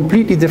used in a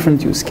completely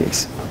different use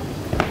case.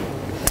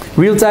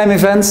 Real-time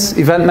events,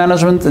 event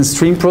management, and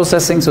stream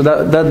processing, so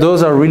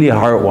those are really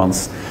hard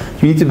ones.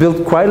 You need to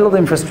build quite a lot of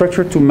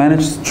infrastructure to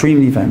manage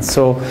streamed events.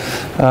 So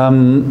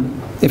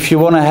if you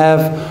want to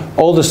have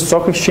all the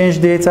stock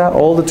exchange data,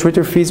 all the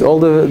Twitter feeds, all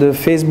the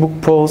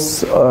Facebook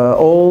posts,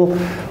 all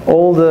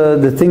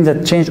the things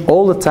that change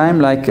all the time,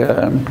 like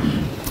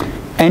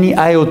any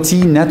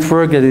IoT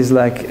network that is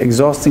like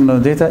exhausting a lot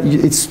of data,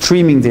 it's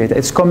streaming data.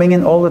 It's coming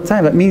in all the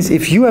time. That means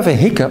if you have a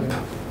hiccup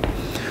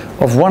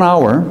of 1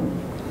 hour,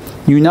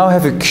 you now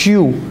have a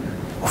queue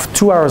of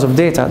 2 hours of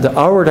data, the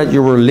hour that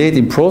you were late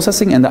in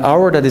processing and the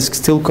hour that is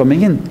still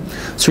coming in.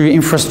 So your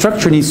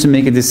infrastructure needs to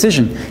make a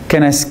decision.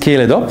 Can I scale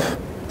it up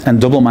and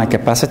double my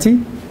capacity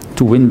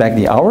to win back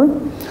the hour?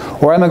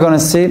 Or am I going to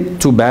say,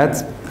 too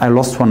bad, I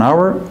lost 1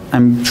 hour,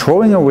 I'm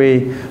throwing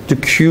away the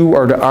queue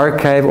or the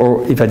archive,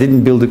 or if I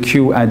didn't build a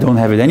queue, I don't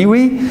have it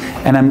anyway,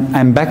 and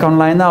I'm back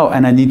online now,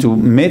 and I need to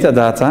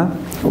metadata,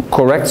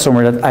 correct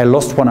somewhere that I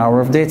lost 1 hour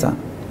of data.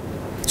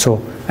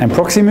 So I'm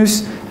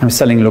Proximus, I'm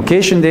selling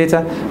location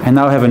data, I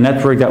now have a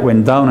network that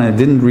went down and I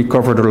didn't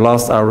recover the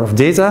last hour of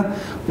data.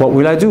 What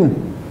will I do?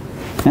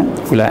 Yeah?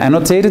 Will I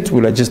annotate it?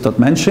 Will I just not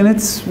mention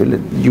it?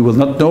 You will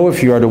not know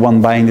if you are the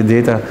one buying the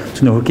data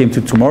to know who came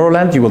to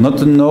Tomorrowland. You will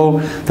not know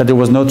that there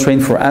was no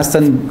train for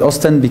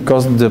Ostend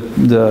because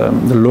the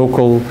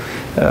local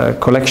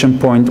collection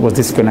point was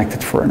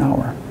disconnected for an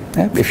hour.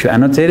 Yeah? If you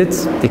annotate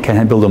it, they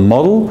can build a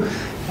model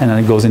And then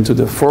it goes into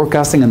the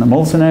forecasting and the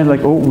multi-scenario,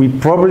 like, oh, we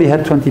probably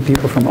had 20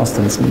 people from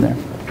Ostens in there.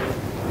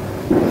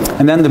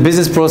 And then the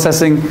business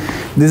processing,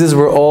 this is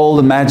where all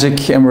the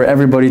magic and where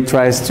everybody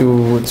tries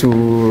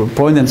to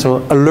point. And so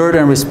alert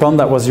and respond,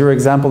 that was your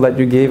example that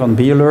you gave on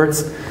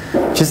B-alerts.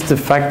 Just the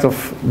fact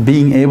of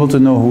being able to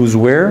know who's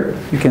where,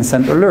 you can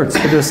send alerts.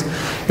 Because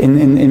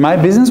in my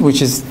business,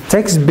 which is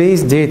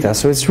text-based data,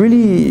 so it's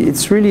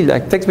really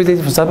like text-based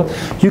data, for example,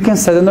 you can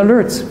set an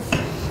alert.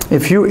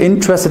 If you're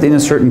interested in a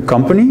certain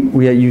company,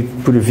 you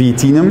put a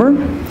VET number,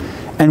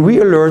 and we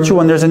alert you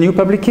when there's a new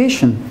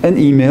publication. An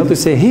email to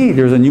say, hey,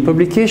 there's a new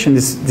publication.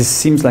 This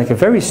seems like a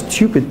very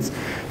stupid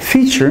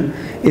feature.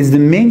 It's the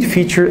main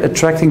feature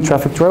attracting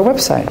traffic to our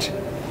website.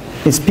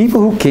 It's people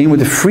who came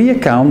with a free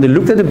account, they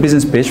looked at the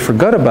business page,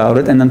 forgot about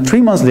it, and then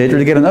 3 months later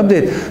they get an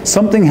update.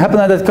 Something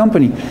happened at that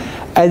company.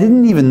 I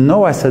didn't even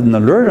know I set an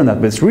alert on that,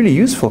 but it's really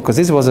useful because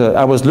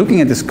I was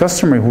looking at this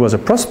customer who was a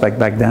prospect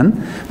back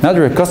then. Now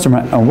they're a customer,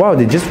 and wow,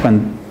 they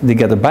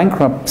get a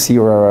bankruptcy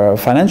or a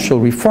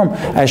financial reform.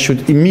 I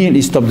should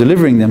immediately stop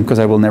delivering them because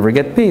I will never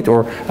get paid.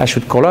 Or I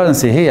should call out and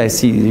say, hey, I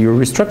see you're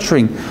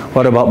restructuring.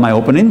 What about my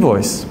open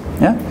invoice?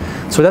 Yeah?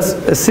 So that's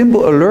a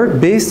simple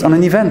alert based on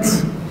an event.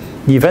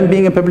 The event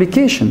being a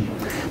publication.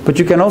 But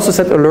you can also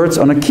set alerts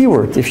on a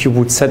keyword. If you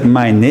would set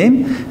my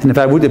name, and if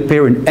I would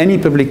appear in any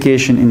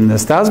publication in the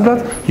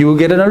Staatsblad, you will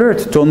get an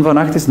alert. Toon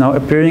Vanagt is now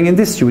appearing in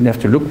this. You would have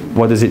to look,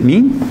 what does it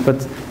mean?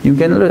 But you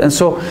get an alert. And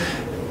so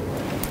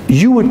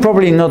you would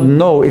probably not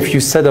know if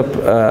you set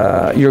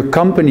up your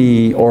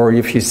company or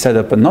if you set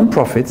up a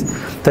non-profit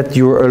that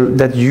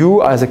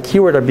you as a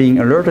keyword are being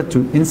alerted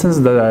to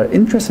instances that are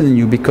interested in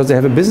you because they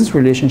have a business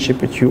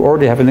relationship with you or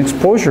they have an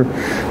exposure.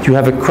 You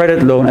have a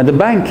credit loan at the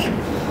bank.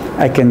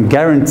 I can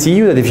guarantee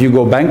you that if you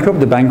go bankrupt,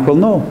 the bank will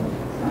know.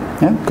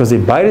 Yeah? Because they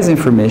buy this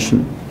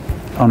information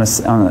on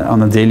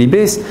a daily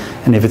basis.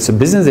 And if it's a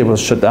business, they will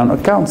shut down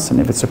accounts.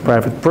 And if it's a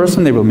private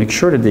person, they will make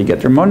sure that they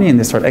get their money and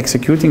they start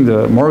executing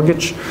the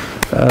mortgage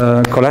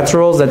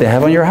collaterals that they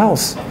have on your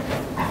house.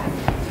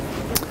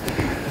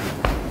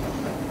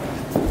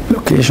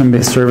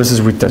 Location-based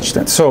services, we touched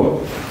that.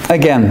 So,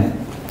 again,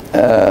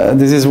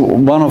 this is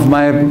one of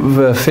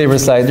my favorite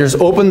slides. There's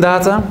open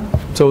data.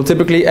 So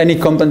typically any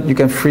content you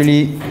can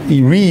freely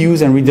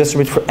reuse and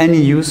redistribute for any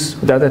use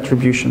without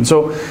attribution.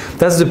 So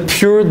that's the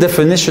pure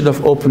definition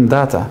of open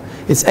data.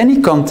 It's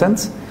any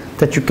content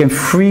that you can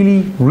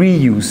freely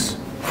reuse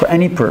for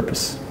any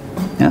purpose.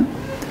 Yeah?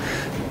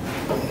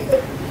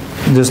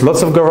 There's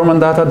lots of government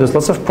data, there's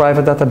lots of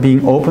private data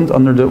being opened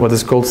under what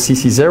is called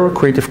CC0,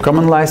 Creative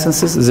Commons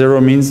licenses.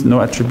 0 means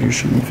no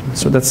attribution even.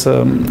 So that's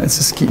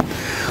it's a key.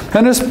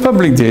 And there's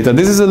public data.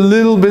 This is a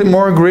little bit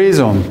more gray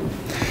zone.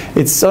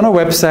 It's on a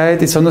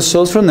website, it's on a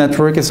social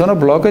network, it's on a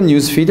blog, a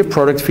news feed, a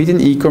product feed in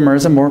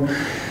e-commerce and more.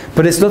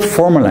 But it's not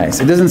formalized.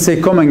 It doesn't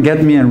say come and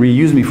get me and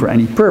reuse me for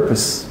any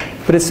purpose.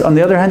 But it's, on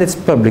the other hand, it's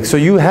public. So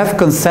you have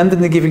consent in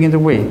the giving it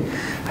away.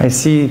 I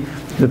see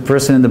the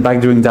person in the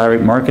back doing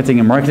direct marketing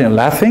and marketing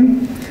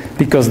laughing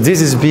because this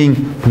is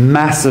being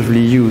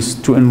massively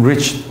used to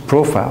enrich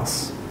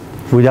profiles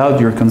without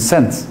your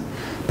consent.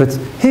 But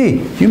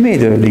hey, you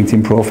made a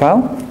LinkedIn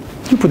profile.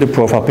 You put a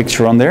profile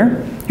picture on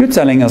there. You're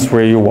telling us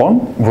where you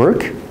want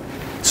work.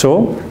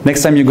 So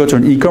next time you go to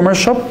an e-commerce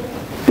shop,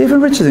 they've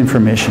enriched this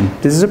information.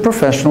 This is a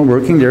professional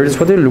working there. This is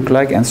what they look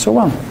like, and so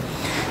on.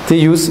 They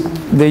use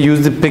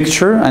the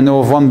picture. I know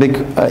of one big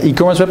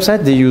e-commerce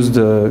website. They use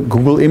the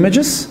Google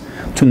Images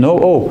to know,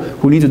 oh,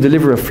 we need to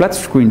deliver a flat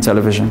screen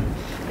television.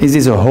 Is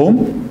this a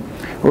home?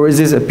 Or is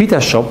this a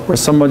pita shop where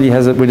somebody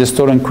has with a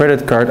stolen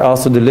credit card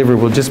also deliver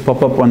will just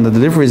pop up when the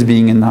delivery is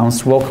being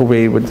announced, walk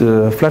away with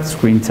the flat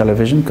screen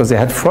television because they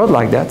had fraud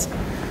like that.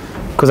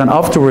 Because then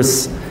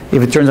afterwards,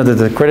 if it turns out that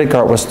the credit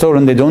card was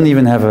stolen, they don't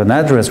even have an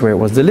address where it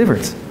was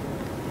delivered.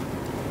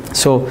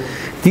 So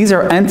these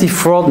are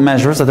anti-fraud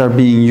measures that are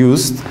being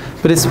used,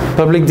 but it's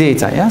public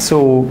data. Yeah?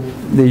 So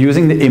they're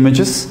using the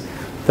images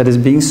that is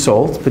being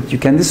sold, but you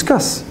can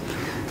discuss.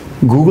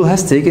 Google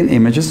has taken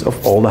images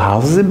of all the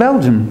houses in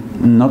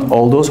Belgium. Not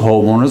all those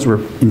homeowners were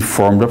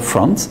informed up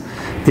front.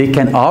 They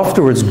can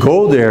afterwards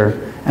go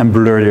there and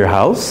blur their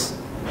house,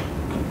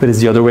 but it's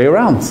the other way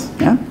around.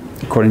 Yeah?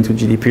 According to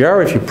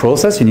GDPR, if you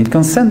process, you need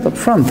consent up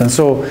front. And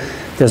so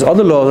there's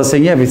other laws that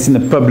say, yeah, if it's in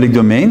the public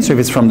domain, so if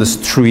it's from the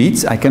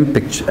streets, I can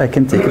take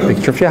a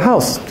picture of your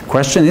house. The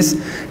question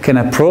is, can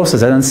I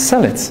process that and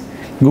sell it?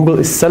 Google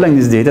is selling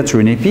this data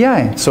through an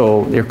API.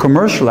 So they're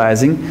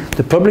commercializing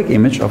the public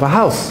image of a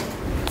house.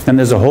 And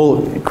there's a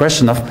whole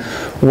question of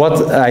what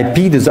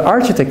IP does the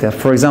architect have?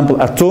 For example,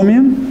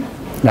 Atomium,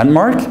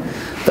 landmark,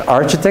 the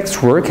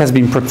architect's work has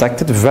been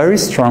protected very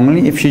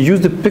strongly. If you use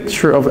the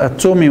picture of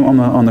Atomium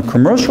on a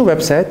commercial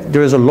website,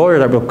 there is a lawyer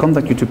that will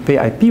contact you to pay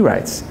IP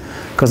rights.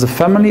 Because the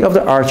family of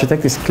the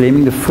architect is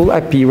claiming the full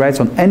IP rights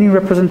on any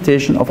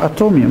representation of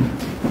Atomium.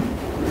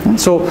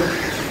 So,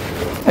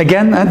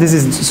 again,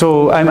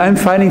 I'm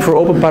fighting for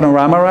open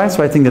panorama rights,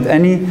 so I think that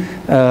any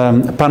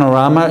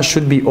panorama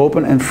should be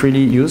open and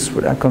freely used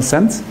without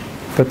consent.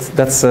 but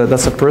that's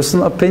a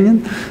personal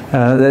opinion.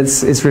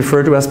 It's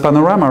referred to as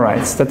panorama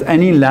rights, that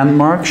any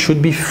landmark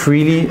should be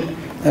freely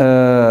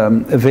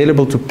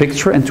available to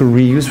picture and to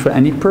reuse for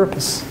any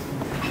purpose,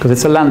 because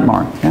it's a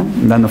landmark. Yeah?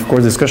 And then of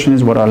course discussion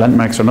is what are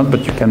landmarks or not,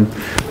 but you can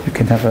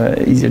have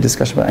an easier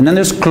discussion about it. And then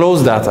there's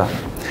closed data.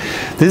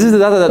 This is the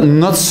data that's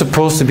not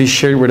supposed to be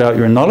shared without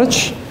your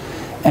knowledge,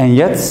 and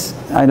yet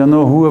I don't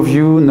know who of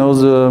you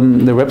knows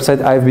the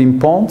website I've Been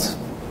Pawned.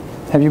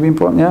 Have you been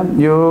pawned?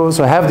 Yeah.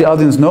 So half the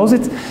audience knows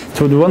it.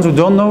 So the ones who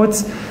don't know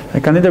it,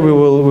 Candida, we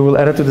will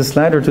add it to the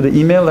slide or to the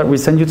email that we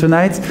send you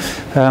tonight.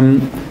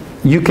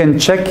 You can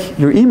check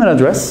your email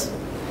address,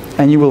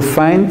 and you will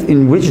find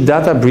in which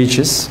data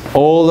breaches,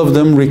 all of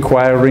them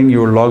requiring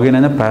your login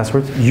and a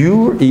password,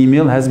 your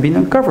email has been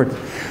uncovered.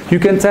 You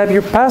can type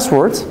your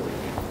password.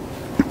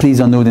 Please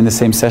don't do it in the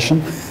same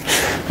session.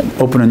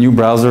 Open a new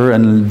browser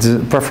and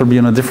preferably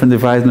on a different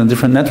device, on a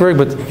different network,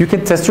 but you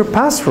can test your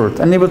password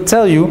and they will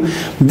tell you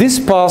this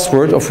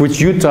password, of which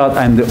you thought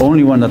I'm the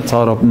only one that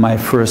thought of my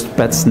first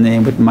pet's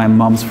name with my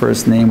mom's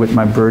first name with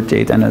my birth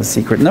date and a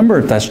secret number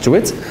attached to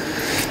it,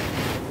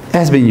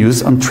 has been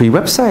used on 3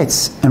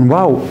 websites. And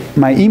wow,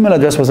 my email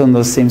address was on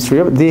those same 3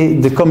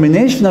 websites. The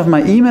combination of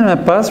my email and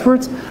my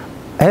password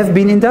have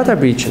been in data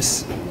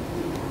breaches.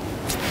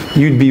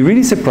 You'd be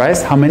really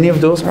surprised how many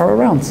of those are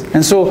around.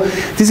 And so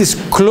this is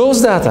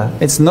closed data.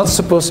 It's not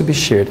supposed to be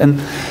shared. And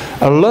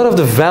a lot of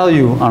the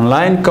value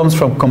online comes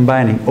from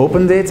combining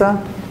open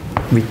data,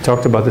 we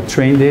talked about the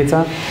train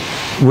data,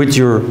 with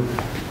your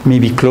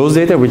maybe closed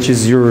data, which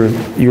is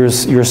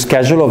your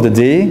schedule of the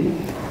day,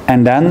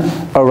 and then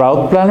a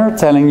route planner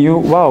telling you,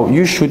 wow,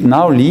 you should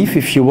now leave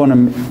if you want to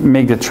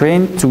make the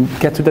train to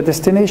get to the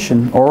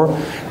destination. Or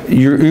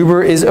your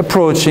Uber is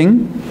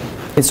approaching.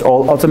 It's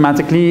all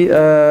automatically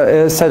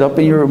set up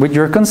with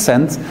your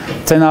consent.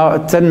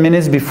 10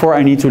 minutes before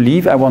I need to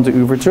leave, I want the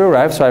Uber to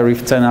arrive, so I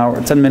arrive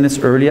 10 minutes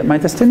early at my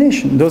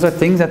destination. Those are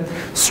things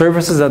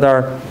services that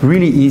are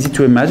really easy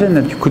to imagine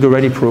that you could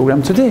already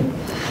program today.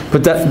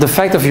 But the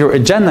fact of your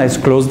agenda is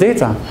closed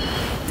data.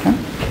 Yeah?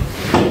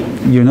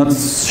 You're not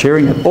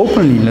sharing it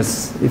openly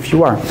unless if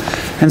you are.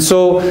 And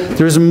so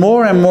there's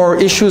more and more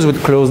issues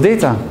with closed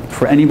data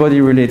for anybody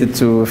related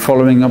to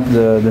following up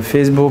the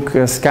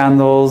Facebook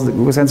scandals, the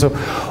Google scandals.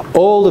 So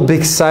all the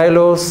big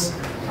silos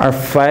are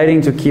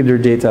fighting to keep their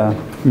data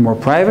more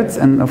private.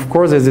 And of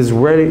course there's this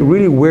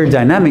really weird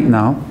dynamic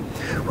now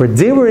where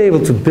they were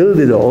able to build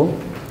it all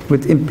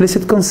with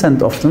implicit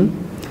consent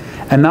often.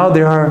 And now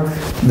they are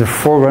the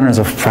forerunners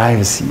of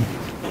privacy.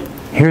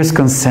 Here's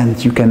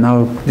consent, you can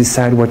now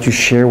decide what you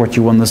share, what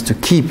you want us to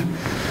keep.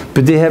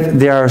 But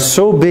they are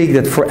so big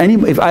that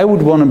if I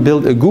would want to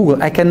build a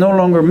Google, I can no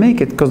longer make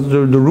it because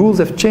the rules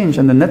have changed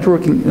and the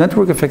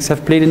network effects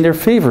have played in their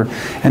favor.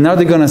 And now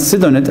they're going to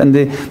sit on it and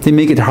they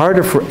make it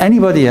harder for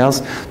anybody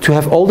else to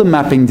have all the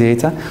mapping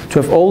data,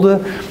 to have all the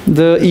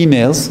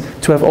emails,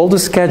 to have all the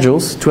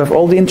schedules, to have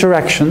all the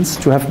interactions,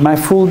 to have my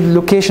full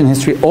location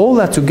history. All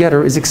that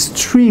together is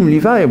extremely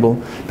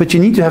valuable. But you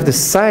need to have the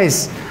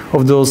size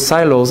of those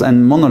silos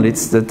and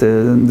monoliths, the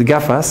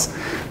GAFAs,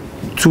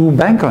 to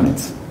bank on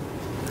it.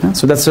 Yeah?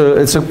 So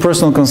it's a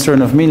personal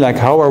concern of me, like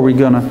how are we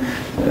going to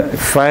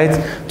fight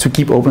to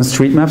keep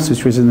OpenStreetMaps,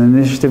 which was an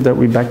initiative that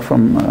we backed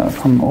from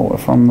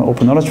the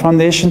Open Knowledge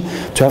Foundation,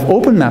 to have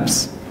open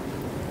maps.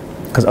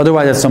 Because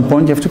otherwise at some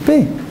point you have to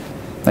pay.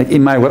 Like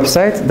in my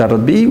website,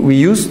 .be, we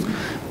used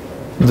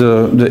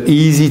the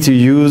easy to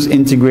use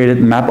integrated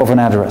map of an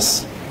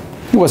address.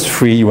 It was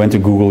free, you went to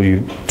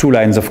Google, 2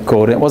 lines of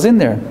code, and it was in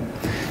there.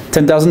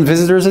 10,000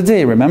 visitors a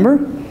day, remember?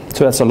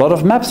 So that's a lot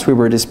of maps we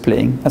were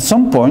displaying. At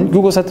some point,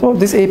 Google said, oh,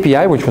 this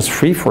API, which was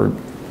free for,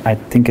 I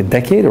think, a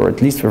decade, or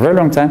at least for a very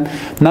long time,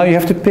 now you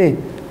have to pay.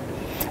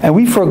 And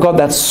we forgot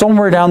that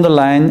somewhere down the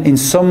line, in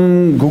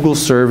some Google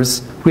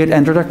service, we had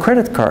entered a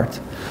credit card.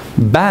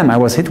 Bam, I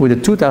was hit with a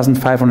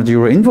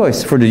 €2,500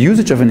 invoice for the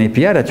usage of an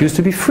API that used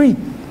to be free.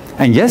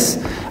 And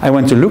yes, I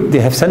went to look,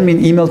 they have sent me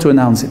an email to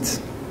announce it.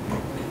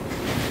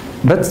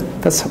 But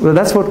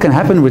that's what can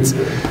happen with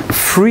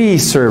free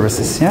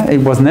services. Yeah? It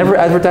was never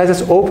advertised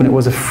as open. It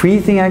was a free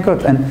thing I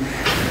got. And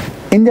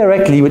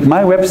indirectly, with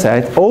my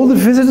website, all the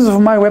visitors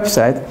of my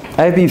website,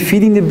 I've been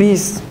feeding the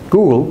beast,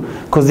 Google,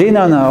 because they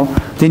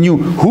knew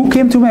who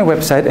came to my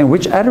website and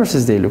which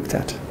addresses they looked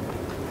at.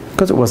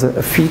 Because it was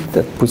a feed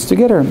that puts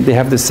together. They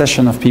have the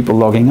session of people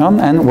logging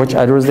on and which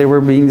address they were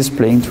being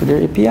displaying through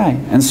their API.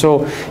 And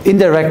so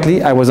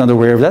indirectly, I was not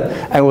aware of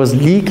that. I was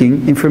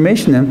leaking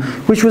information to them,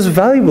 which was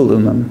valuable to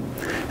them.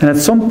 And at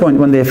some point,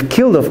 when they have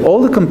killed off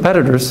all the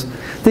competitors,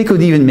 they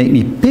could even make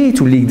me pay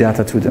to leak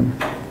data to them.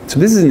 So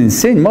this is an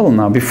insane model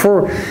now.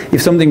 Before,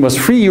 if something was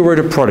free, you were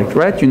the product,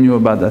 right? You knew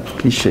about that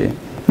cliche.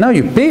 Now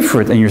you pay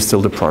for it and you're still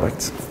the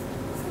product.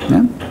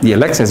 Yeah? The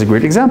Alexa is a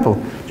great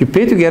example. You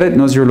pay to get it,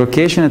 knows your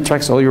location, it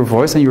tracks all your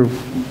voice, and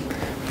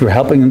you're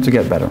helping them to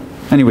get better.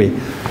 Anyway,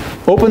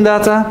 open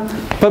data,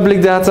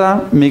 public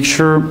data, make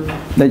sure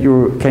that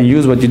you can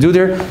use what you do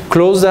there.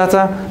 Closed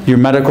data, your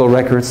medical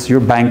records, your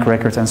bank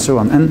records, and so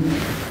on. And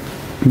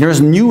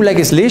there's new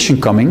legislation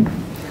coming.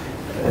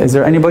 Is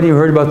there anybody who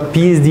heard about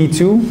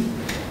PSD2?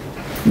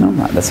 No,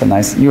 that's a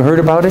nice. You heard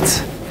about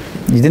it?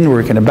 You didn't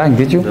work in a bank,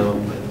 did you? No.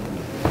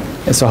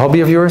 It's a hobby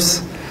of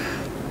yours?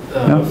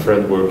 No?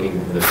 Friend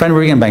working. Friend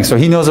working in bank, so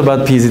he knows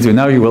about PSD2.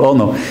 Now you will all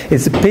know.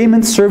 It's the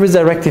Payment Service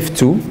Directive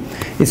 2.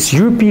 It's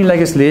European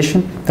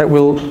legislation that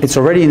it's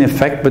already in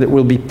effect, but it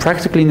will be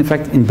practically in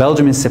effect in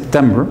Belgium in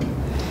September,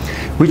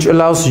 which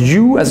allows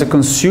you as a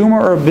consumer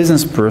or a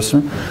business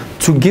person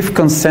to give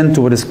consent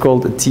to what is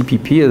called a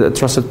TPP, a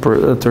trusted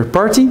third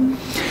party,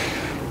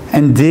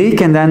 and they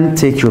can then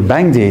take your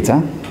bank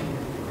data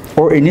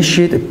or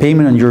initiate a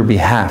payment on your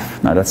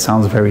behalf. Now that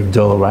sounds very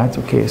dull, right?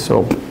 Okay,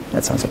 so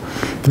that sounds.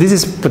 But this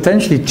is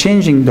potentially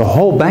changing the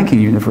whole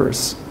banking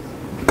universe,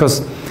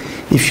 because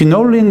if you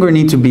no longer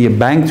need to be a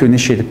bank to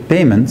initiate a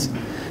payment,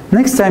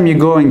 next time you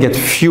go and get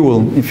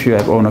fuel, if you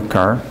own a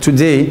car,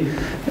 today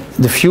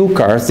the fuel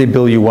cards, they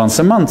bill you once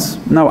a month.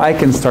 Now I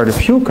can start a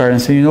fuel card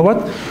and say, you know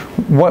what?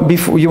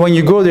 When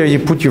you go there, you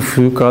put your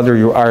fuel card or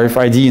your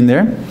RFID in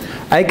there.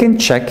 I can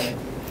check,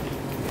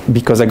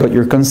 because I got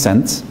your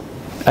consent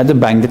at the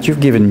bank that you've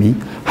given me,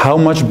 how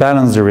much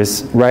balance there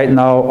is right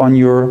now on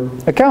your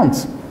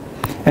account.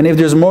 And if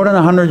there's more than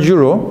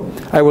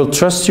 €100, I will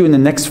trust you in the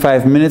next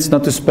 5 minutes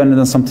not to spend it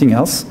on something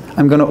else.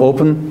 I'm going to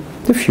open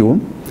the fuel.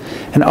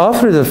 And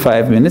after the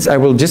 5 minutes, I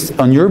will just,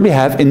 on your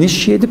behalf,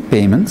 initiate the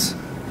payment.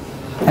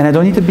 And I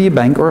don't need to be a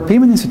bank or a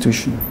payment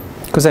institution,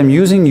 because I'm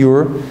using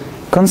your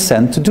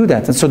consent to do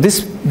that. And so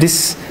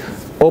this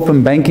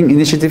open banking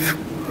initiative,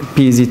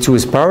 PSD2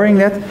 is powering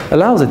that,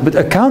 allows it. But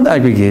account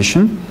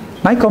aggregation,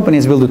 my company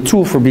has built a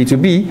tool for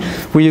B2B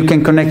where you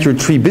can connect your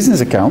 3 business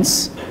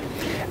accounts,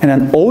 and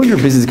then all your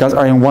business accounts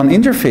are in one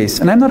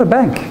interface. And I'm not a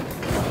bank,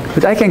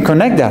 but I can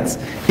connect that.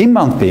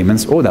 Inbound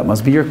payments, oh, that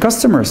must be your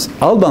customers.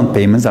 Outbound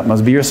payments, that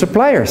must be your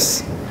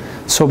suppliers.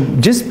 So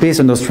just based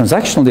on those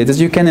transactional data,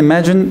 you can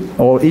imagine,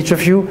 or each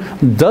of you,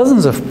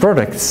 dozens of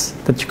products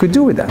that you could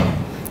do with that.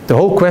 The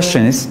whole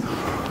question is,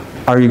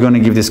 are you going to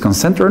give this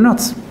consent or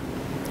not?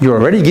 You're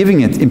already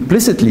giving it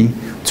implicitly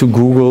to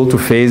Google, to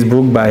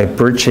Facebook, by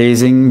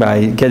purchasing,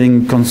 by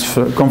getting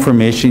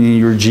confirmation in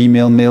your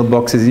Gmail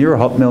mailboxes, in your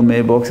Hotmail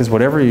mailboxes,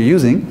 whatever you're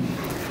using.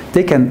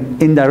 They can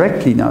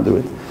indirectly now do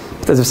it.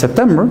 But as of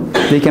September,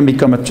 they can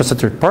become a trusted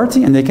third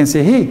party, and they can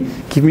say, hey,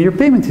 give me your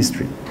payment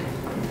history.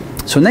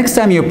 So next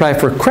time you apply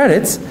for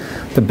credit,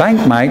 the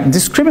bank might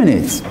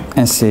discriminate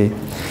and say,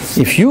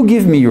 if you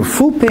give me your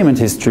full payment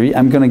history,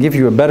 I'm going to give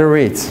you a better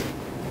rate.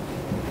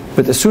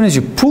 But as soon as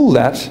you pull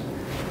that,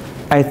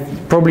 I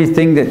probably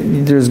think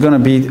that there's going to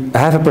be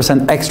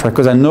 0.5% extra,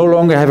 because I no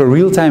longer have a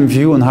real-time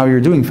view on how you're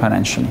doing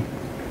financially.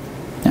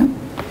 Yeah?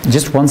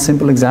 Just one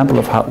simple example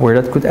of where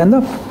that could end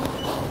up.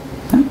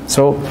 Yeah?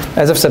 So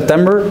as of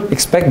September,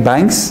 expect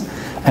banks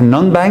and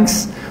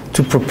non-banks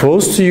to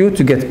propose to you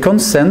to get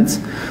consent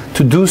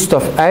to do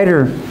stuff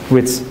either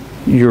with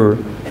your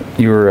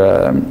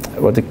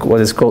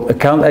what is called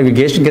account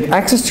aggregation, get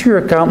access to your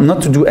account,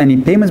 not to do any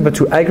payments, but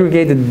to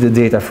aggregate the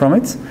data from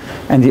it.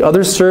 And the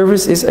other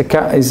service is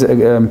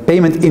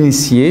payment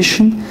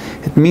initiation.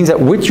 It means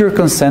that with your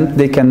consent,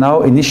 they can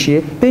now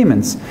initiate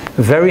payments.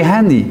 Very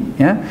handy.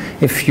 Yeah?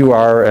 If you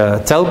are a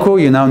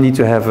telco, you now need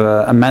to have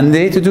a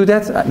mandate to do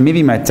that.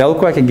 Maybe my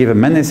telco, I can give a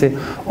mandate and say,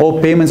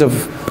 all payments of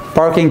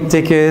parking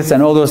tickets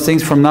and all those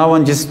things from now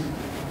on, just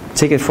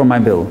take it from my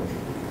bill.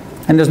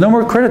 And there's no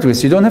more credit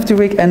risk. You don't have to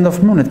wait end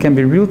of month. It can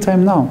be real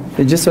time now.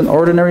 It's just an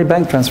ordinary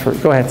bank transfer.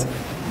 Go ahead.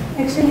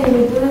 Actually,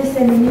 we do this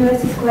in the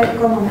US, it's quite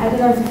common. I don't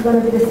know if it's going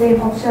to be the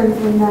same option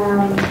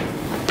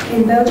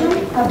in Belgium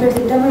after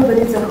September, but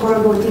it's a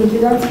horrible thing.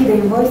 You don't see the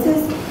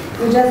invoices.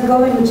 You just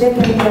go and you check,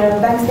 and the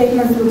bank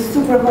statements look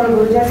super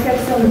horrible. You just have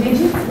some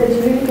digits that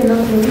you really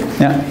cannot read.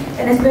 Yeah.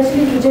 And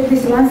especially if you check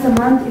this once a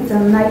month, it's a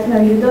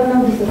nightmare. You don't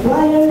know the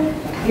supplier,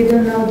 you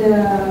don't know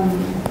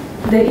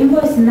the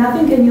invoice,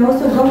 nothing, and you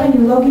also go and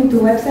you log into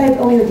website,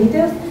 all your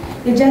details.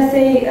 You just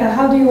say,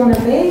 how do you want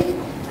to pay?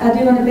 Do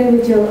you want to pay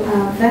with your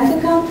bank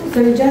account? So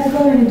you just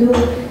go and you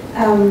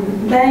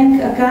do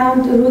bank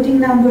account, routing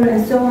number,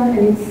 and so on,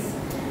 and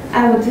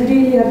I would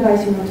really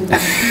advise you not to do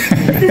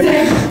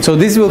that. So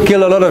this will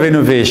kill a lot of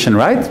innovation,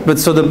 right? But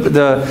so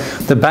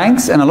the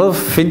banks and a lot of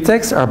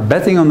fintechs are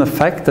betting on the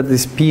fact that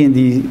this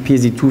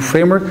PSD2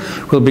 framework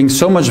will bring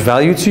so much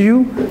value to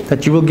you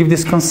that you will give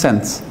this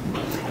consent.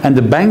 And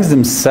the banks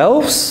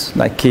themselves,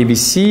 like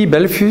KBC,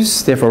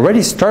 Belfius, they've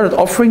already started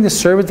offering the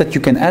service that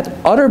you can add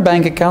other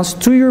bank accounts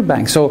to your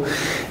bank. So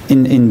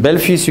in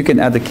Belfius, you can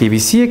add the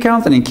KBC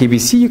account, and in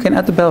KBC, you can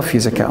add the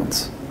Belfius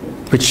account,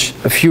 which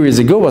a few years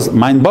ago was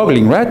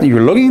mind-boggling, right?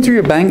 You're logging into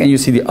your bank, and you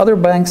see the other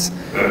bank's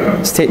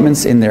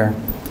statements in there,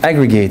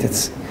 aggregated.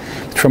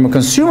 From a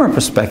consumer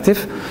perspective,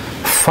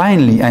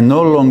 finally, I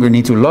no longer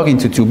need to log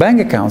into 2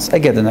 bank accounts. I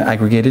get an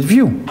aggregated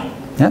view.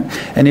 Yeah?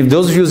 And if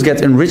those views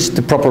get enriched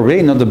the proper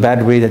way, not the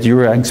bad way that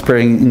you're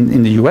experiencing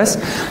in the US,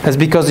 that's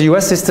because the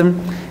US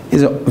system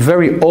is a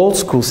very old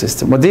school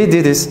system. What they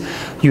did is,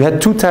 you had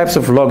 2 types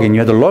of login. You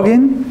had a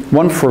login,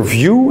 one for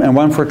view and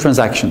one for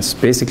transactions.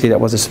 Basically,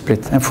 that was a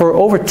split. And for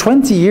over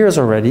 20 years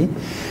already,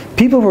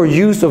 people were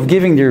used of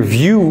giving their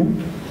view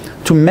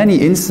to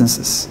many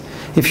instances.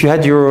 if you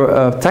had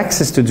your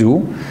taxes to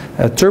do,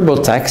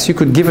 TurboTax, you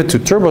could give it to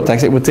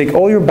TurboTax. It would take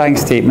all your bank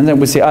statements and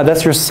would say,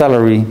 that's your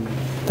salary,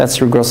 that's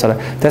your gross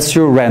salary, that's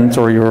your rent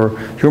or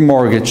your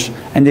mortgage,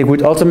 and they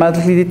would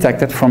automatically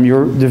detect it from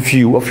the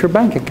view of your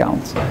bank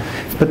account.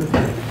 But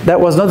that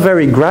was not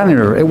very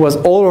granular. It was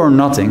all or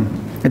nothing.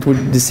 It would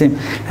be the same.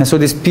 And so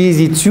this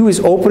PSD2 is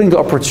opening the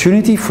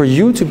opportunity for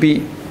you to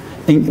be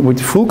with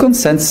full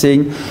consent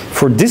saying,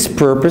 for this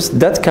purpose,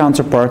 that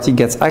counterparty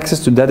gets access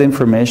to that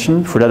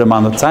information for that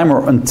amount of time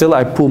or until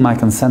I pull my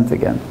consent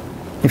again.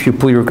 If you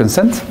pull your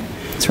consent,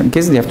 in certain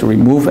cases they have to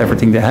remove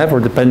everything they have, or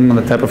depending on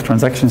the type of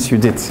transactions you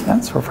did.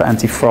 Yeah? So for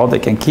anti-fraud they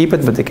can keep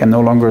it, but they can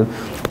no longer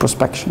do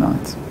prospection on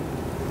it.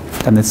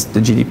 And it's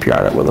the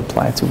GDPR that will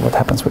apply to what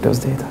happens with those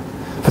data.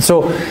 But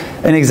so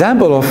an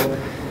example of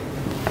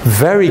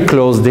very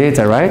close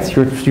data, right?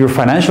 Your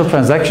financial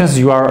transactions,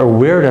 you are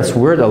aware that's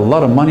worth a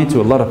lot of money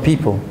to a lot of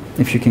people.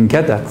 If you can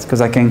get that,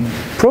 because I can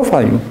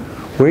profile you.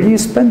 Where do you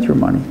spend your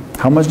money?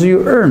 How much do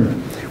you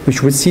earn?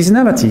 With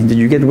seasonality? Did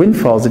you get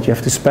windfalls that you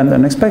have to spend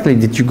unexpectedly?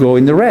 Did you go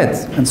in the red?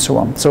 And so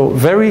on. So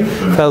very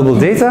valuable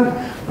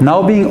data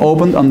now being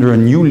opened under a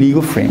new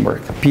legal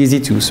framework,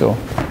 PSD2. So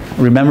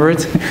remember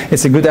it.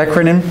 It's a good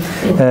acronym.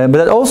 But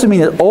that also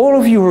means that all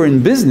of you who are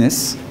in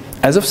business,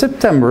 as of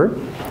September,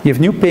 you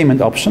have new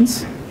payment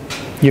options.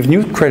 You have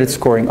new credit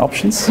scoring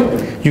options.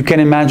 You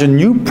can imagine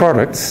new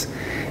products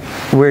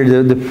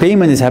where the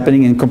payment is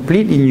happening in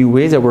completely new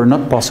ways that were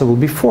not possible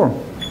before.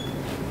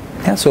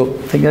 Yeah, so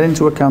take that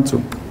into account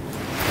too.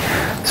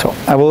 So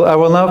I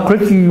will now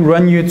quickly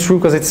run you through,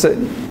 because it's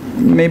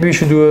maybe we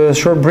should do a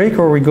short break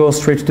or we go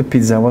straight to the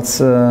pizza.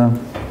 What's you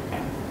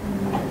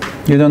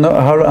don't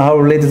know how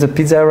late does the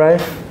pizza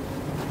arrive?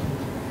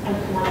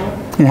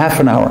 In half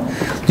an hour.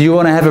 Do you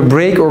want to have a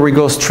break or we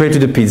go straight to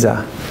the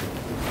pizza?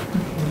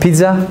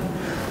 Pizza?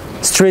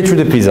 Straight to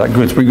the pizza.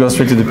 Good, we go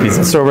straight to the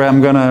pizza. So I'm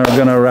gonna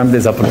ramp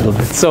this up a little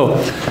bit. So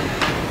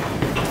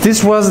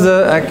this was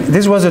a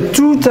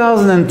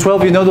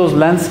 2012. You know those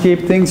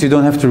landscape things? You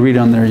don't have to read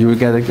on there. You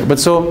get it. But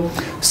so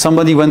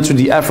somebody went through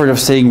the effort of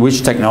saying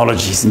which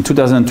technologies. In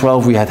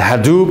 2012 we had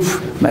Hadoop,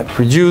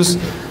 MapReduce,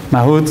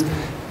 Mahout,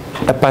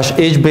 Apache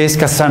H-based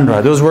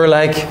Cassandra. Those were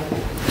like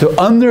the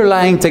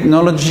underlying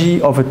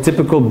technology of a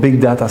typical big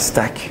data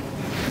stack.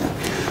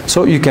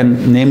 So you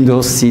can name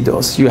those, see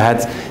those. You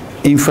had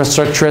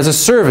infrastructure as a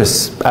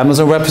service,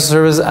 Amazon Web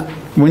Service,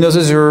 Windows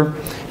Azure,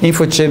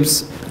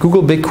 InfoChips,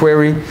 Google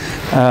BigQuery.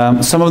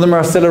 Some of them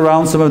are still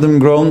around, some of them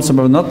grown, some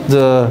of them not.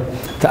 The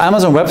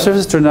Amazon Web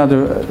Service turned out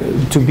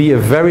to be a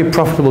very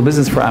profitable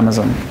business for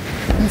Amazon.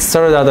 It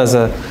started out as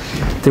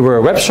they were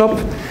a web shop.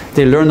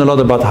 They learned a lot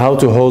about how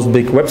to host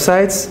big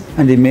websites,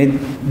 and they made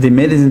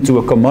it into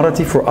a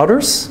commodity for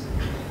others.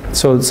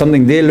 So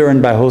something they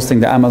learned by hosting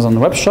the Amazon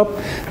web shop.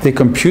 They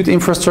compute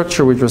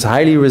infrastructure which was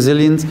highly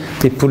resilient.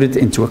 They put it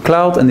into a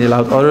cloud and they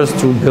allowed others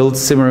to build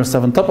similar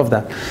stuff on top of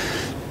that.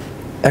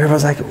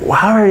 Everyone's like, well,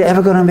 how are you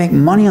ever going to make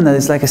money on that?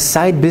 It's like a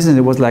side business.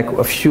 It was like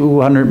a few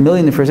 $100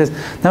 million the first days.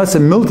 Now it's a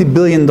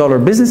multi-billion-dollar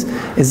business.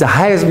 It's the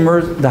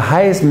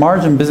highest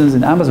margin business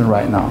in Amazon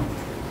right now.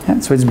 Yeah,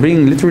 so it's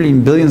bringing literally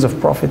billions of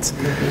profits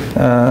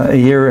a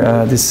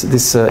year,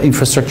 this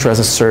infrastructure as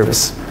a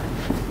service.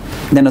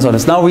 Then as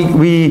honest. Now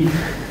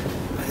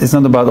it's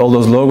not about all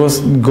those logos.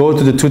 Go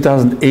to the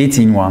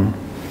 2018 one.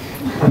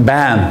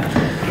 Bam.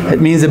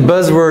 It means the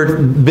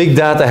buzzword big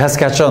data has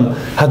catch on.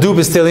 Hadoop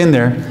is still in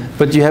there,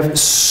 but you have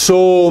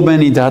so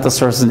many data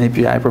sources and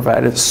API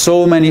providers,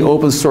 so many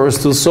open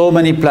source tools, so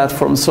many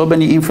platforms, so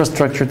many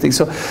infrastructure things.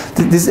 So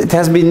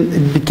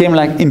it became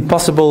like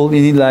impossible.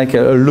 You need like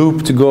a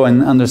loop to go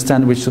and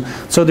understand which.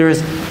 So there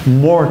is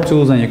more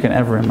tools than you can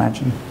ever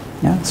imagine.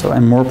 Yeah. So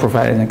and more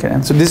providers than you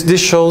can. So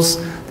this shows,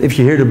 if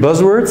you hear the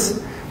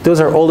buzzwords, those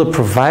are all the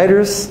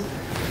providers.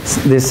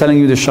 They're selling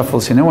you the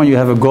shuffles. You know, when you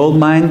have a gold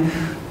mine,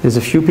 there's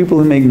a few people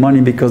who make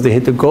money because they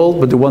hit the gold,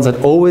 but the ones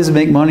that always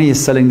make money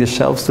is selling the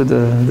shelves to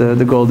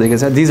the gold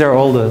diggers. These are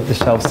all the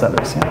shelf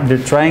sellers. Yeah? They're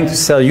trying to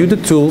sell you the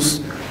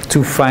tools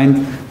to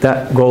find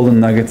that golden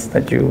nugget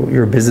that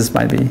your business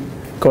might be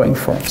going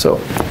for. So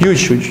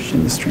huge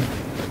industry.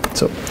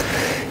 So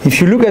if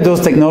you look at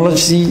those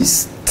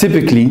technologies,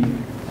 typically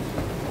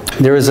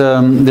there's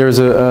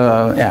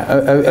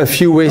a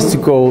few ways to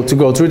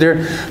go through there.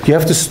 You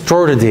have to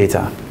store the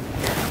data.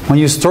 When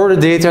you store the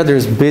data,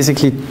 there's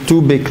basically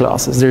two big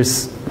classes.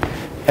 There's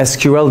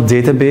SQL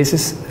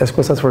databases.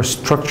 SQL stands for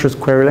structured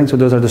query language. So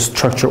those are the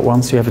structured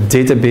ones. You have a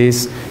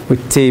database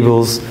with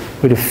tables,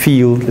 with a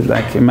field.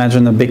 Like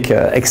imagine a big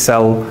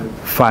Excel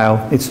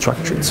file. It's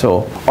structured.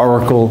 So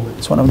Oracle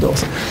is one of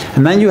those.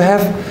 And then you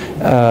have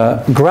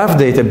graph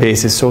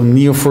databases. So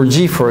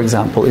Neo4j, for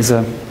example, is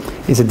a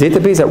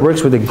database that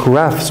works with a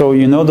graph. So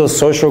you know those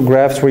social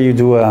graphs where you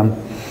do,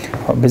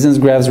 business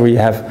graphs where you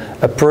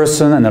have a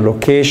person and a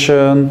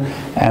location,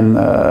 and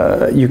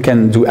you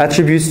can do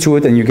attributes to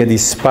it, and you get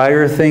these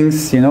spire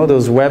things, you know,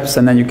 those webs,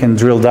 and then you can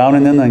drill down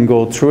in them and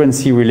go through and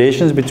see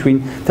relations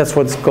between. That's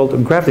what's called a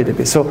graph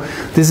database. So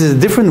this is a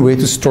different way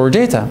to store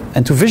data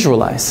and to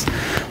visualize.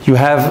 You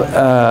have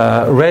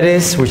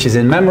Redis, which is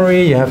in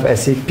memory. You have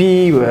SAP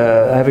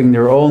having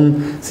their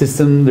own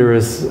system. There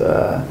is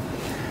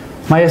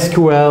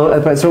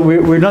MySQL, so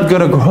we're not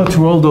going to go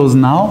through all those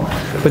now,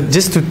 but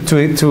just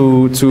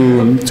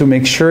to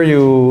make sure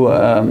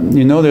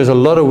you know there's a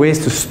lot of ways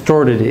to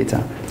store the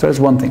data. So that's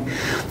one thing.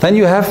 Then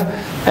you have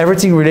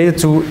everything related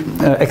to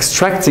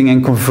extracting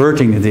and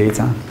converting the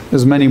data.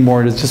 There's many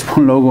more. There's just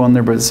one logo on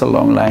there, but it's a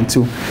long line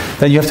too.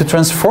 Then you have to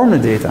transform the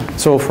data.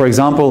 So for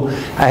example,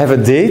 I have a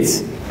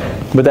date,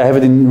 but I have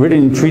it written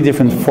in 3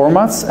 different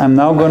formats. I'm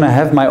now going to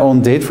have my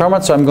own date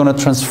format, so I'm going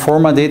to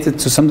transform my data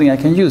to something I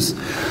can use.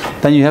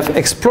 Then you have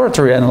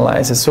exploratory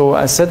analysis. So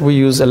I said we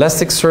use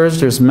Elasticsearch.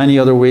 There's many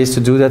other ways to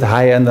do that,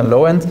 high-end and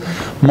low-end.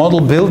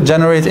 Model build,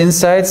 generate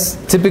insights,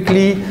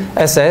 typically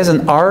SAS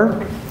and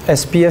R,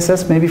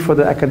 SPSS maybe for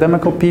the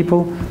academical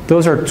people.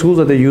 Those are tools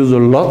that they use a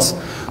lot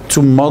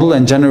to model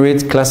and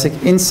generate classic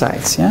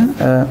insights.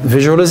 Yeah?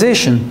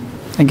 Visualization,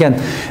 again.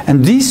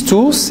 And these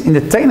tools, in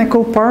the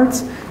technical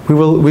part,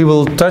 we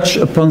will touch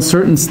upon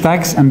certain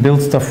stacks and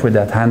build stuff with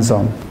that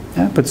hands-on.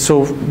 Yeah? But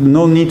so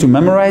no need to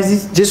memorize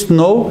these. Just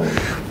know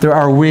there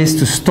are ways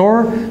to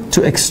store,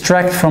 to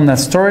extract from that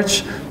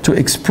storage, to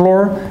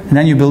explore, and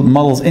then you build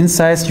models,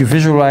 insights, you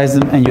visualize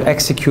them, and you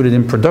execute it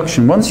in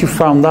production. Once you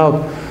found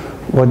out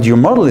what your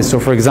model is, so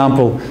for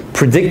example,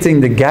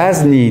 predicting the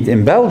gas need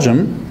in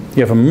Belgium,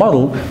 you have a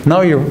model,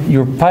 now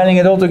you're piling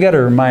it all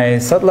together. My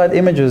satellite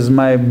images,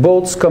 my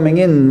boats coming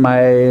in,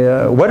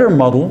 my weather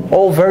model,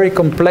 all very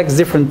complex,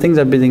 different things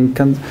are being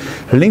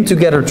linked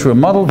together through a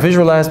model,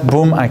 visualized,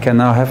 boom, I can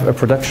now have a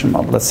production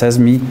model that says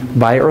me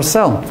buy or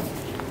sell.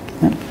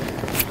 Yeah?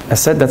 I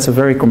said that's a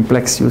very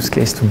complex use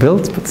case to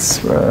build, but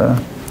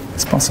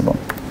it's possible.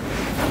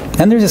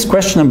 And there's this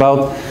question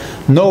about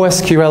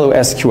NoSQL or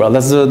SQL.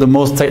 That's the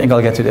most technical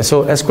I'll get to this.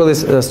 So SQL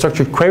is a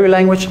structured query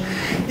language,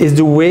 is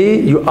the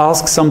way you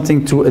ask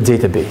something to a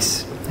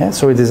database. Yeah?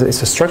 So it's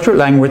a structured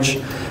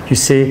language. You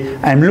say,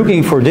 I'm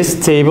looking for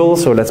this table,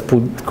 so let's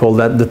call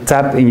that the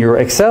tab in your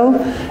Excel,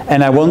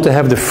 and I want to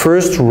have the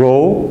first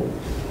row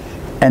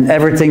and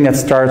everything that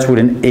starts with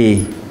an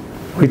A.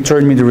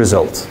 Return me the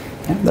result.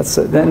 Yeah,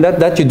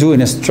 that you do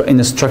in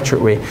a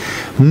structured way.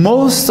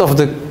 Most of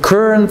the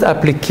current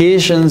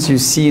applications you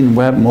see in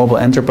web, mobile,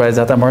 enterprise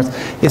data marts,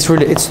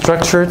 it's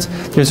structured.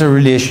 There's a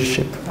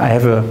relationship. I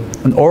have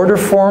an order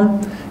form.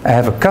 I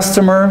have a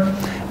customer.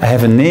 I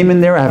have a name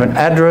in there. I have an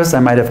address. I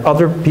might have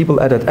other people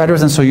at that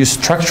address, and so you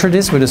structure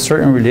this with a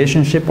certain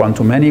relationship,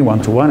 one-to-many,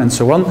 one-to-one, and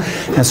so on.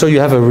 And so you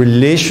have a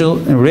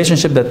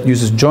relationship that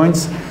uses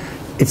joins.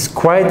 It's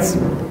quite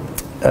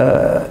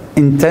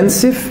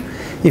intensive.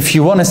 If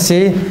you want to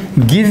say,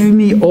 give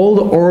me all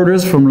the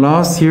orders from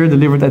last year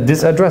delivered at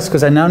this address,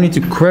 because I now need to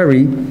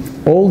query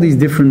all these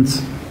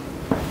different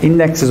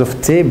indexes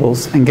of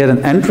tables and get an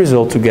end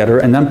result together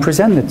and then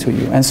present it to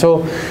you. And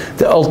so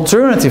the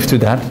alternative to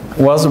that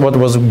was what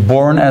was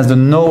born as the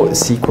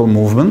NoSQL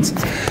movement,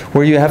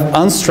 where you have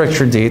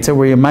unstructured data,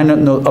 where you might not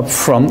know up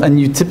front, and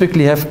you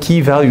typically have key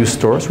value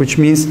stores, which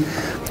means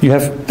you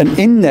have an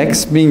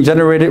index being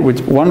generated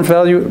with one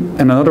value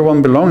and another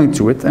one belonging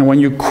to it, and when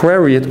you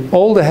query it,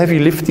 all the heavy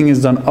lifting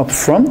is done up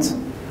front,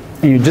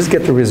 and you just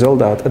get the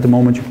result out at the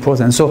moment you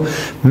process. And so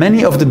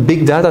many of the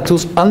big data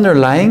tools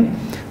underlying,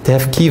 they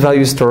have key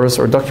value stores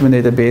or document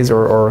database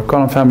or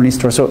column family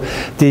stores. So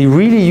they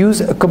really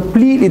use a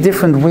completely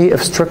different way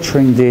of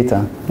structuring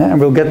data. Yeah, and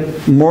we'll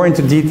get more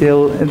into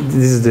detail. This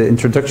is the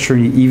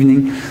introductory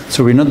evening,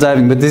 so we're not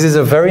diving, but this is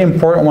a very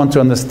important one to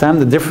understand.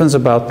 The difference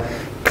about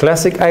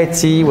classic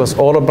IT was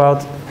all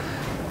about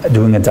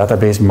doing a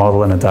database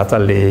model and a data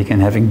lake and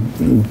having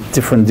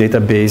different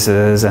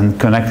databases and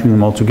connecting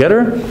them all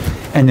together.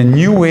 And the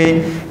new way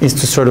is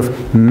to sort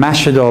of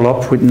mash it all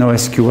up with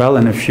NoSQL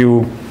and a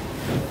few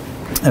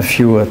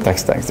tech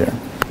stacks there.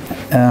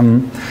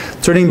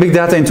 Turning big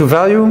data into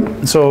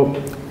value. So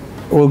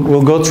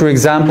we'll go through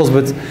examples,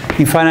 but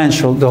in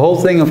financial, the whole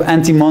thing of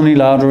anti-money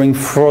laundering,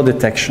 fraud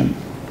detection.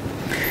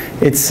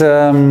 It's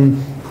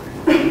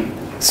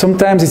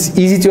sometimes it's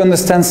easy to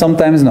understand,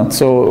 sometimes not.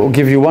 So I'll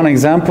give you one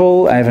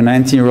example. I have a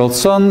 19-year-old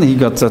son. He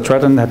got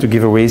threatened, had to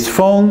give away his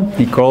phone.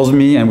 He calls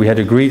me, and we had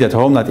agreed at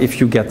home that if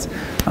you get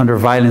under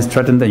violence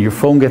threatened and your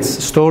phone gets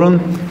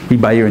stolen, we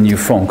buy you a new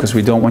phone, because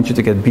we don't want you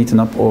to get beaten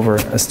up over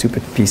a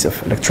stupid piece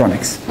of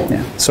electronics.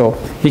 Yeah. So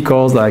he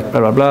calls like blah,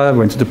 blah, blah,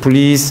 went to the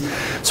police.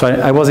 So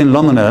I was in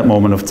London at that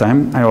moment of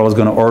time. I was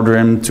going to order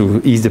him to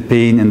ease the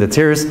pain and the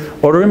tears,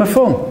 order him a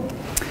phone.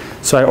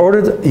 So I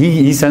ordered,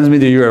 he sends me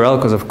the URL,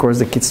 because of course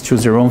the kids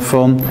choose their own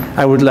phone.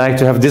 I would like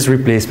to have this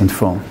replacement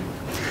phone.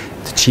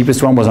 The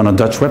cheapest one was on a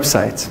Dutch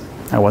website.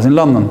 I was in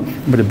London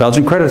with a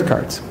Belgian credit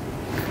card.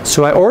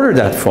 So I ordered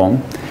that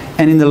phone,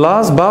 and in the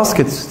last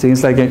basket,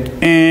 things like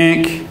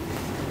a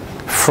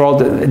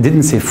fraud, it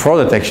didn't say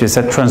fraud detection, it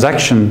said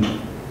transaction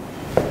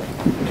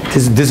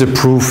this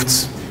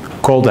disapproved.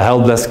 Called the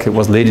help desk. It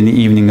was late in the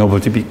evening,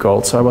 nobody to be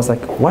called. So I was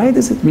like, why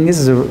does it mean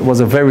this was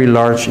a very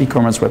large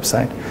e-commerce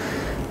website?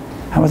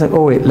 I was like,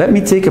 oh wait, let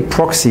me take a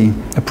proxy.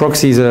 A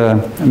proxy is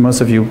most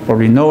of you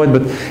probably know it,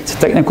 but it's a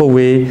technical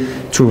way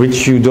to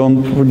which you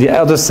don't, the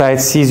other side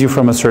sees you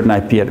from a certain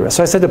IP address.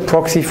 So I set a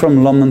proxy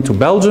from London to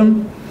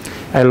Belgium.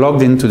 I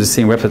logged into the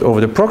same website over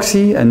the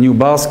proxy, a new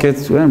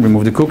basket,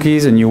 remove the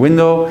cookies, a new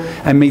window.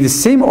 I make the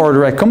same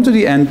order. I come to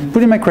the end,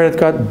 put in my credit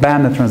card,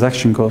 bam, the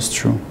transaction goes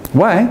through.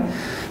 Why?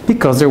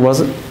 Because there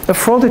was a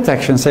fraud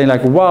detection saying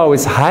like, wow,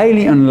 it's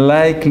highly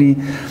unlikely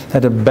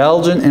that a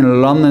Belgian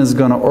in London is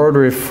going to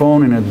order a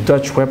phone in a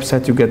Dutch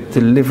website to get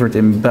delivered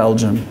in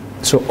Belgium.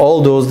 So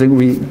all those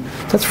things,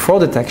 that's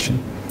fraud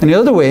detection. And the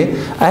other way,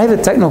 I have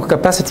a technical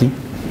capacity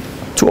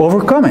to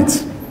overcome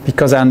it.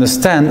 Because I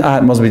understand,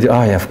 it must be the,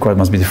 yeah, of course, it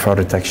must be the fraud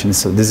detection.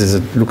 So this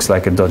is looks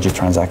like a dodgy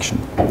transaction.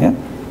 Yeah?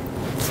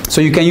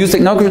 So you can use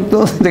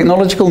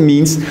technological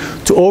means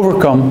to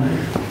overcome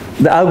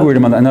the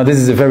algorithm. Now this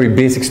is a very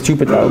basic,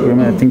 stupid algorithm.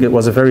 I think it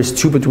was a very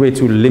stupid way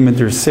to limit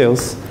their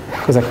sales,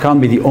 because I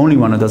can't be the only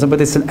one who does it, but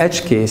it's an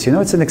edge case, you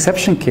know, it's an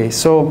exception case.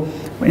 So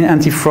in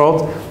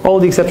anti-fraud, all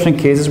the exception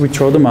cases, we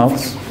throw them out,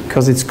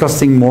 because it's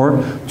costing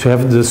more to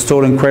have the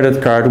stolen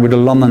credit card with a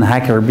London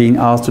hacker being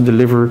asked to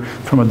deliver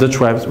from a Dutch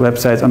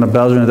website on a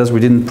Belgian address. We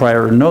didn't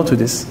prior know to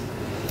this.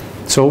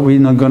 So we're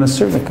not going to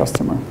serve the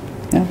customer.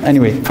 Yeah?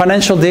 Anyway,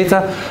 financial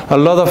data, a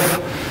lot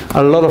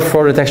of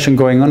fraud detection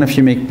going on if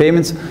you make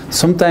payments.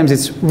 Sometimes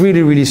it's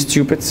really, really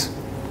stupid.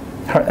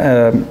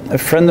 A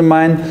friend of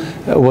mine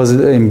was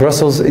in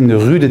Brussels in the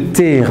Rue de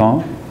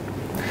Téhéran.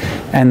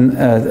 And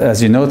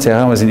as you know,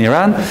 Tehran was in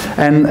Iran.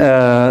 And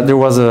there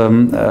was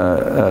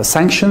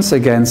sanctions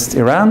against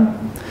Iran.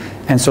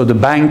 And so the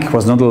bank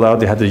was not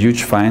allowed. They had a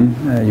huge fine.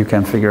 You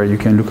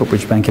can look up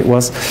which bank it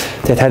was.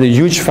 They had a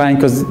huge fine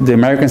because the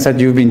Americans said,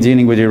 you've been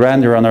dealing with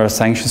Iran, they're under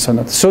sanctions or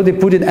not. So they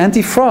put in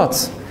anti-fraud.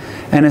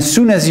 And as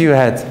soon as you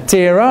had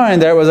Tehran,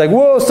 there was like,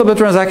 whoa, stop the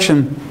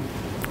transaction.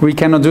 We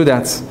cannot do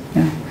that.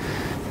 Yeah.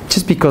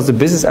 Just because the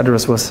business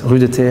address was Rue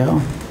de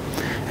Téhéran.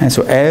 And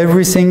so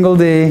every single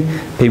day,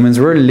 payments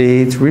were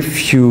late,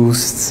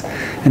 refused,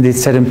 and they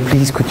said,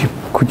 please,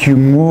 could you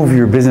move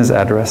your business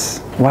address?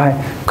 Why?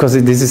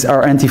 Because this is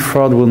our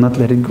anti-fraud will not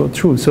let it go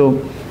through.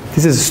 So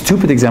this is a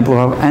stupid example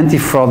of how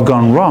anti-fraud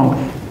gone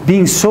wrong,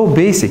 being so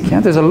basic. Yeah?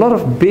 There's a lot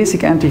of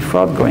basic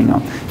anti-fraud going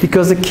on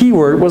because the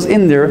keyword was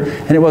in there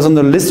and it was on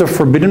the list of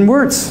forbidden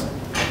words.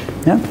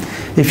 Yeah?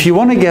 If you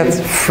want to get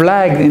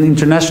flagged in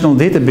international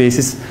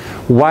databases,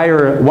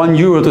 wire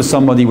 €1 to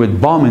somebody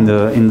with bomb in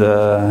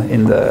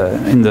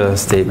the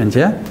statement,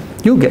 yeah,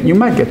 you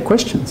might get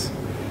questions.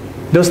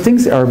 Those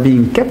things are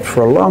being kept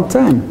for a long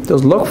time.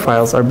 Those log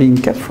files are being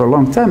kept for a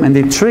long time, and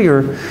they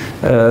trigger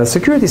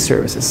security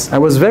services. I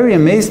was very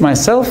amazed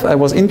myself. I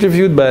was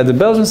interviewed by the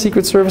Belgian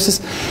Secret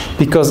Services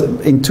because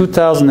in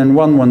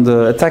 2001, when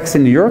the attacks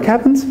in New York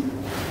happened,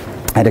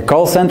 at a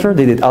call center,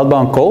 they did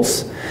outbound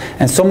calls,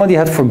 and somebody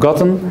had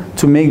forgotten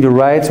to make the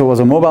right, so it was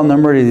a mobile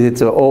number, they did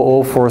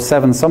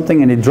 0047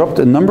 something, and they dropped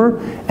a number,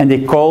 and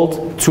they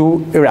called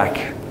to Iraq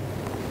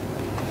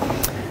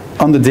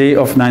on the day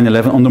of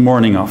 9/11, on the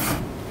morning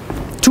of.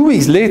 2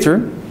 weeks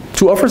later,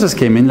 2 officers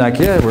came in, like,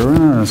 yeah, we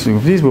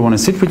want to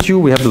sit with you,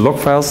 we have the log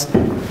files.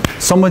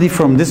 Somebody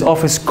from this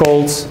office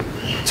called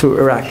to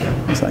Iraq.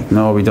 It's like,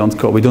 no, we don't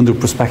call, we don't do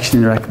prospection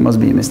in Iraq, it must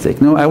be a mistake.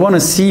 No, I want to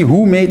see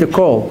who made the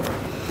call.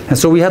 And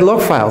so we had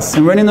log files,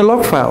 and ran in the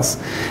log files.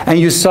 And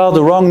you saw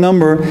the wrong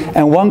number,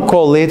 and 1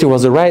 call later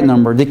was the right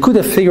number. They could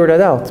have figured that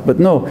out, but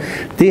no.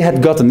 They had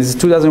gotten, this is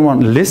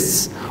 2001,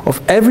 lists of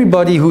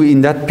everybody who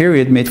in that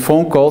period made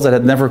phone calls that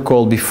had never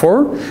called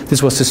before.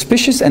 This was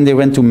suspicious, and they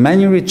went to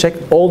manually check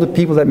all the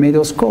people that made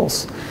those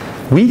calls.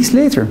 Weeks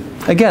later,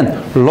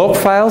 again, log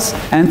files,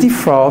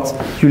 anti-fraud,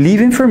 you leave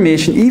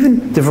information,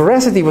 even the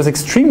veracity was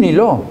extremely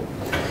low.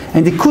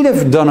 And they could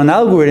have done an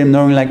algorithm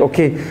knowing like,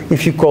 okay,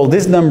 if you call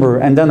this number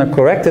and then a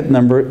corrected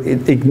number,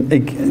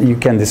 you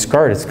can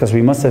discard it because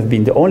we must have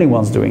been the only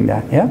ones doing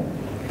that, yeah?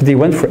 But they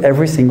went for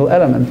every single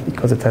element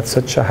because it had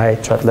such a high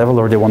threat level,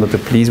 or they wanted to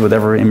please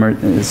whatever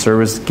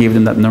service gave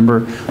them that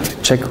number to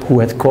check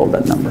who had called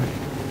that number.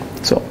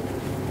 So,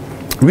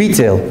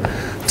 retail,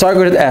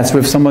 targeted ads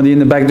with somebody in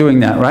the back doing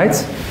that, right?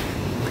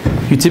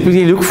 You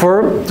typically look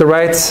for the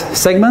right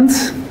segment,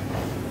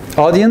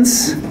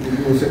 audience.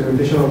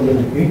 Segmentation of the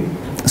NP.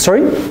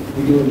 Sorry? We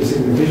do the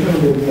segmentation of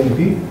the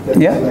NP. That's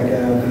yeah. Like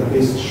a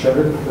database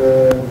shared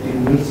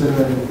in Nielsen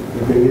and the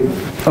Gradient.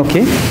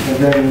 Okay. And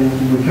then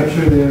we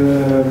capture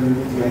the,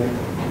 like,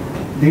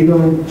 they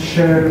don't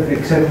share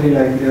exactly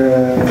like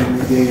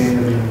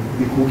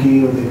the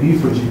cookie or the IP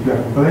for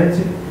GDPR compliance,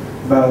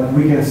 but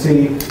we can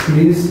say,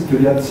 please, to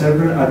that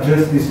server,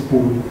 address this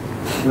pool.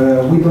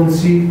 We don't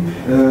see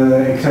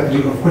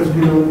exactly, of course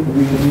we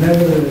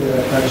never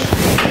attach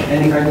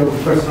any kind of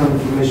personal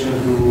information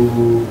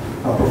to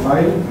a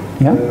profile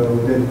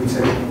that we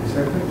set in the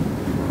sector,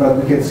 but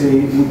we can say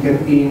we can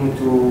aim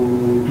to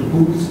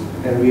pools,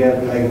 and we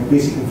have like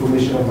basic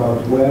information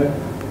about where,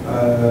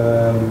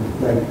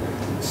 like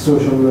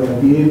social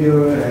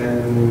behavior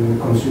and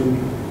consume,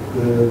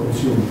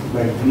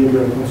 like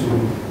behavior and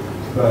consume.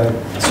 But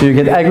so you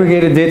get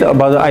aggregated data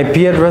about the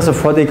IP address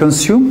of what they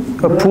consume?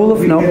 A pool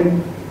of, no?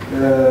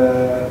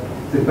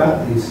 The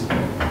bad is,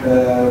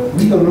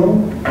 we don't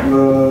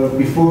know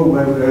before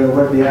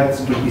where the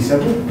ads will be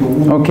served to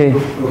whom. Okay.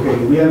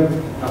 Okay, we have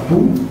a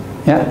pool.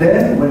 Yeah.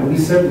 Then when we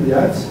serve the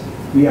ads,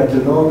 we have the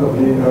log of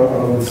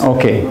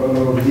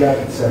the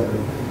ad server.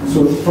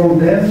 So from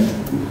them,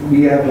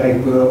 we have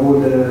like all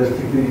the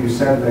things that you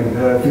said, like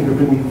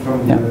fingerprinting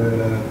from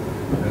the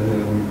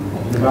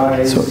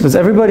device. So does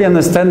everybody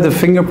understand the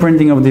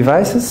fingerprinting of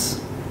devices?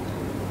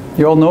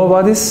 You all know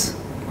about this?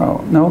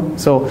 Oh, no?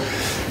 So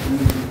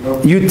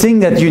you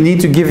think that you need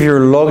to give your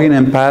login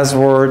and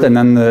password and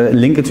then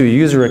link it to a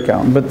user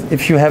account. But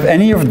if you have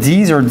any of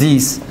these or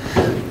these,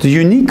 the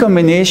unique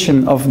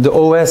combination of the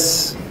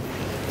OS,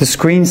 the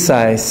screen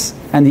size,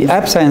 and the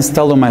apps I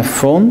installed on my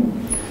phone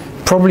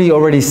probably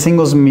already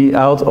singles me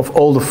out of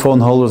all the phone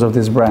holders of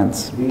this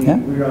brand. We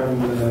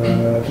run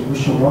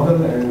attribution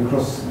model and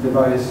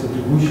cross-device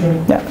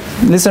attribution. Yeah,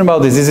 listen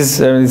about this. This is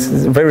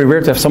it's very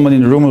rare to have someone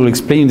in the room who will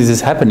explain this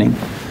is happening.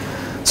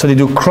 So they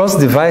do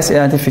cross-device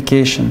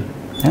identification.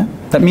 Yeah?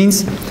 That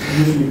means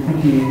usually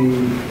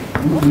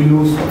we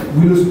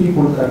lose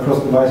people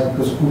across device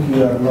because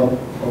cookies are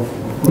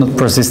not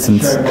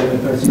persistent. No.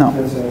 And so on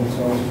and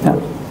so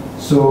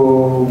forth.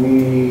 So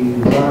we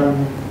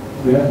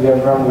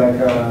have run like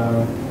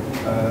a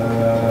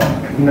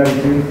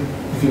binary to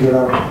figure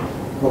out,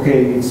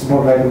 okay, it's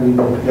more likely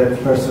that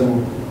that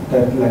person,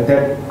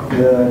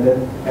 that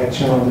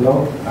action on the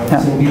log are the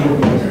same people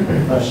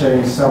because are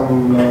sharing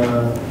some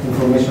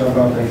information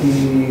about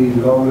IT,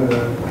 log,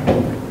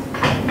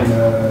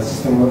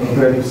 system,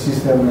 operating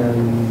system,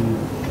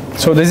 and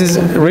so this is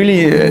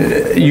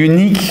really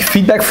unique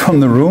feedback from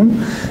the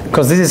room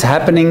because this is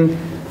happening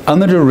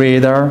under the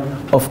radar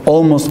of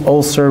almost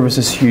all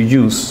services you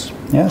use.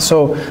 Yeah?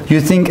 So you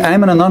think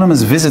I'm an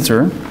anonymous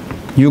visitor,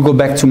 you go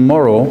back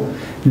tomorrow,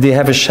 they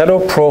have a shadow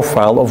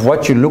profile of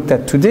what you looked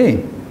at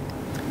today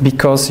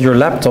because your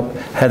laptop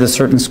had a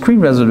certain screen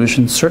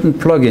resolution, certain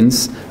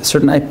plugins, a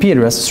certain IP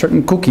address,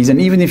 certain cookies, and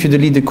even if you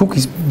delete the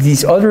cookies,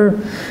 these other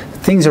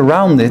things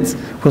around it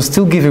will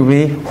still give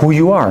away who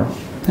you are.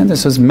 And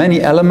there's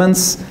many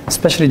elements,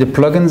 especially the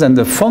plugins and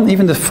the font,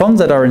 even the fonts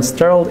that are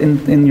installed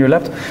in your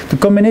laptop. The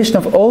combination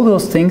of all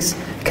those things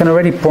can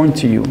already point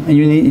to you.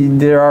 And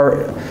they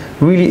are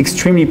really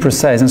extremely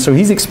precise. And so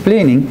he's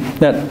explaining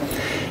that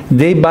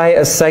they buy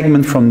a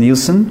segment from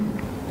Nielsen.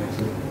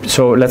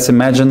 So let's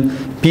imagine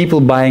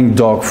people buying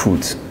dog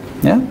food.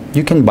 Yeah,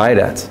 you can buy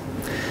that.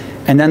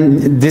 And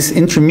then this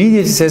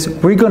intermediate says,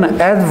 we're going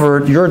to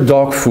advert your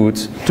dog food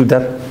to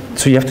that.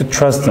 So you have to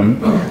trust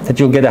them that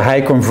you'll get a high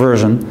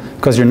conversion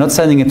because you're not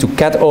sending it to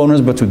cat owners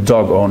but to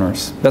dog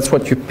owners. That's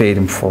what you pay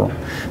them for.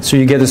 So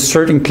you get a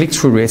certain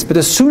click-through rates. But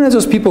as soon as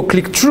those people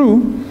click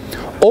through,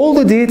 all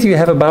the data you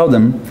have about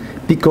them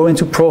go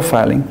into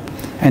profiling.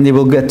 And they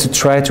will get to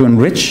try to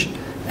enrich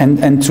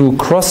and to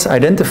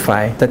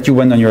cross-identify that you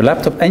went on your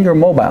laptop and your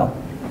mobile.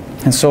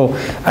 And so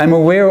I'm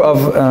aware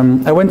of,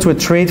 I went to a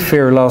trade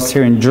fair last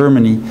year in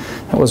Germany.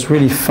 That was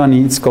really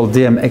funny. It's called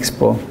DM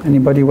Expo.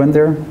 Anybody went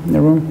there in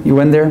the room? You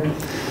went there?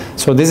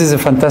 So this is a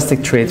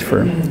fantastic trade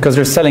fair because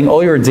they're selling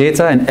all your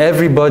data and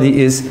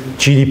everybody is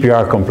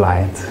GDPR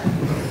compliant.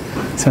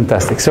 It's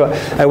fantastic. So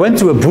I went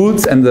to a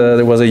booth and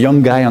there was a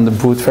young guy on the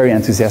booth, very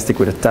enthusiastic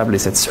with a tablet. He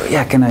said, "Sir,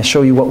 yeah, can I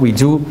show you what we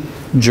do?"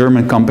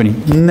 German company.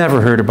 Never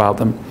heard about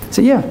them. I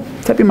said, "Yeah,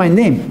 type in my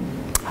name."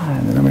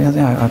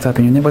 Yeah, I'll type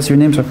in your name. What's your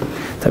name, sir?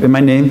 Type in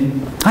my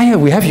name. Ah, yeah,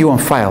 we have you on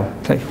file.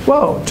 Like,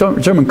 whoa,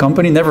 German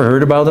company, never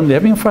heard about them. They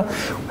have me on file.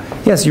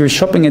 Yes, you're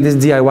shopping at this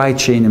DIY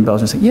chain in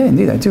Belgium. I said, yeah,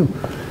 indeed, I do.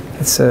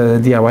 It's a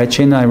DIY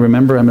chain. I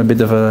remember I'm a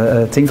bit of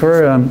a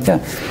tinkerer. Yeah.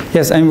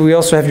 Yes, and we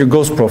also have your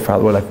ghost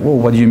profile. We're like, whoa,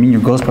 what do you mean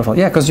your ghost profile?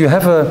 Yeah, because you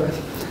have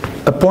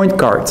a point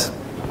card.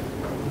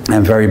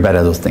 I'm very bad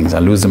at those things. I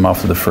lose them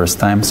after the first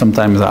time.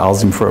 Sometimes I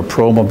ask them for a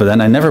promo, but then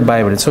I never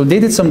buy with it. So they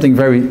did something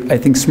very, I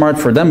think, smart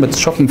for them, but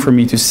shocking for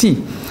me to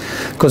see.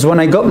 Because when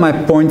I got my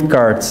point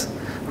card,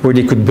 where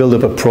they could build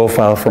up a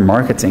profile for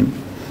marketing,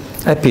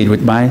 I paid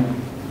with my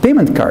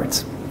payment card,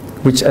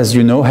 which, as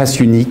you know, has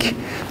unique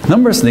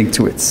numbers linked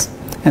to it.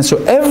 And so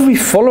every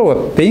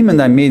follow-up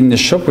payment I made in the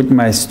shop with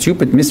my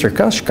stupid Mr.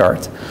 Cash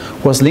card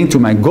was linked to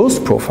my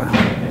ghost profile.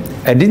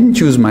 I didn't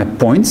use my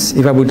points.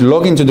 If I would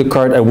log into the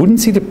card, I wouldn't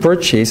see the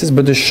purchases,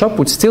 but the shop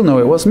would still know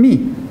it was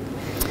me.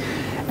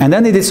 And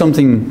then they did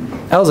something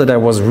else that I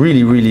was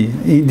really, really...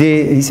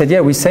 He said, yeah,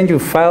 we send you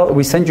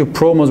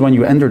promos when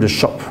you enter the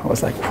shop. I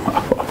was like,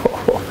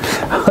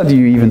 how do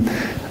you even...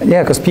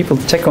 Yeah, because people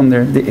check on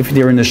if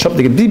they're in the shop,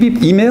 they get beep,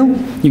 beep, email,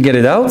 you get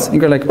it out,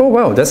 and you're like, oh,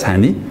 wow, that's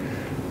handy.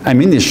 I'm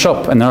in this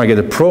shop, and now I get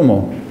a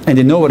promo. And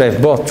they know what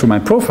I've bought through my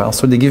profile,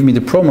 so they give me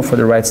the promo for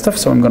the right stuff,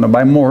 so I'm going to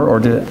buy more, or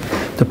the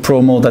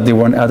promo that they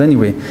want out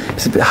anyway. I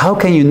said, how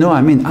can you know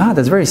I'm in? Ah,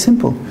 that's very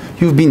simple.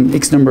 You've been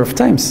X number of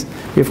times.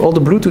 You have all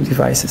the Bluetooth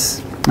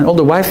devices, and all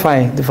the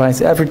Wi-Fi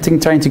devices, everything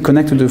trying to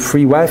connect to the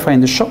free Wi-Fi in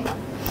the shop.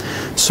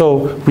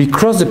 So we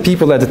cross the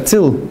people at the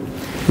till,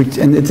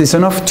 and it is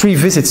enough 3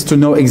 visits to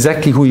know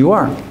exactly who you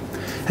are.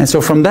 And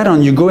so from that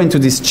on, you go into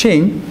this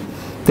chain,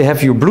 they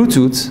have your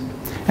Bluetooth,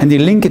 and they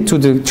link it to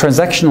the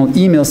transactional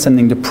email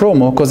sending the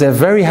promo, because they have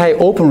very high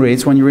open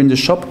rates when you're in the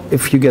shop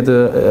if you get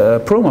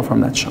a promo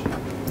from that shop.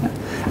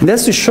 And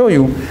that's to show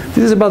you,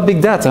 this is about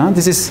big data, huh?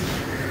 This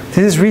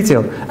is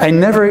retail.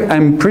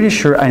 I'm pretty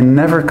sure I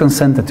never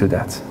consented to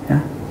that.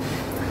 Yeah?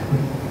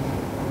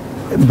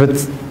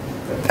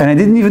 And I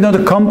didn't even know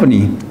the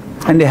company,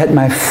 and they had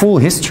my full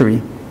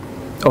history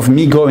of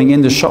me going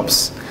in the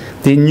shops.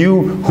 They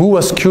knew who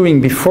was queuing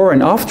before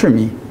and after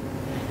me.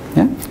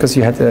 Yeah, because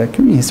you had a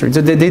queuing history.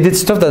 So they did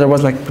stuff that I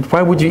was like, but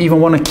why would you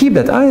even want to keep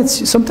that?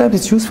 Sometimes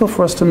it's useful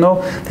for us to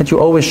know that you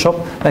always shop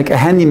like a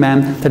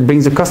handyman that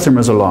brings the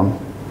customers along.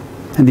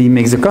 And he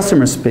makes the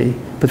customers pay.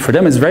 But for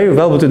them it's very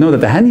valuable to know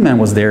that the handyman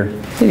was there.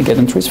 They get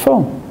them through his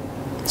phone.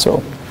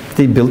 So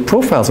they build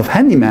profiles of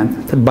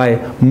handyman that buy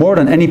more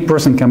than any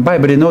person can buy,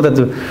 but they know that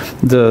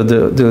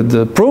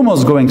the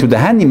promos going to the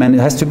handyman, it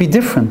has to be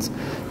different.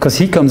 Because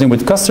he comes in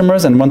with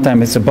customers, and one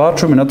time it's a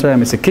bathroom, another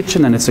time it's a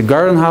kitchen, and it's a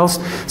garden house.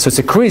 So it's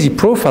a crazy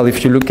profile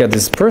if you look at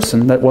this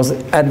person that was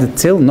at the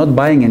till not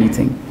buying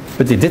anything.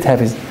 But they did have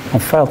it on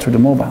file through the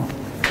mobile.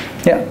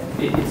 Yeah?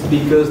 It's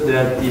because they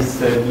have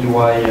this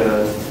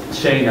EY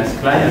chain as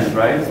client,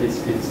 right?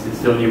 It's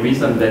the only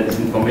reason that this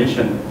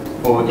information,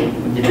 or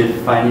did they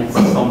find it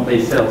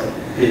someplace else?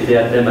 They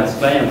had them as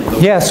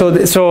clients. Yeah, so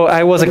the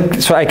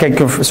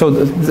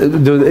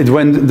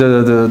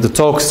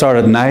talk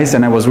started nice,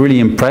 and I was really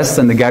impressed,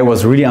 and the guy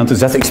was really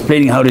enthusiastic,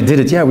 explaining how they did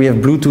it. Yeah, we have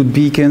Bluetooth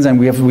beacons, and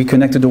we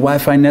connected the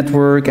Wi-Fi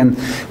network, and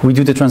we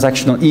do the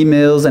transactional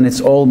emails, and it's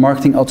all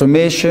marketing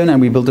automation, and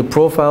we build the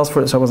profiles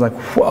for it. So I was like,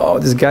 wow,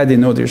 this guy, they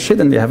know their shit,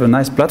 and they have a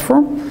nice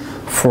platform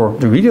for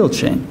the retail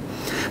chain.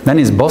 Then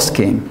his boss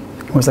came.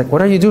 He was like,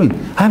 what are you doing?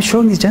 I'm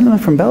showing these gentlemen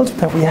from Belgium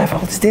that we have all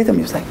this data. And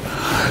he was like,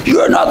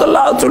 you're not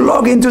allowed to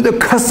log into the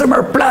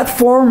customer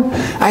platform.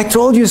 I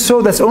told you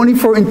so. That's only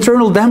for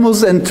internal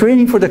demos and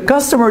training for the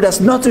customer. That's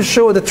not to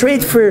show the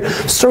trade fair.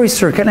 Sorry,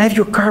 sir, can I have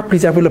your card,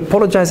 please? I will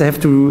apologize. I have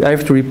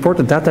to report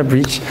a data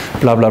breach,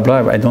 blah, blah,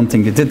 blah. I don't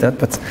think you did that.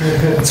 But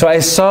so I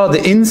saw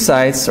the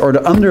insights or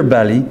the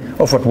underbelly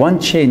of what one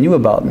chain knew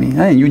about me.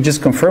 And you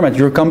just confirm at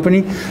your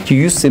company, you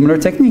use similar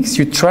techniques.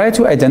 You try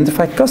to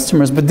identify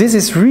customers, but this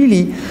is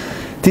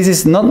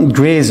not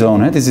gray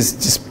zone. This is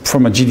just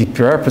from a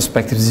GDPR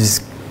perspective, this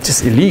is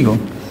just illegal.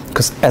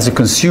 Because as a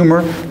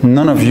consumer,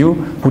 none of you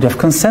would have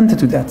consented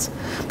to that.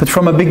 But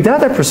from a big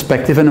data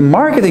perspective and a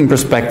marketing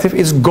perspective,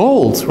 it's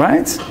gold,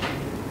 right?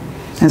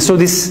 And so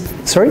this,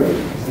 sorry?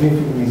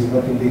 Sniffing is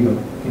not illegal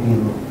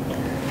in Europe.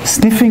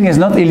 Sniffing is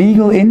not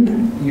illegal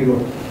in?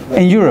 Europe.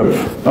 In Europe,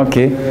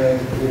 okay.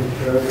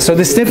 So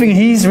the sniffing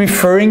he's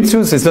referring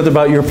to, so it's not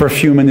about your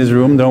perfume in this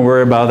room, don't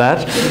worry about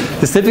that.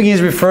 The sniffing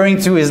he's referring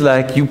to is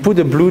like you put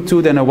a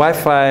Bluetooth and a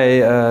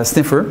Wi-Fi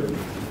sniffer,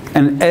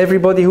 and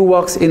everybody who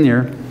walks in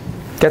here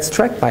gets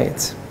tracked by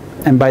it.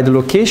 And by the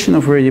location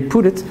of where you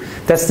put it,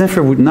 that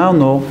sniffer would now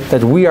know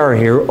that we are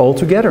here all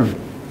together.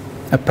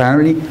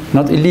 Apparently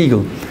not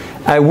illegal.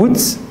 I would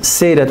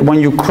say that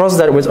when you cross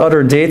that with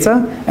other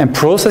data and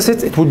process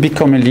it, it would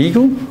become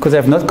illegal because I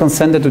have not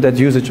consented to that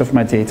usage of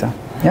my data.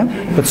 Yeah,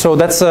 but so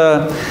that's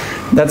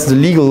the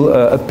legal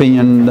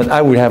opinion that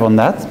I would have on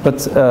that. But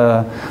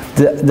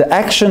the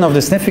action of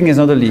the sniffing is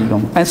not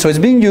illegal, and so it's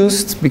being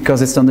used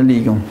because it's not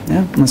illegal.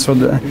 Yeah, and so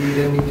you don't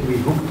need to be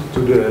hooked to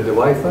the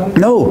Wi-Fi.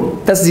 No,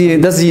 that's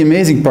the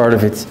amazing part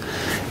of it.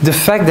 The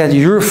fact that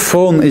your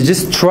phone is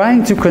just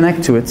trying to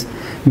connect to it,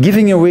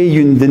 giving away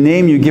the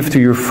name you give to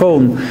your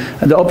phone,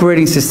 the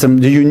operating system,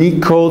 the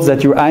unique codes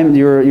that your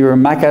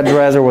MAC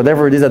address or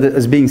whatever it is that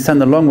is being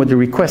sent along with the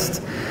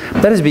request,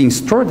 that is being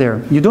stored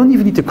there. You don't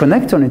even need to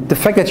connect on it. The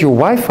fact that your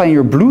Wi-Fi and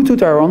your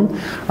Bluetooth are on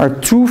are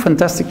two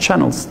fantastic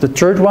channels. The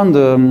third one,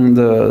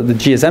 the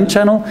GSM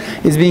channel,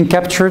 is being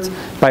captured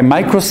by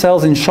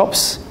microcells in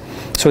shops.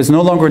 So it's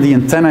no longer the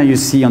antenna you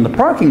see on the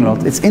parking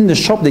lot. It's in the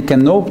shop. They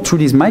can know through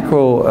these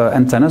micro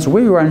antennas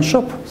where you are in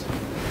shop.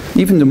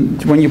 Even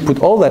when you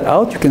put all that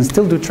out, you can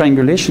still do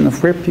triangulation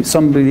of where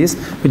somebody is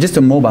with just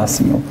a mobile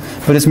signal.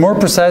 But it's more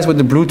precise with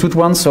the Bluetooth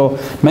one, so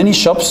many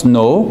shops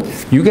know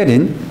you get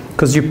in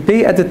because you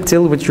pay at the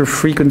till with your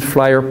frequent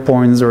flyer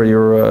points or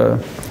your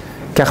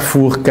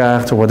Carrefour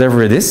card or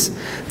whatever it is.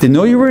 They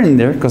know you were in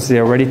there because they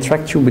already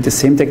tracked you with the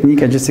same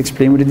technique I just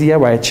explained with the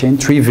DIY chain,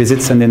 3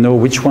 visits, and they know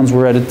which ones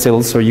were at the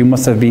till, so you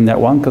must have been that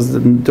one because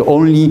the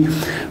only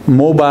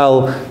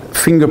mobile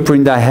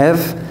fingerprint I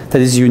have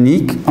that is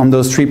unique on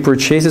those 3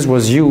 purchases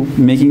was you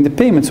making the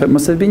payment, so it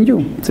must have been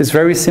you. So it's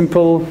very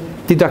simple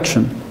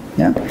deduction.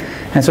 Yeah?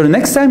 And so the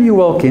next time you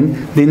walk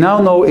in, they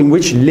now know in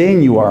which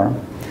lane you are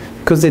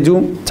because they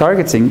do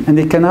targeting and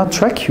they can now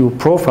track your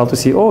profile to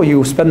see, oh,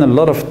 you spend a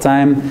lot of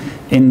time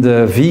in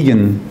the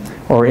vegan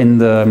or in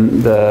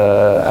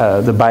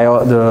the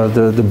bio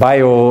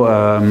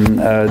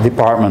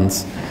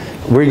department.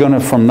 We're going to,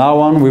 from now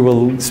on, we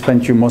will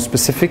spend you more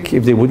specific.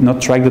 If they would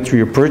not track that through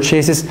your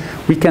purchases,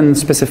 we can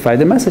specify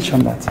the message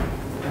on that.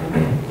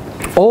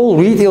 All all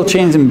retail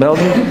chains in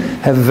Belgium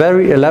have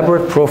very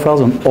elaborate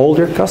profiles on all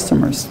their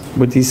customers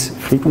with these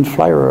frequent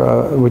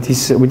flyer, with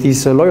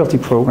these loyalty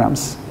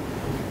programs.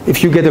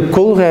 If you get a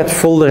Colruyt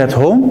folder at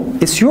home,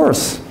 it's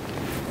yours.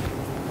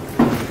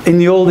 In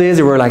the old days,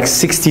 there were like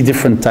 60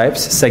 different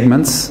types,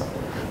 segments.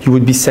 You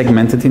would be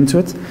segmented into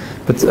it.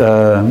 But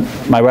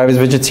my wife is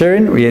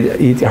vegetarian. We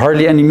eat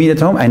hardly any meat at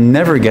home. I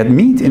never get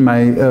meat in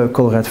my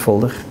Colruyt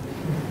folder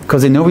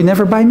because they know we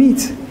never buy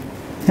meat.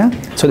 Yeah?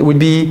 So it would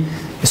be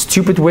a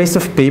stupid waste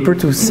of paper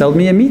to sell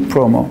me a meat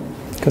promo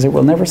because it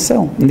will never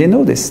sell. And they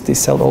know this. They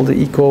sell all the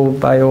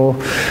eco-bio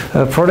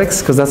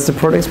products because that's the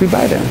products we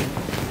buy there.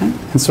 Yeah?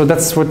 And so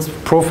that's what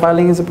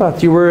profiling is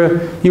about. You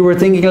were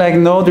thinking like,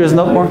 no, there's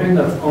not more. I think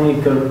that only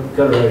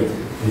Colruyt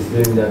is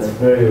doing that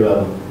very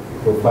well.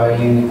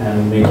 Profiling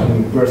and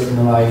making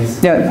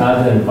personalized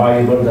ad and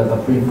valuable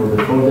data print for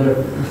the folder.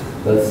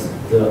 That's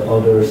the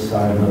others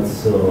are not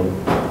so.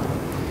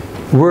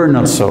 Were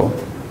not so.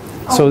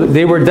 So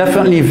they were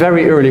definitely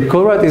very early.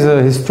 Colruyt is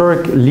a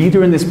historic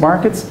leader in this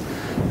market.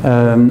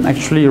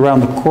 Actually, around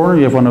the corner,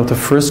 you have one of the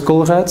first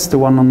Colruyts, the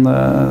one on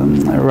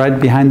the right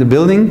behind the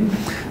building.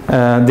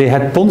 They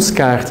had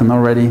ponskaarten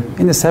already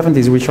in the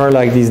 70s, which are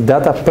like these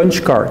data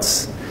punch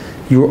cards.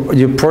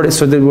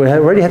 So they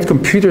already had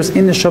computers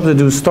in the shop to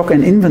do stock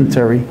and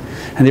inventory.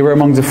 And they were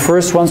among the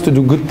first ones to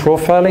do good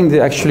profiling. They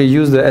actually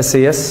used the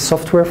SAS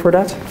software for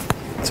that.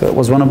 So it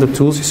was one of the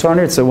tools you saw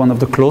here. It's one of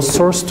the closed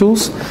source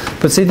tools.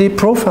 But see, they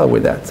profile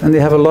with that. And they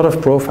have a lot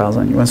of profiles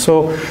on you. And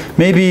so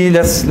maybe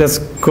let's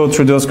go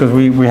through those because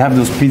we have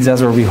those pizzas,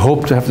 or we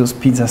hope to have those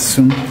pizzas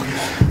soon.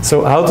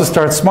 So how to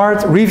start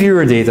smart, review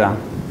your data.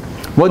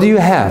 What do you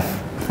have?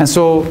 And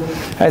so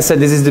I said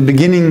this is the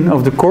beginning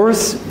of the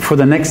course. For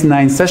the next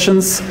 9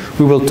 sessions,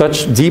 we will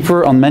touch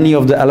deeper on many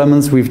of the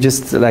elements we've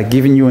just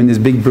given you in this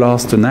big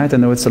blast tonight. I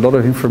know it's a lot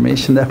of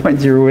information that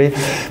went your way.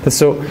 But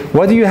so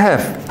what do you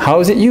have? How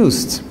is it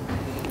used?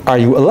 Are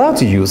you allowed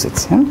to use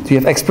it? Yeah? Do you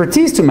have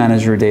expertise to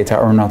manage your data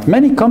or not?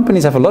 Many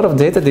companies have a lot of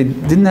data they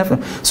didn't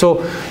have.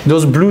 So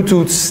those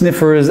Bluetooth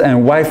sniffers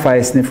and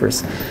Wi-Fi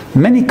sniffers.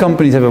 Many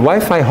companies have a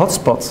Wi-Fi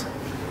hotspot,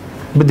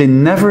 but they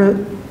never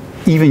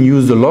even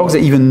use the logs.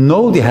 They even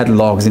know they had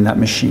logs in that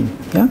machine.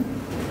 Yeah?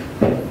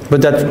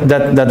 But that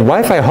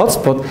Wi-Fi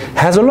hotspot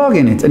has a log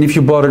in it. And if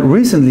you bought it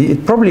recently,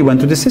 it probably went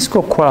to the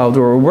Cisco cloud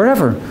or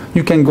wherever.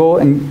 You can go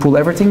and pull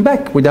everything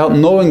back without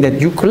knowing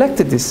that you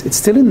collected this. It's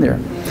still in there.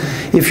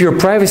 If you're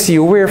privacy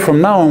aware from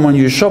now on when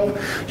you shop,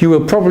 you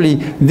will probably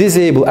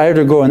disable,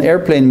 either go on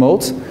airplane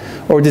mode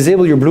or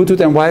disable your Bluetooth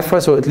and Wi-Fi,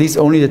 so at least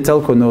only the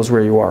telco knows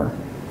where you are.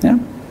 Yeah?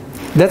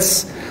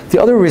 That's the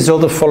other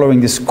result of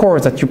following this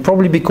course, that you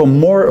probably become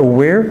more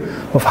aware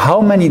of how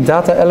many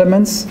data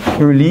elements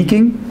you're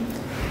leaking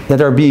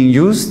that are being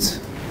used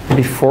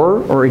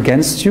before or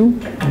against you.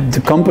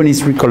 The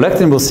companies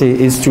recollecting will say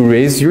is to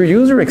raise your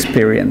user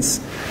experience.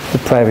 The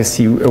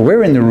privacy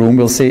aware in the room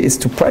will say it's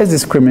to price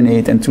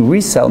discriminate and to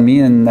resell me,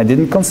 and I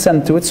didn't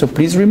consent to it, so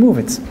please remove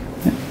it.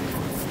 Yeah.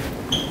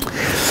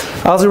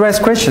 Ask the right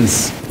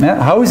questions.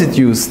 Yeah? How is it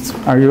used?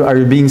 Are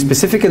you being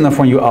specific enough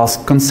when you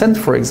ask consent,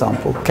 for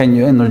example? Can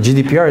you, in the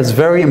GDPR, it's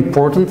very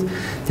important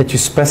that you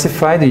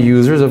specify the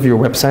users of your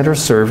website or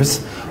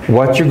service,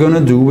 what you're going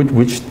to do with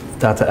which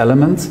data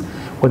element,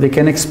 what they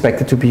can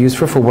expect it to be used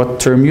for what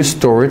term you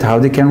store it, how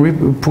they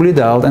can pull it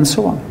out, and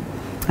so on.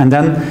 And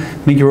then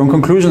make your own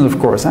conclusions, of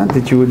course. Huh?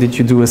 Did you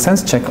do a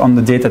sense check on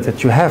the data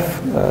that you have?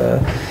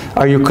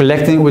 Are you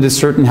collecting with a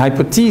certain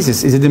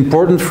hypothesis? Is it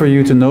important for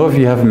you to know if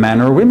you have men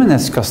or women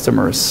as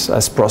customers,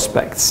 as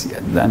prospects? Yeah,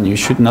 then you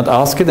should not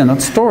ask it and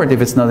not store it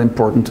if it's not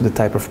important to the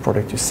type of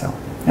product you sell.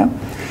 Yeah?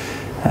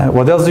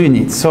 What else do you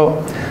need?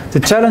 So the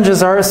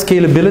challenges are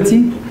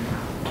scalability.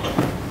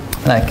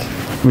 Like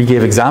we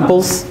gave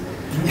examples.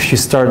 If you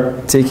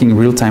start taking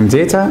real-time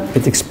data,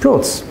 it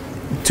explodes.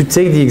 To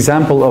take the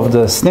example of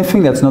the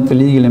sniffing, that's not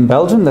illegal in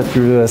Belgium, that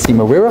you seem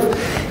aware of.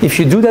 If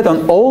you do that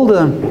on all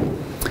the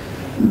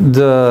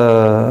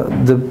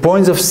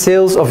points of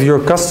sales of your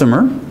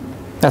customer,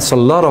 that's a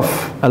lot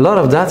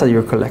of data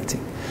you're collecting.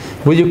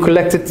 Will you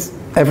collect it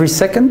every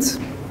second,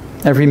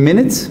 every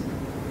minute,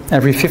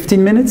 every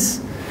 15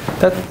 minutes?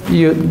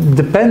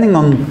 Depending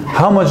on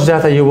how much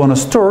data you want to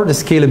store, the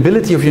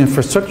scalability of your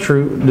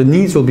infrastructure, the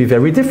needs will be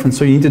very different.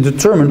 So you need to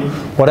determine,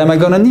 what am I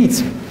going to need?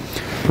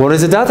 What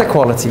is the data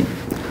quality?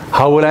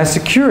 How will I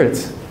secure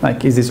it?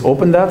 Like, is this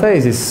open data?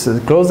 Is this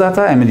closed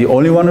data? Am I the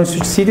only one who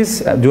should see this?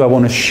 Do I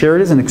want to share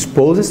this and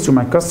expose this to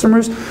my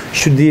customers?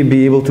 Should they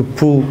be able to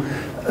pull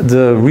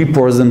the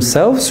reports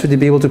themselves? Should they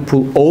be able to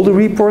pull all the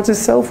reports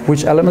themselves?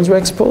 Which elements were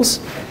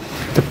exposed?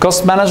 The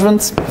cost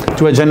management,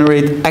 do I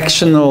generate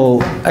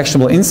actionable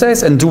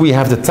insights? And do we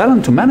have the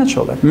talent to manage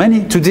all that?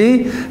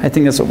 Today, I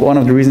think that's one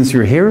of the reasons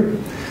you're here.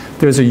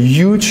 There's a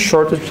huge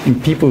shortage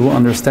in people who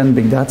understand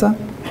big data,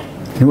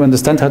 who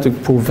understand how to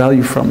pull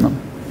value from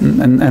them.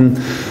 And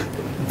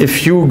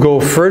if you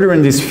go further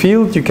in this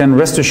field, you can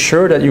rest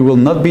assured that you will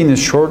not be in a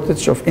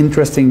shortage of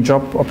interesting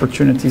job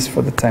opportunities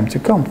for the time to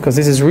come. Because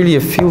this is really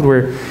a field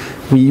where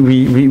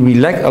we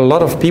lack a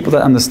lot of people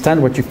that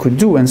understand what you could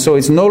do. And so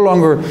it's no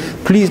longer,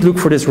 please look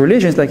for this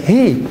relation. It's like,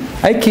 hey,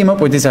 I came up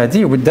with this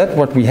idea. With that,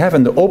 what we have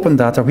in the open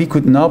data, we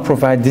could now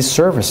provide this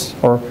service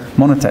or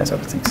monetize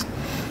other things.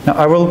 Now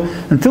I will,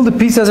 until the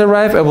pizzas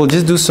arrive, I will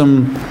just do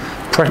some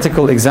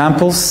practical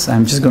examples.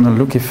 I'm just going to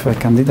look if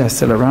Candida is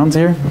still around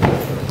here.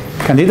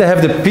 Candida,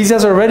 have the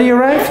pizzas already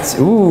arrived?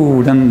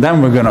 Ooh, then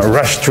we're going to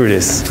rush through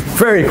this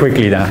very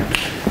quickly then.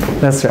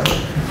 That's right.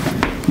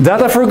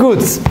 Data for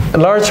good, a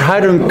large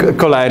hadron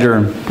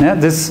collider. Yeah,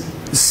 this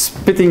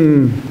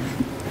spitting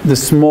the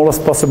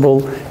smallest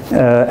possible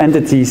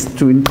entities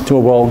to a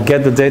wall,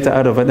 get the data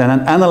out of it, and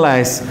then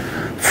analyze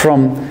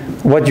from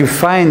what you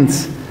find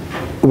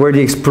where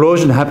the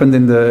explosion happened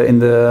in the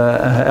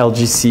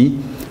LGC.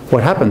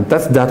 What happened?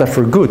 That's data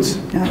for good.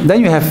 Yeah.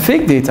 Then you have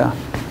fake data.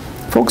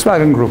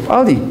 Volkswagen Group,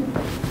 Audi.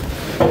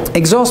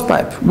 Exhaust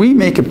pipe. We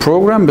make a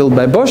program built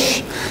by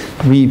Bosch.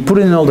 We put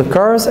it in all the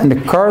cars, and the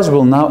cars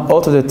will now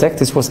auto-detect.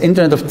 This was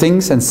Internet of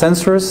Things and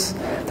sensors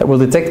that will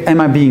detect,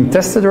 am I being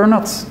tested or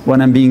not?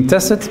 When I'm being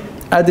tested,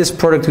 add this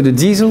product to the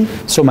diesel,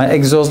 so my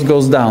exhaust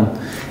goes down.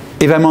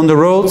 If I'm on the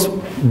road,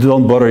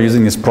 don't bother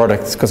using this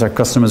product, because our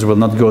customers will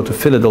not go to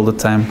fill it all the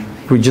time.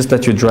 We just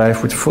let you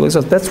drive with full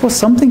exhaust. That was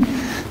something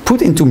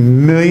put into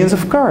millions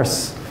of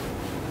cars.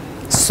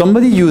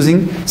 Somebody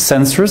using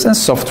sensors and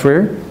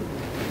software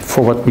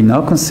for what we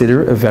now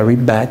consider a very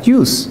bad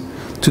use,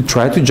 to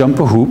try to jump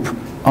a hoop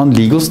on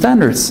legal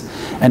standards.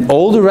 And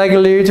all the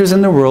regulators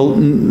in the world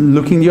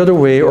looking the other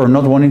way or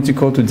not wanting to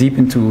go too deep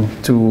into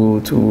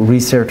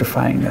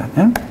recertifying that.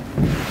 Yeah?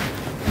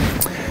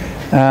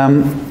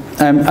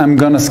 I'm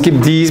going to skip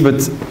these,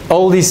 but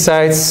all these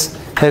sites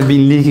have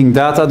been leaking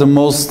data. The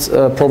most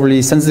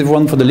probably sensitive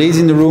one for the ladies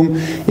in the room,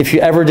 if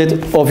you ever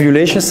did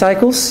ovulation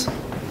cycles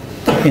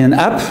in an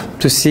app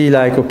to see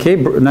like, okay,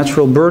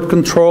 natural birth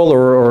control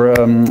or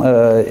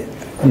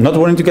not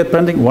wanting to get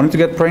pregnant, wanting to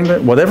get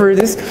pregnant, whatever it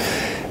is,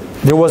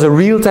 there was a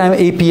real-time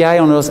API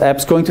on those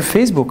apps going to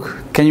Facebook.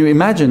 Can you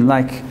imagine?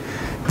 Like,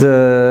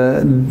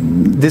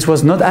 this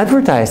was not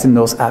advertised in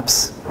those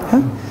apps.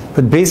 Yeah?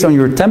 But based on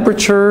your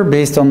temperature,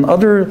 based on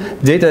other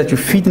data that you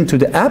feed into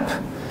the app,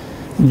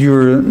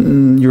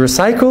 your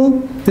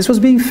cycle, this was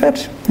being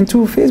fed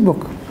into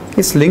Facebook.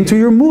 It's linked to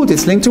your mood,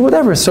 it's linked to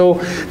whatever. So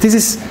this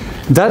is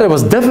data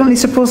was definitely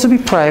supposed to be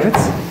private,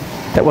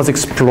 that was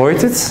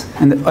exploited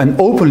and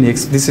openly.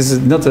 This is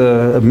not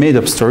a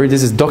made-up story,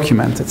 this is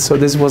documented. So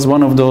this was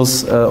one of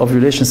those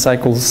ovulation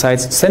cycle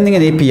sites sending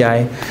an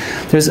API.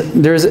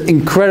 There's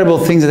incredible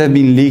things that have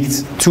been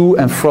leaked to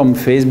and from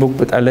Facebook,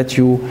 but I'll let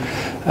you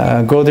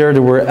go there.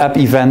 There were app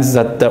events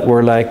that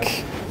were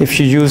like, if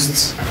you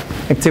used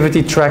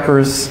activity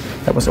trackers,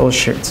 that was all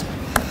shared.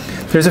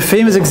 There's a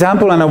famous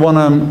example, and I want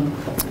to,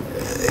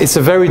 it's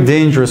a very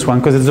dangerous one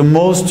because it's the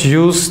most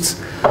used,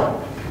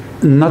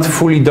 not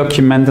fully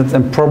documented,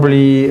 and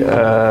probably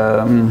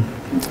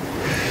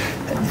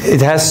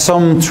it has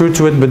some truth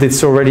to it, but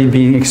it's already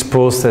being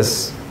exposed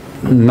as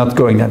not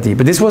going that deep.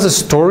 But this was a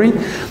story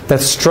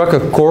that struck a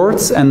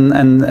chord,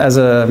 and as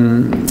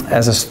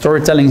a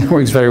storytelling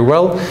works very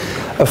well.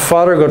 A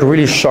father got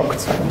really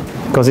shocked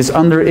because his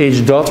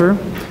underage daughter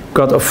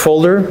got a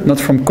folder, not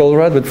from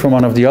Colruyt, but from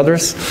one of the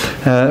others,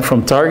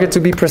 from Target to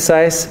be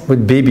precise,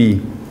 with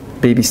baby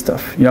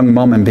stuff, young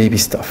mom and baby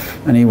stuff.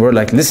 And he were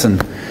like, listen,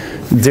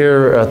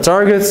 dear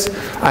Targets,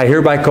 I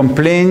hereby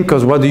complain,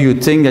 because what do you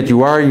think that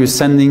you are? You're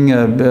sending,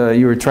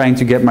 you're trying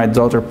to get my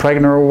daughter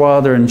pregnant or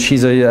what, and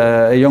she's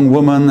a young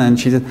woman, and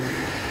she's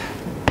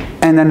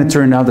and then it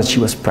turned out that she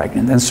was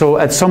pregnant. And so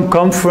at some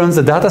conference,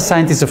 the data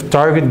scientists of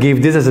Target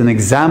gave this as an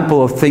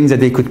example of things that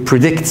they could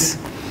predict.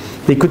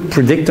 They could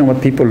predict on what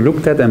people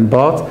looked at and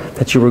bought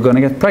that you were going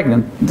to get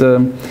pregnant.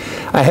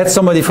 I had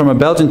somebody from a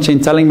Belgian chain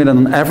telling me that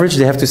on average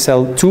they have to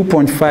sell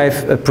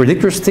 2.5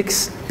 predictor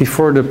sticks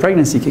before the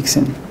pregnancy kicks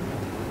in.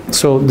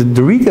 So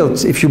the retail,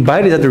 if you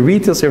buy it at the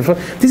retail store,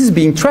 this is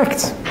being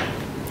tracked.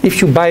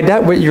 If you buy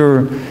that with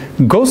your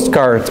Ghost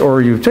card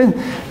or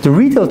the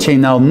retail chain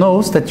now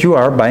knows that you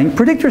are buying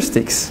predictor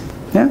sticks.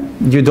 Yeah?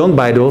 You don't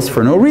buy those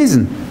for no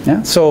reason.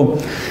 Yeah?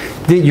 So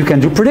you can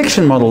do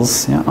prediction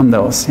models on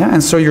those. Yeah?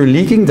 And so you're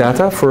leaking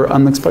data for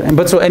unexpected.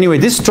 But so anyway,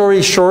 this story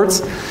is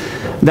short.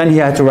 Then he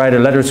had to write a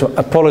letter, so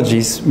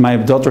apologies, my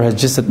daughter has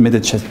just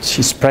admitted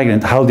she's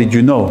pregnant. How did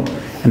you know?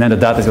 And then the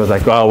data was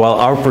like, oh, well,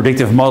 our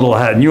predictive model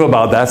knew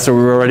about that, so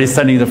we were already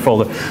sending the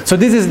folder. So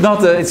this is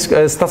not, it's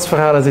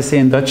stadsverhaal, as they say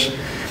in Dutch.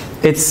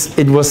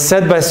 It was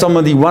said by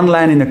somebody one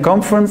line in a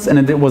conference, and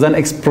it was then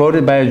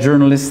exploded by a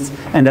journalist,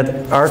 and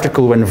that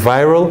article went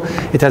viral.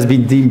 It has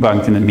been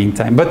debunked in the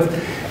meantime. But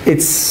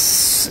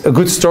it's a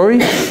good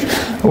story.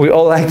 We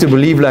all like to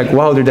believe like,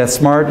 wow, they're that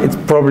smart. It's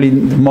probably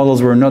the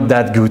models were not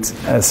that good,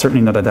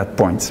 certainly not at that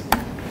point.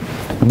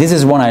 This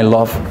is one I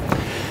love.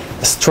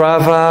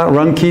 Strava,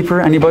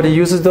 Runkeeper, anybody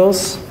uses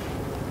those?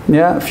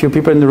 Yeah, a few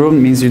people in the room.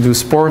 It means you do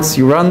sports,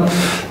 you run,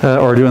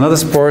 or do another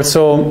sport.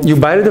 So you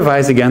buy the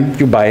device again,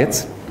 you buy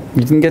it.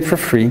 You didn't get for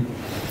free.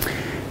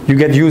 You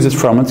get users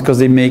from it because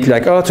they make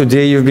like, oh,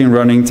 today you've been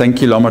running 10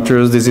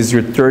 kilometers, this is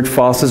your third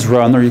fastest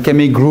run, or you can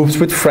make groups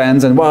with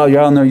friends and wow,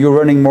 you're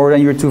running more than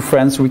your two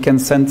friends, so we can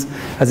send,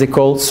 as they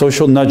call,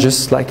 social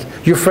nudges, like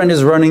your friend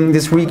is running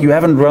this week, you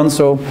haven't run,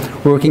 so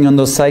working on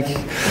those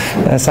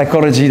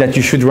psychology that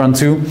you should run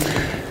too.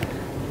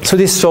 So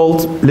they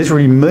sold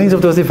literally millions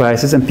of those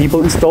devices and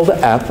people installed the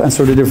app, and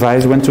so the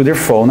device went to their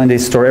phone and they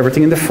store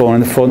everything in the phone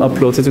and the phone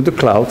uploads it to the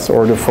cloud,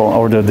 or the phone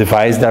or the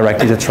device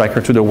directly the tracker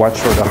to the watch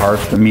or the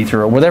heart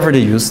meter or whatever they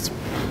used.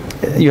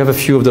 You have a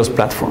few of those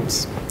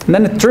platforms. And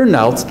then it turned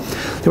out,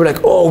 they were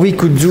like, oh, we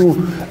could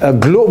do a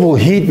global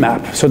heat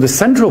map. So the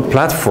central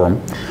platform,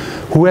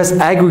 who has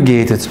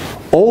aggregated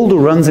all the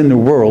runs in the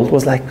world,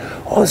 was like,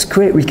 oh, it's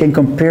great, we can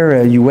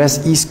compare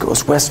US East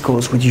Coast, West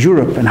Coast with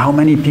Europe and how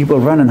many people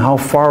run and how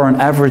far on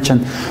average,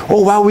 and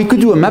oh wow, we could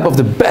do a map of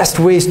the best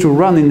ways to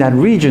run in that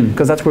region,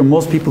 because that's where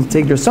most people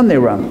take their Sunday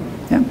run.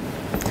 Yeah?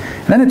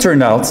 And then it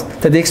turned out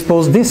that they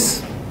exposed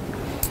this.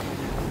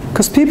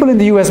 Because people in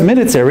the US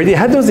military, they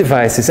had those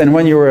devices, and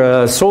when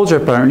you're a soldier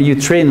apparently, you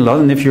train a lot,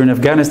 and if you're in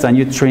Afghanistan,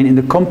 you train in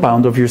the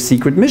compound of your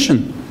secret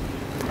mission.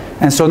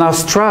 And so now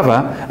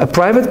Strava, a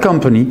private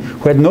company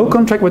who had no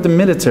contract with the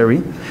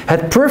military,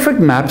 had perfect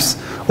maps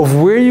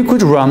of where you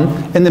could run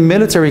in the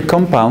military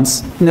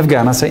compounds in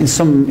Afghanistan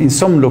in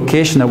some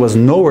location that was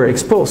nowhere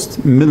exposed,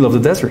 in the middle of the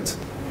desert,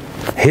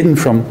 hidden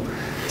from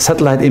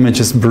satellite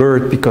images,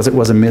 blurred because it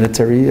was a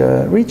military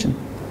region.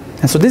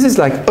 And so this is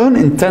like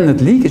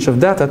unintended leakage of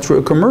data through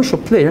a commercial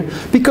player,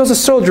 because a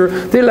soldier,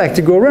 they like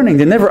to go running.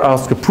 They never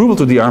ask approval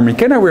to the army.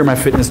 Can I wear my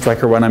fitness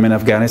tracker when I'm in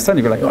Afghanistan?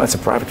 You go like, oh, it's a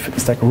private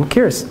fitness tracker, who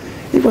cares?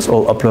 It was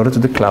all uploaded to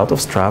the cloud of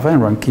Strava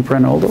and Runkeeper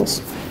and all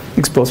those.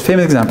 Exposed,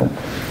 famous example.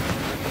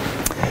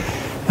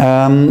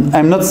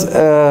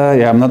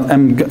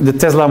 The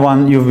Tesla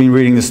one, you've been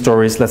reading the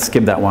stories, let's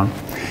skip that one.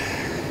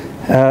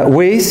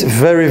 Waze,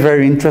 very,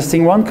 very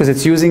interesting one, because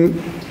it's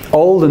using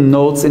all the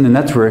nodes in the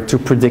network to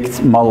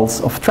predict models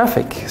of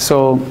traffic.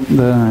 So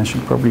I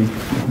should probably,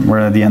 we're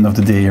at the end of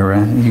the day here,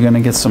 you're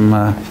gonna get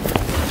some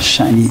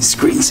shiny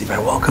screens if I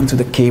walk onto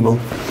the cable.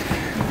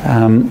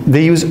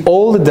 They use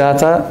all the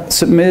data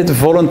submitted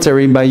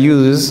voluntarily by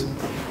users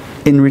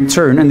in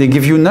return, and they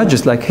give you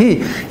nudges like,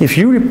 hey, if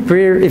you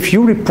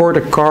report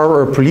a car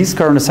or a police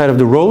car on the side of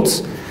the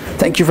roads,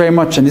 thank you very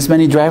much, and this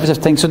many drivers have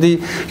thanked. So they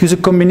use a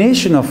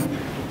combination of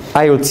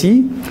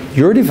IoT,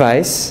 your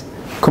device,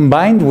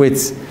 combined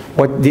with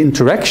what the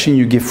interaction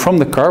you give from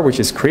the car, which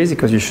is crazy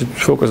because you should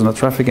focus on the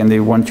traffic and they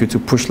want you to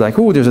push like,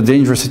 oh, there's a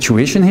dangerous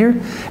situation here.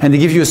 And they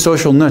give you a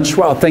social nudge.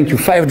 Wow, thank you.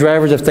 5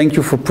 drivers have thanked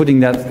you for putting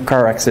that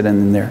car accident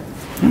in there.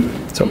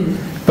 So,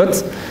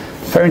 but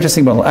very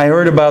interesting model. I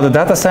heard about a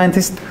data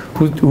scientist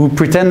who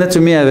pretended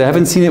to me, I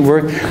haven't seen it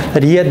work,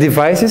 that he had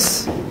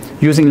devices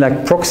using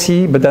like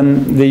proxy, but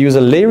then they use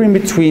a layer in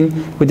between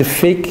with a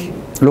fake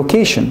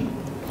location.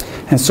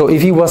 And so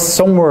if he was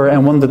somewhere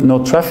and wanted no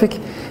traffic,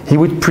 he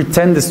would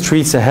pretend the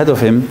streets ahead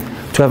of him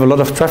to have a lot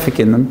of traffic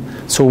in them.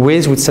 So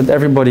Waze would send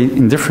everybody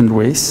in different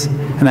ways,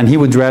 and then he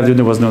would drive when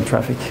there was no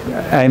traffic.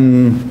 I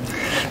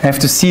have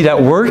to see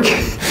that work,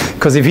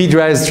 because if he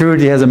drives through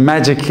it, he has a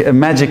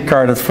magic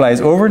car that flies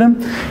over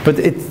them. But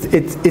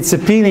it's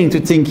appealing to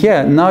think,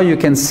 yeah, now you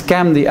can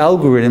scam the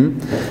algorithm,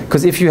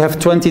 because if you have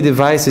 20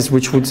 devices,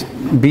 which would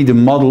be the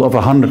model of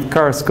 100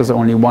 cars, because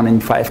only 1 in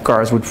 5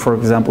 cars would, for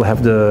example,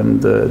 have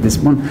this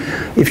one.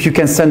 If you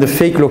can send a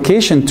fake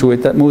location to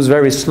it that moves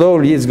very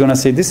slowly, it's going to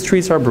say, these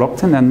streets are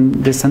blocked, and then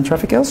they send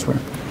traffic elsewhere.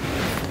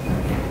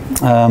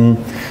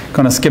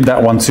 Gonna skip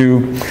that one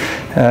too.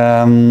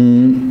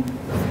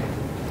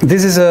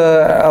 This is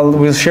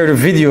we'll share the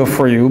video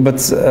for you,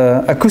 but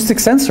acoustic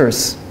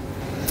sensors.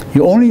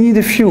 You only need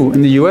a few.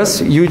 In the US,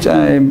 huge,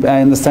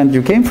 I understand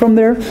you came from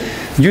there,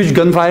 huge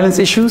gun violence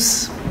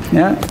issues.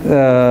 Yeah,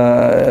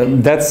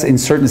 that's in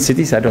certain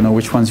cities. I don't know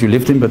which ones you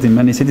lived in, but in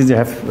many cities they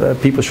have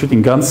people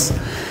shooting guns.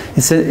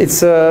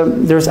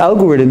 There's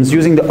algorithms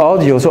using the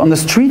audio. So on the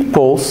street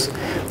poles,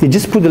 they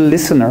just put a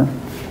listener.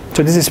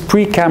 So this is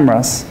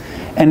pre-cameras,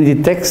 and it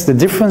detects the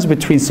difference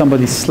between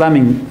somebody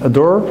slamming a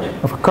door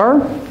of a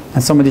car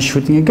and somebody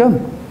shooting a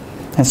gun.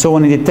 And so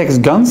when it detects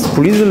guns,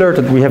 police alert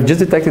that we have just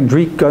detected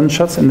 3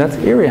 gunshots in that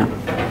area.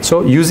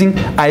 So using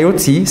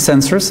IoT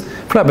sensors,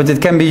 but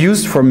it can be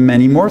used for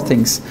many more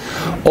things.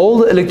 All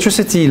the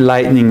electricity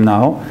lighting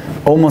now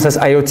almost has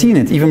IoT in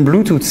it, even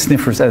Bluetooth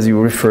sniffers, as you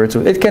refer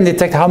to. It can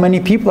detect how many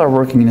people are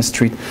working in a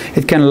street.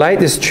 It can light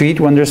the street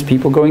when there's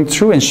people going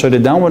through and shut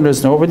it down when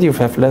there's nobody. You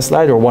have less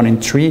light, or 1 in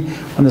 3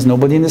 when there's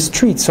nobody in the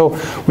street. So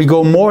we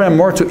go more and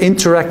more to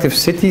interactive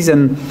cities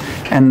and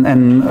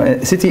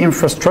city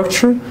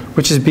infrastructure,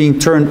 which is being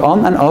turned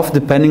on and off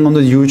depending on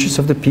the uses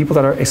of the people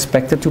that are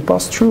expected to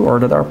pass through or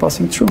that are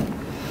passing through.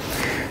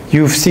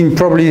 You've seen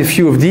probably a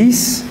few of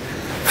these.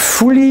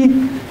 Fully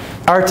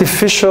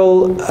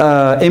artificial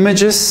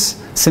images,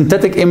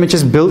 synthetic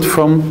images built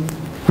from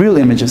real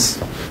images.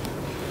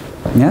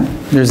 Yeah,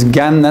 there's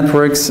GAN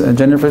networks,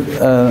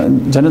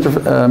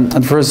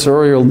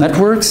 adversarial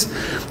networks,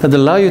 that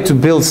allow you to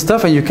build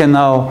stuff, and you can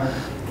now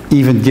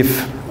even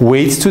give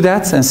weights to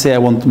that and say I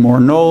want more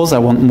nose, I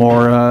want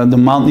more, the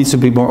mount needs to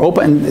be more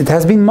open, and it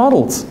has been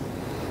modeled.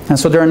 And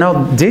so there are now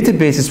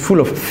databases full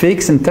of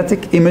fake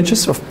synthetic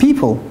images of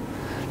people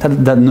that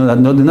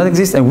do not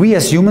exist, and we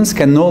as humans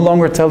can no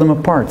longer tell them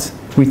apart.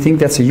 We think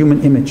that's a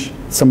human image,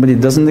 somebody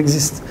that doesn't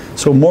exist.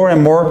 So more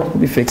and more will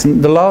be fixed.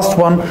 And the last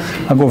one,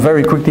 I'll go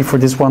very quickly for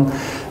this one,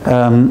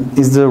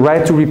 is the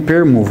right to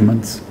repair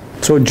movement.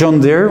 So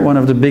John Deere, one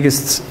of the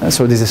biggest,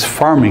 so this is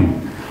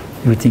farming.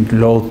 We think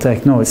low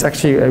tech. No, it's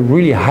actually a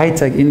really high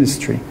tech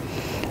industry.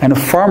 And a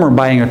farmer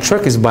buying a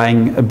truck is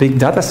buying a big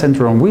data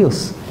center on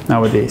wheels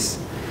nowadays.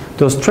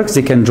 Those trucks,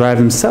 they can drive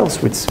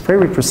themselves with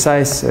very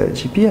precise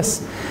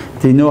GPS.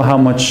 They know how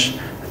much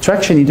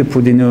traction you need to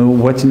put, they know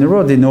what's in the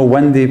road, they know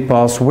when they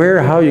pass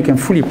where, how you can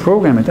fully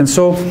program it. And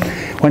so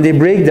when they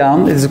break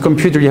down, it's a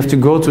computer, you have to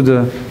go to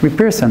the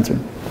repair center.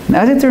 And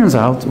as it turns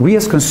out, we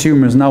as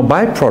consumers now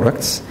buy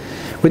products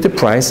with the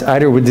price,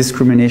 either with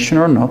discrimination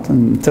or not.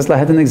 And Tesla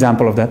had an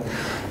example of that.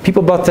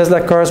 People bought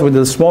Tesla cars with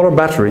a smaller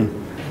battery.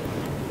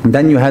 And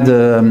then you had,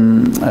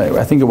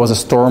 I think it was a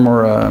storm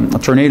or a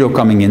tornado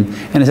coming in.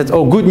 And I said,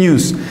 oh, good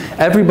news.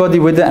 Everybody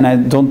with the, and I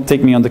don't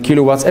take me on the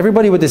kilowatts,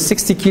 everybody with a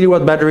 60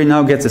 kilowatt battery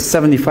now gets a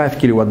 75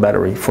 kilowatt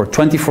battery for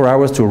 24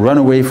 hours to run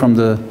away from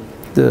the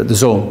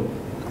zone.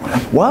 We're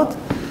like, what?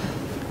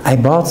 I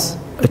bought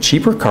a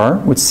cheaper car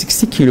with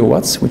 60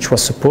 kilowatts, which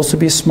was supposed to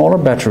be a smaller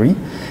battery.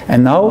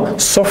 And now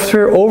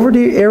software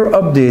over-the-air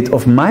update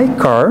of my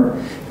car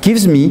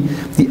gives me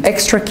the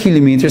extra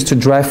kilometers to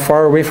drive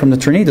far away from the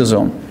tornado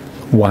zone.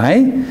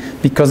 Why?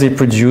 Because they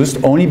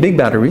produced only big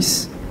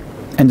batteries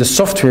and the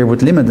software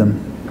would limit them.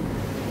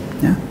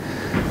 Yeah?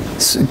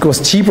 So it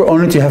was cheaper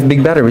only to have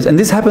big batteries. And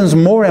this happens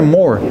more and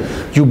more.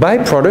 You buy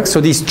products, so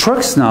these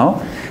trucks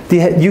now,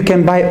 you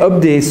can buy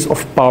updates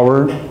of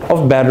power,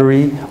 of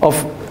battery,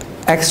 of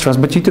extras,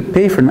 but you need to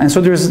pay for them. And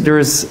so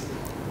there's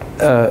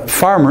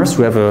farmers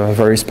who have a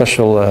very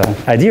special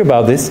idea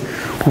about this,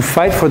 who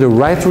fight for the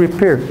right to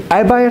repair.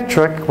 I buy a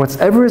truck,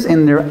 whatever is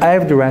in there, I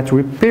have the right to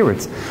repair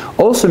it.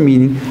 Also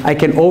meaning I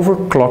can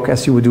overclock,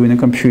 as you would do in a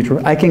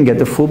computer. I can get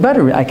the full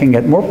battery. I can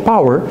get more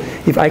power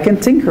if I can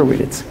tinker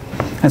with it.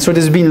 And so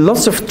there's been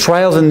lots of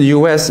trials in the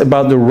US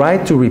about the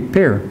right to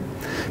repair.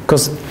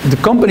 Because the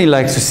company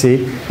likes to say,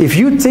 if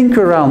you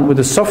tinker around with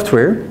the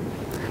software,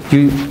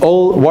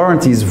 all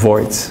warranty is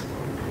void.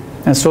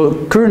 And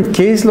so current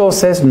case law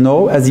says,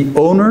 no, as the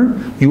owner,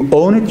 you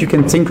own it, you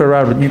can tinker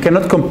around with it. You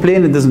cannot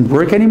complain it doesn't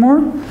work anymore,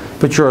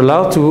 but you're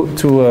allowed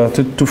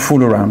to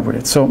fool around with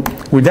it. So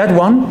with that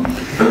one,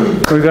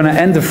 we're going to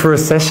end the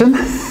first session.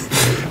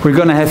 We're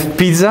going to have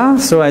pizza.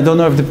 So I don't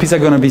know if the pizza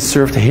is going to be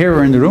served here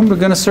or in the room. We're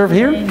going to serve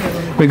here.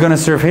 We're going to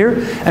serve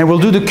here. And we'll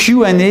do the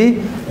Q&A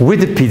with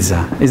the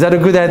pizza. Is that a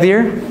good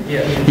idea?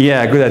 Yeah.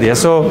 Yeah, good idea.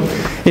 So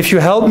if you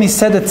help me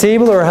set a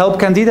table, or help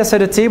Candida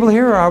set a table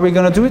here, or how are we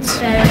going to do it?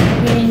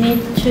 We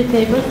need 2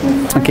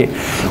 tables. Okay.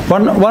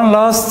 One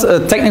last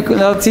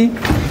technicality.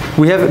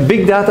 We have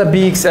Big Data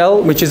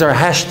BXL, which is our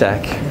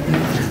hashtag.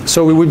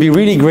 So we would be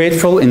really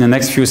grateful in the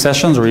next few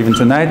sessions, or even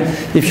tonight,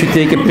 if you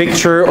take a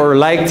picture or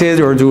liked it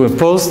or do a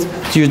post,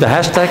 to use the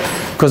hashtag,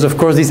 because of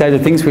course these are the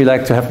things we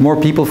like to have more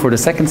people for the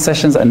second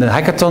sessions and the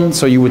hackathon,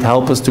 so you would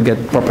help us to get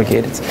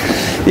propagated.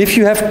 If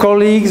you have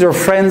colleagues or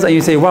friends and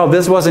you say, wow,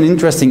 this was an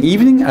interesting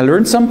evening, I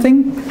learned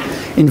something,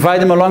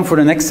 invite them along for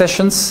the next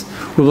sessions.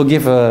 We will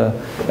give a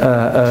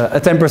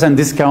 10%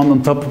 discount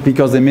on top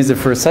because they missed the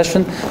first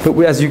session. But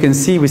as you can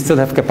see, we still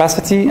have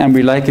capacity and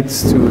we like it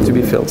to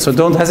be filled. So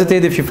don't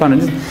hesitate if you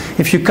find it.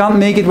 If you can't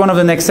make it one of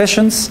the next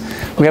sessions,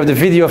 we have the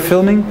video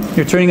filming.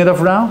 You're turning it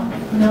off now?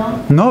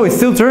 No. No, it's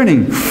still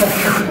turning.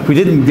 We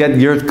didn't get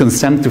your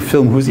consent to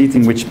film who's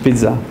eating which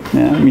pizza.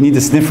 Yeah, we need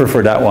a sniffer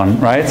for that one,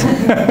 right?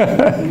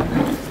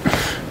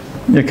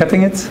 You're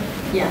cutting it?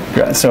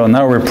 Yeah. So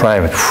now we're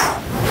private.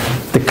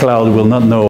 The cloud will not know.